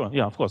 sure.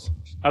 Yeah, of course.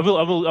 I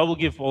will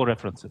give all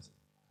references.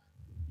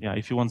 Yeah,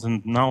 if you want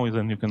them now,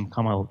 then you can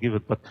come. I'll give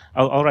it, but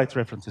I'll write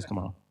references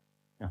tomorrow.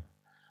 Yeah.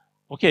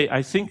 Okay.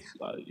 I think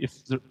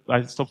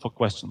I stop for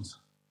questions.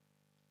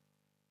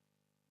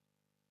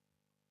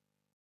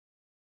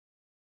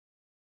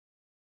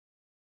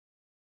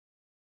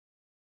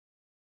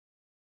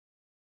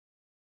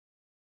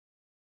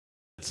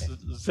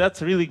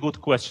 That's a really good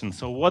question.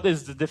 So, what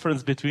is the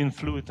difference between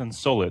fluid and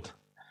solid?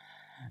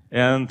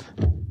 And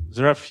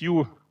there are a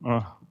few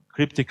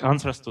cryptic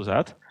answers to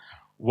that.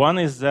 One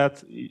is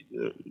that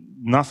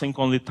nothing,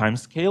 only time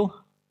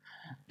scale.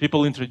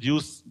 People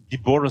introduce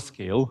Deborah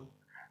scale.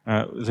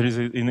 There is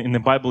in the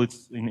Bible,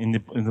 it's in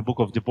the book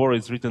of Deborah,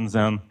 it's written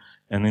then,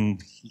 and in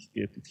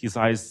his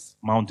eyes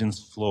mountains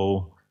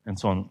flow, and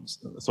so on.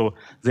 So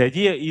the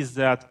idea is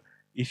that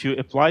if you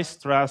apply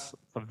stress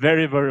for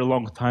very, very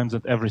long time,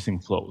 that everything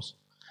flows.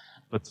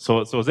 But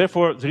so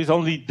therefore, there is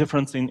only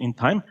difference in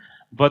time.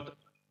 But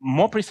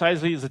more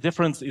precisely, the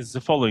difference is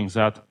the following: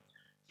 that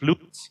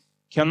fluids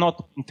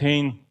cannot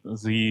contain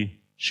the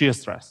shear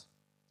stress.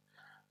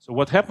 So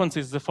what happens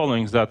is the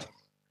following: that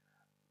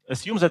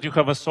assume that you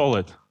have a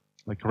solid,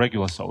 like a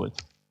regular solid,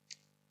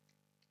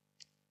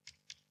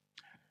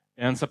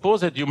 and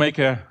suppose that you make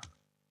a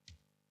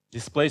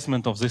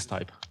displacement of this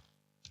type,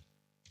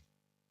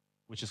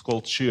 which is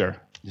called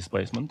shear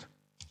displacement.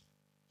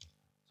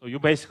 So you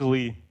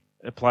basically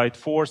applied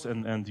force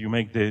and you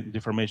make the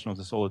deformation of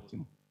the solid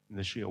in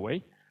the shear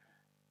way.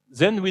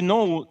 Then we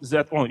know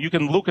that you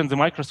can look in the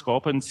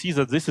microscope and see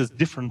that this is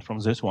different from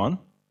this one.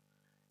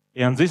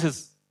 And this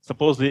is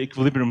supposedly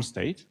equilibrium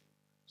state.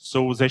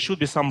 So there should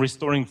be some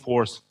restoring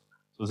force.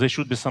 So there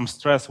should be some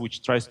stress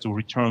which tries to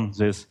return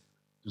this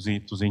to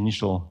the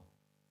initial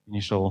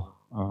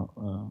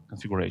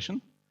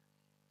configuration.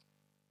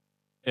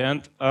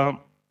 And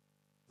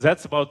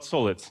that's about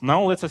solids.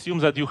 Now let's assume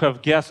that you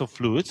have gas or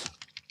fluids.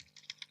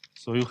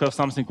 So you have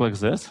something like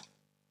this.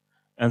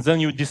 And then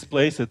you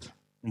displace it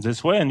in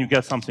this way, and you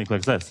get something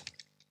like this.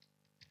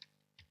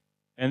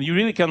 And you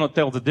really cannot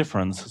tell the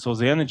difference. So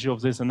the energy of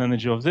this and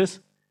energy of this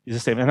is the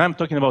same. And I'm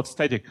talking about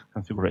static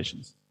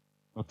configurations,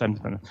 not time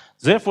dependent.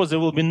 Therefore, there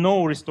will be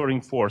no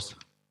restoring force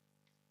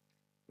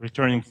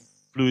returning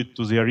fluid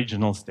to the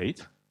original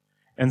state.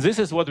 And this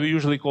is what we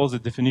usually call the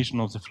definition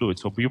of the fluid.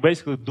 So you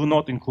basically do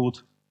not include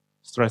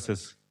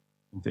stresses.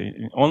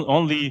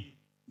 Only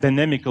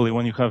dynamically,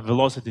 when you have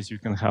velocities, you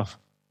can have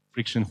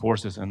friction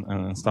forces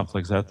and stuff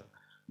like that,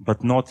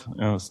 but not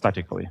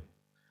statically.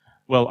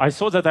 Well, I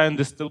thought that I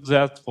understood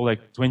that for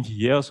like 20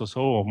 years or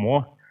so or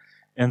more.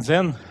 And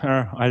then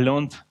I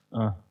learned,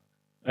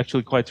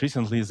 actually quite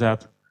recently,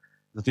 that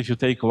if you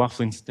take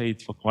Laughlin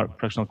state for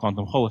fractional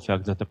quantum Hall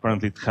effect, that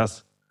apparently it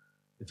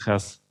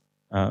has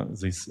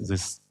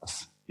this,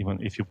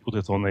 even if you put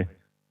it on a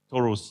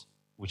torus,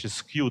 which is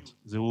skewed,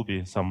 there will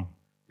be some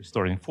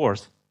restoring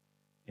force.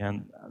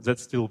 And that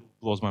still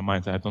blows my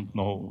mind. I don't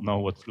know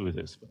what fluid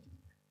is.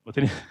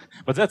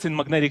 But that's in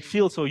magnetic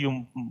field, so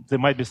there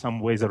might be some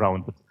ways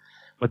around it.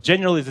 But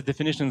generally, the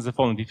definition is the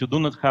following. If you do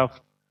not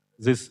have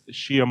this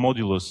shear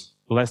modulus,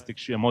 elastic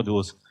shear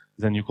modulus,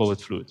 then you call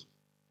it fluid.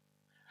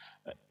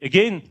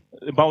 Again,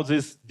 about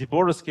this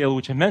Deborah scale,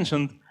 which I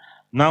mentioned,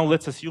 now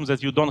let's assume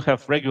that you don't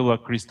have regular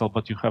crystal,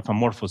 but you have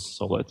amorphous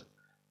solid.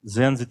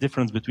 Then the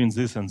difference between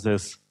this and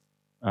this,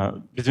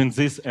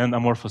 and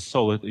amorphous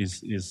solid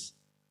is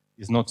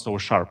not so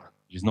sharp.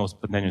 There's no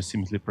spontaneous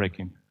symmetry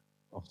breaking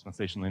of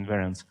translational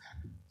invariance.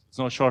 It's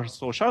not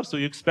so sharp, so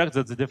you expect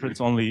that the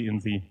difference only in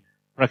the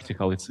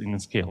practical, it's in the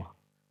scale.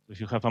 If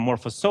you have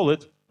amorphous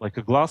solid, like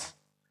a glass,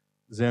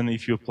 then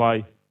if you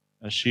apply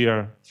a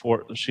shear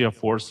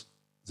force,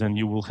 then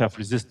you will have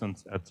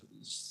resistance at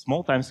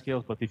small time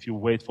scales, but if you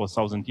wait for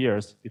 1,000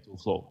 years, it will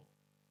flow,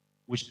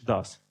 which it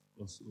does.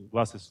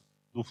 Glasses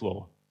do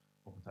flow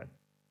over time.